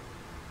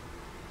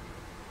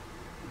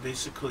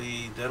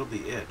basically that'll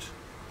be it.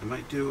 I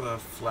might do a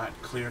flat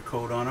clear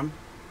coat on them.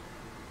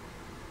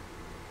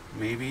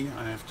 Maybe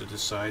I have to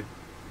decide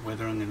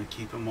whether I'm going to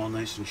keep him all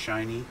nice and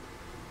shiny,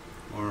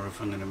 or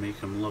if I'm going to make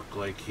him look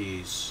like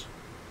he's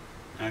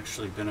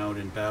actually been out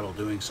in battle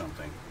doing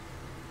something.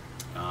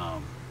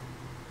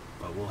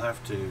 But we'll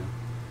have to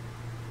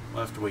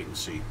wait and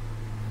see.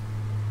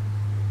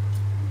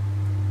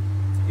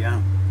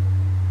 Yeah.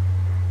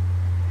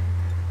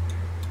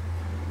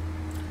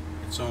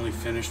 It's only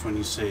finished when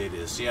you say it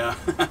is. Yeah.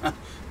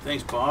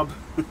 Thanks, Bob.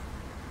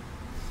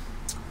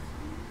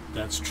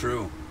 That's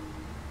true.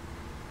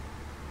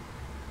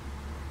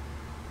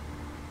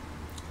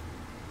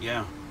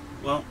 Yeah.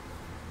 Well,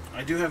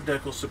 I do have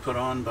decals to put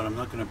on, but I'm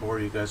not going to bore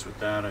you guys with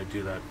that. I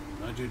do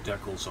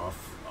decals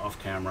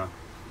off camera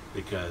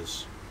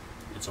because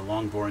it's a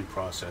long, boring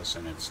process,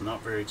 and it's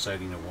not very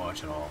exciting to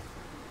watch at all,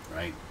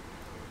 right?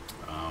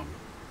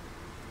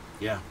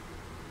 Yeah.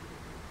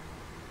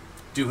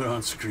 Do it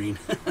on screen.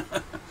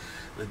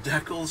 The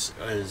decals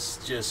is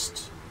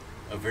just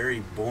a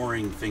very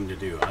boring thing to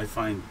do. I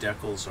find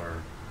decals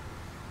are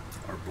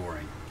are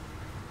boring.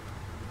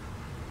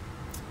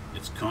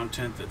 It's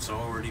content that's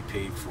already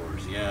paid for.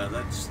 Yeah,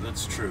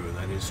 that's true.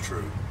 That is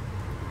true.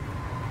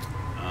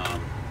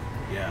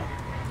 Yeah.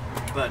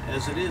 But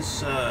as it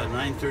is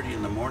 9:30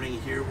 in the morning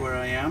here where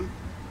I am,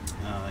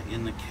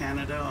 in the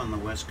Canada on the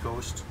west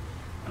coast,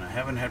 and I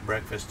haven't had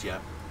breakfast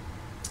yet.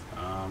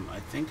 I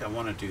think I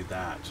want to do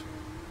that,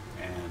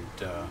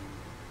 and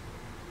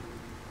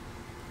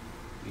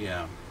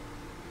yeah,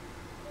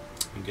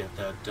 and get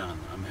that done.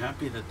 I'm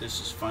happy that this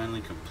is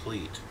finally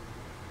complete.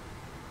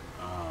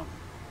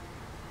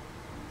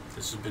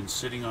 This has been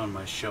sitting on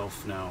my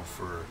shelf now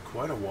for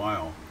quite a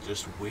while,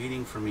 just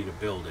waiting for me to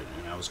build it,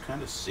 and I was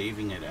kind of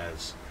saving it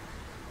as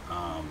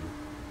I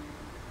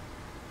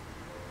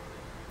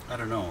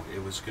don't know,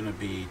 it was going to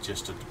be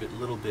just a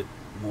little bit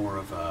more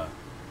of a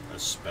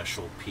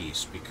special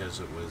piece, because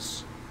it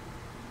was,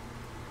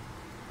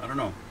 I don't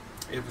know,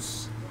 it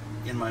was,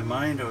 in my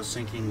mind I was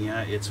thinking,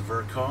 yeah, it's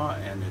Verka,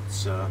 and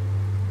it's, oh,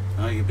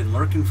 you've been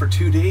lurking for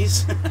 2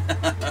 days?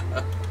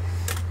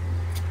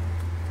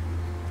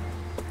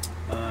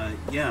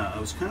 Yeah, I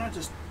was kind of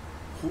just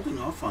holding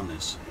off on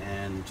this,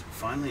 and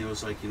finally I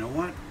was like, you know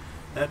what?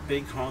 That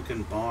big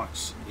honkin'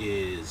 box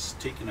is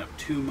taking up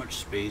too much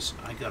space.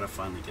 I gotta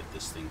finally get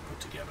this thing put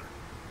together.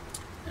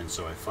 And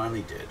so I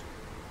finally did.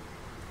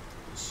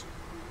 This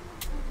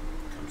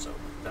comes out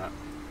like that.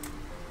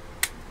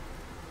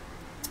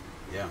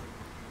 Yeah.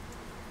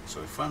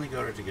 So I finally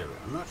got it together.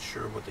 I'm not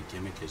sure what the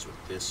gimmick is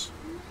with this.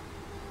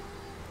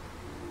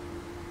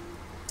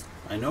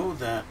 I know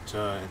that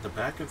at the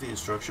back of the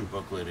instruction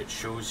booklet it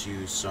shows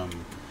you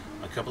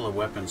a couple of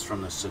weapons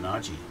from the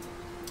Sazabi,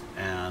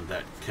 and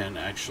that can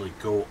actually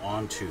go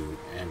onto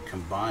and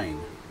combine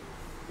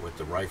with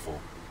the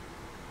rifle,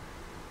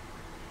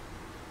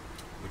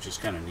 which is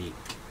kind of neat.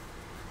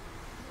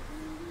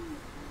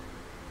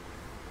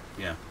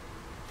 Yeah.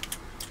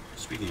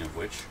 Speaking of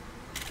which,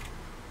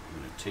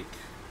 I'm going to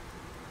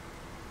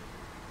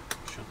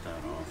shut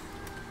that off.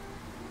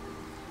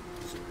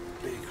 It's a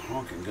big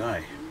honking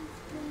guy.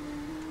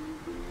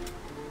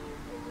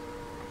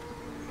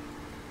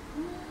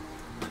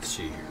 Let's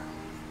see here.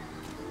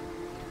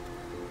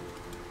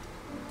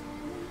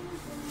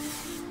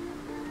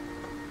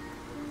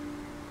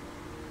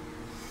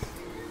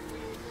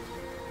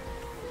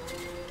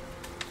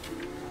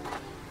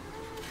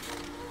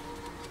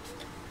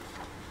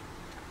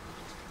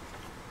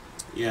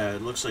 Yeah,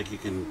 it looks like you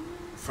can,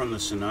 from the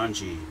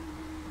Sazabi,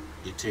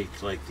 you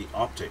take like the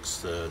optics,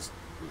 the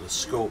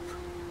scope,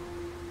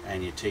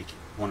 and you take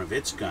one of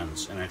its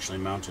guns and actually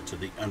mount it to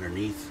the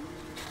underneath.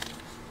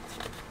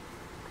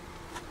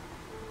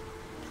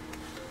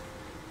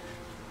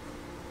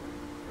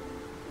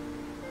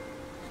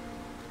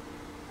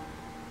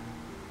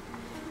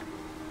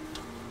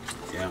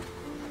 Yeah.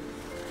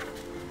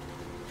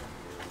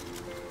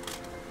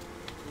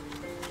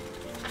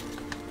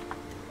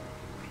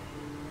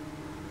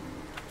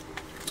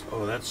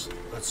 Oh, that's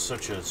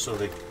such a, so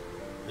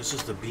this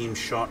is the beam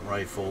shot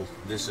rifle,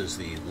 this is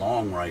the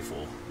long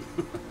rifle.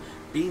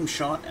 Beam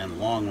shot and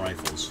long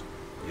rifles.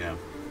 Yeah.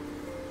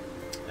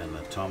 And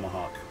the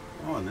tomahawk.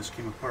 Oh, and this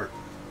came apart.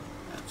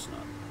 That's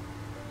not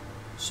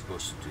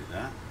supposed to do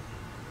that.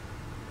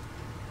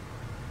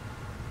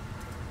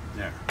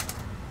 There.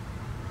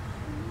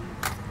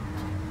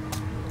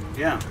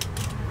 Yeah.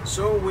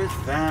 So with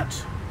that,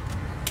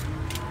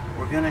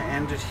 we're going to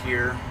end it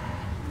here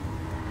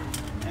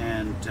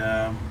and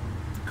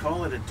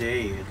call it a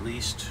day, at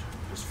least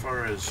as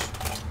far as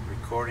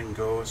recording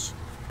goes.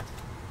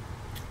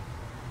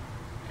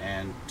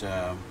 And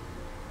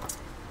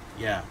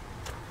yeah,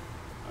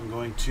 I'm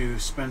going to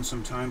spend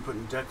some time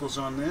putting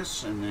decals on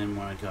this, and then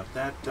when I got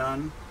that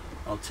done,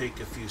 I'll take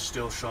a few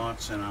still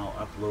shots and I'll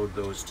upload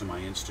those to my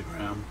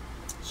Instagram,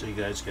 so you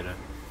guys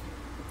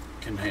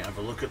can have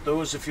a look at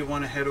those if you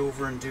want to head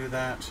over and do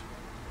that.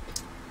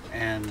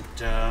 And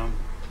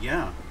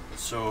yeah,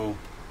 so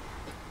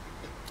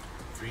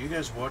for you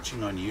guys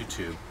watching on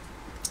YouTube,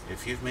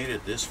 if you've made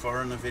it this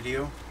far in the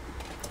video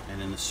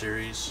and in the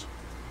series,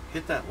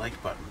 hit that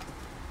like button.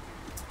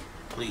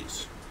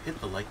 Please hit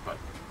the like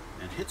button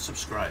and hit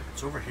subscribe.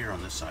 It's over here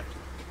on this side.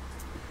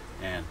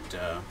 And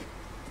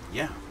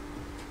yeah,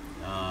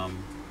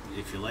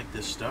 if you like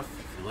this stuff,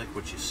 if you like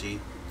what you see,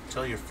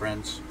 tell your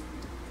friends,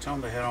 tell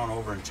them to head on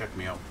over and check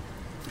me out.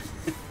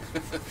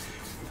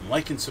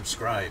 Like and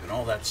subscribe and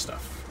all that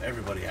stuff.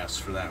 Everybody asks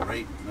for that,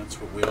 right? That's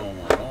what we all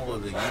want. All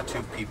of the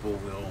YouTube people,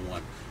 we all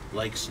want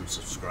likes and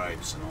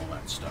subscribes and all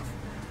that stuff.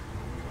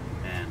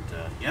 And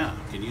yeah,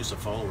 you can use the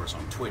followers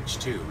on Twitch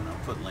too, and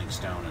I'll put links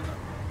down in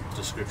the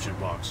description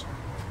box.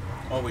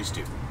 Always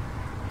do.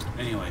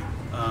 Anyway,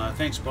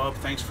 thanks Bob,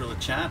 thanks for the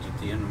chat at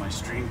the end of my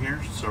stream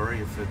here. Sorry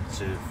if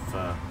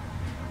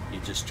you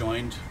just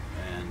joined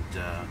and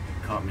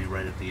caught me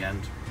right at the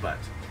end, but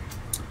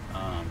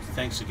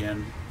thanks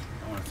again.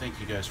 I want to thank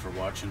you guys for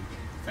watching.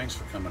 Thanks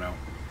for coming out.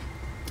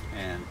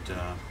 And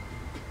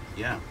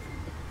yeah,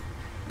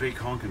 big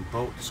honkin'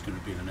 boat is going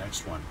to be the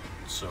next one.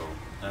 So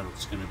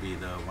that's going to be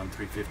the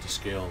 1/350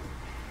 scale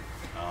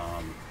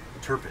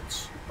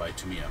Turpits by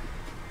Tamiya.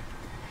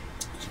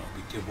 So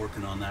be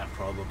working on that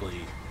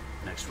probably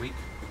next week.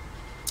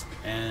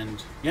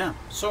 And yeah,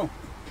 so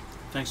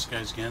thanks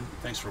guys again.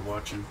 Thanks for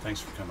watching.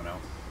 Thanks for coming out.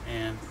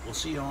 And we'll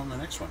see you all in the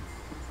next one.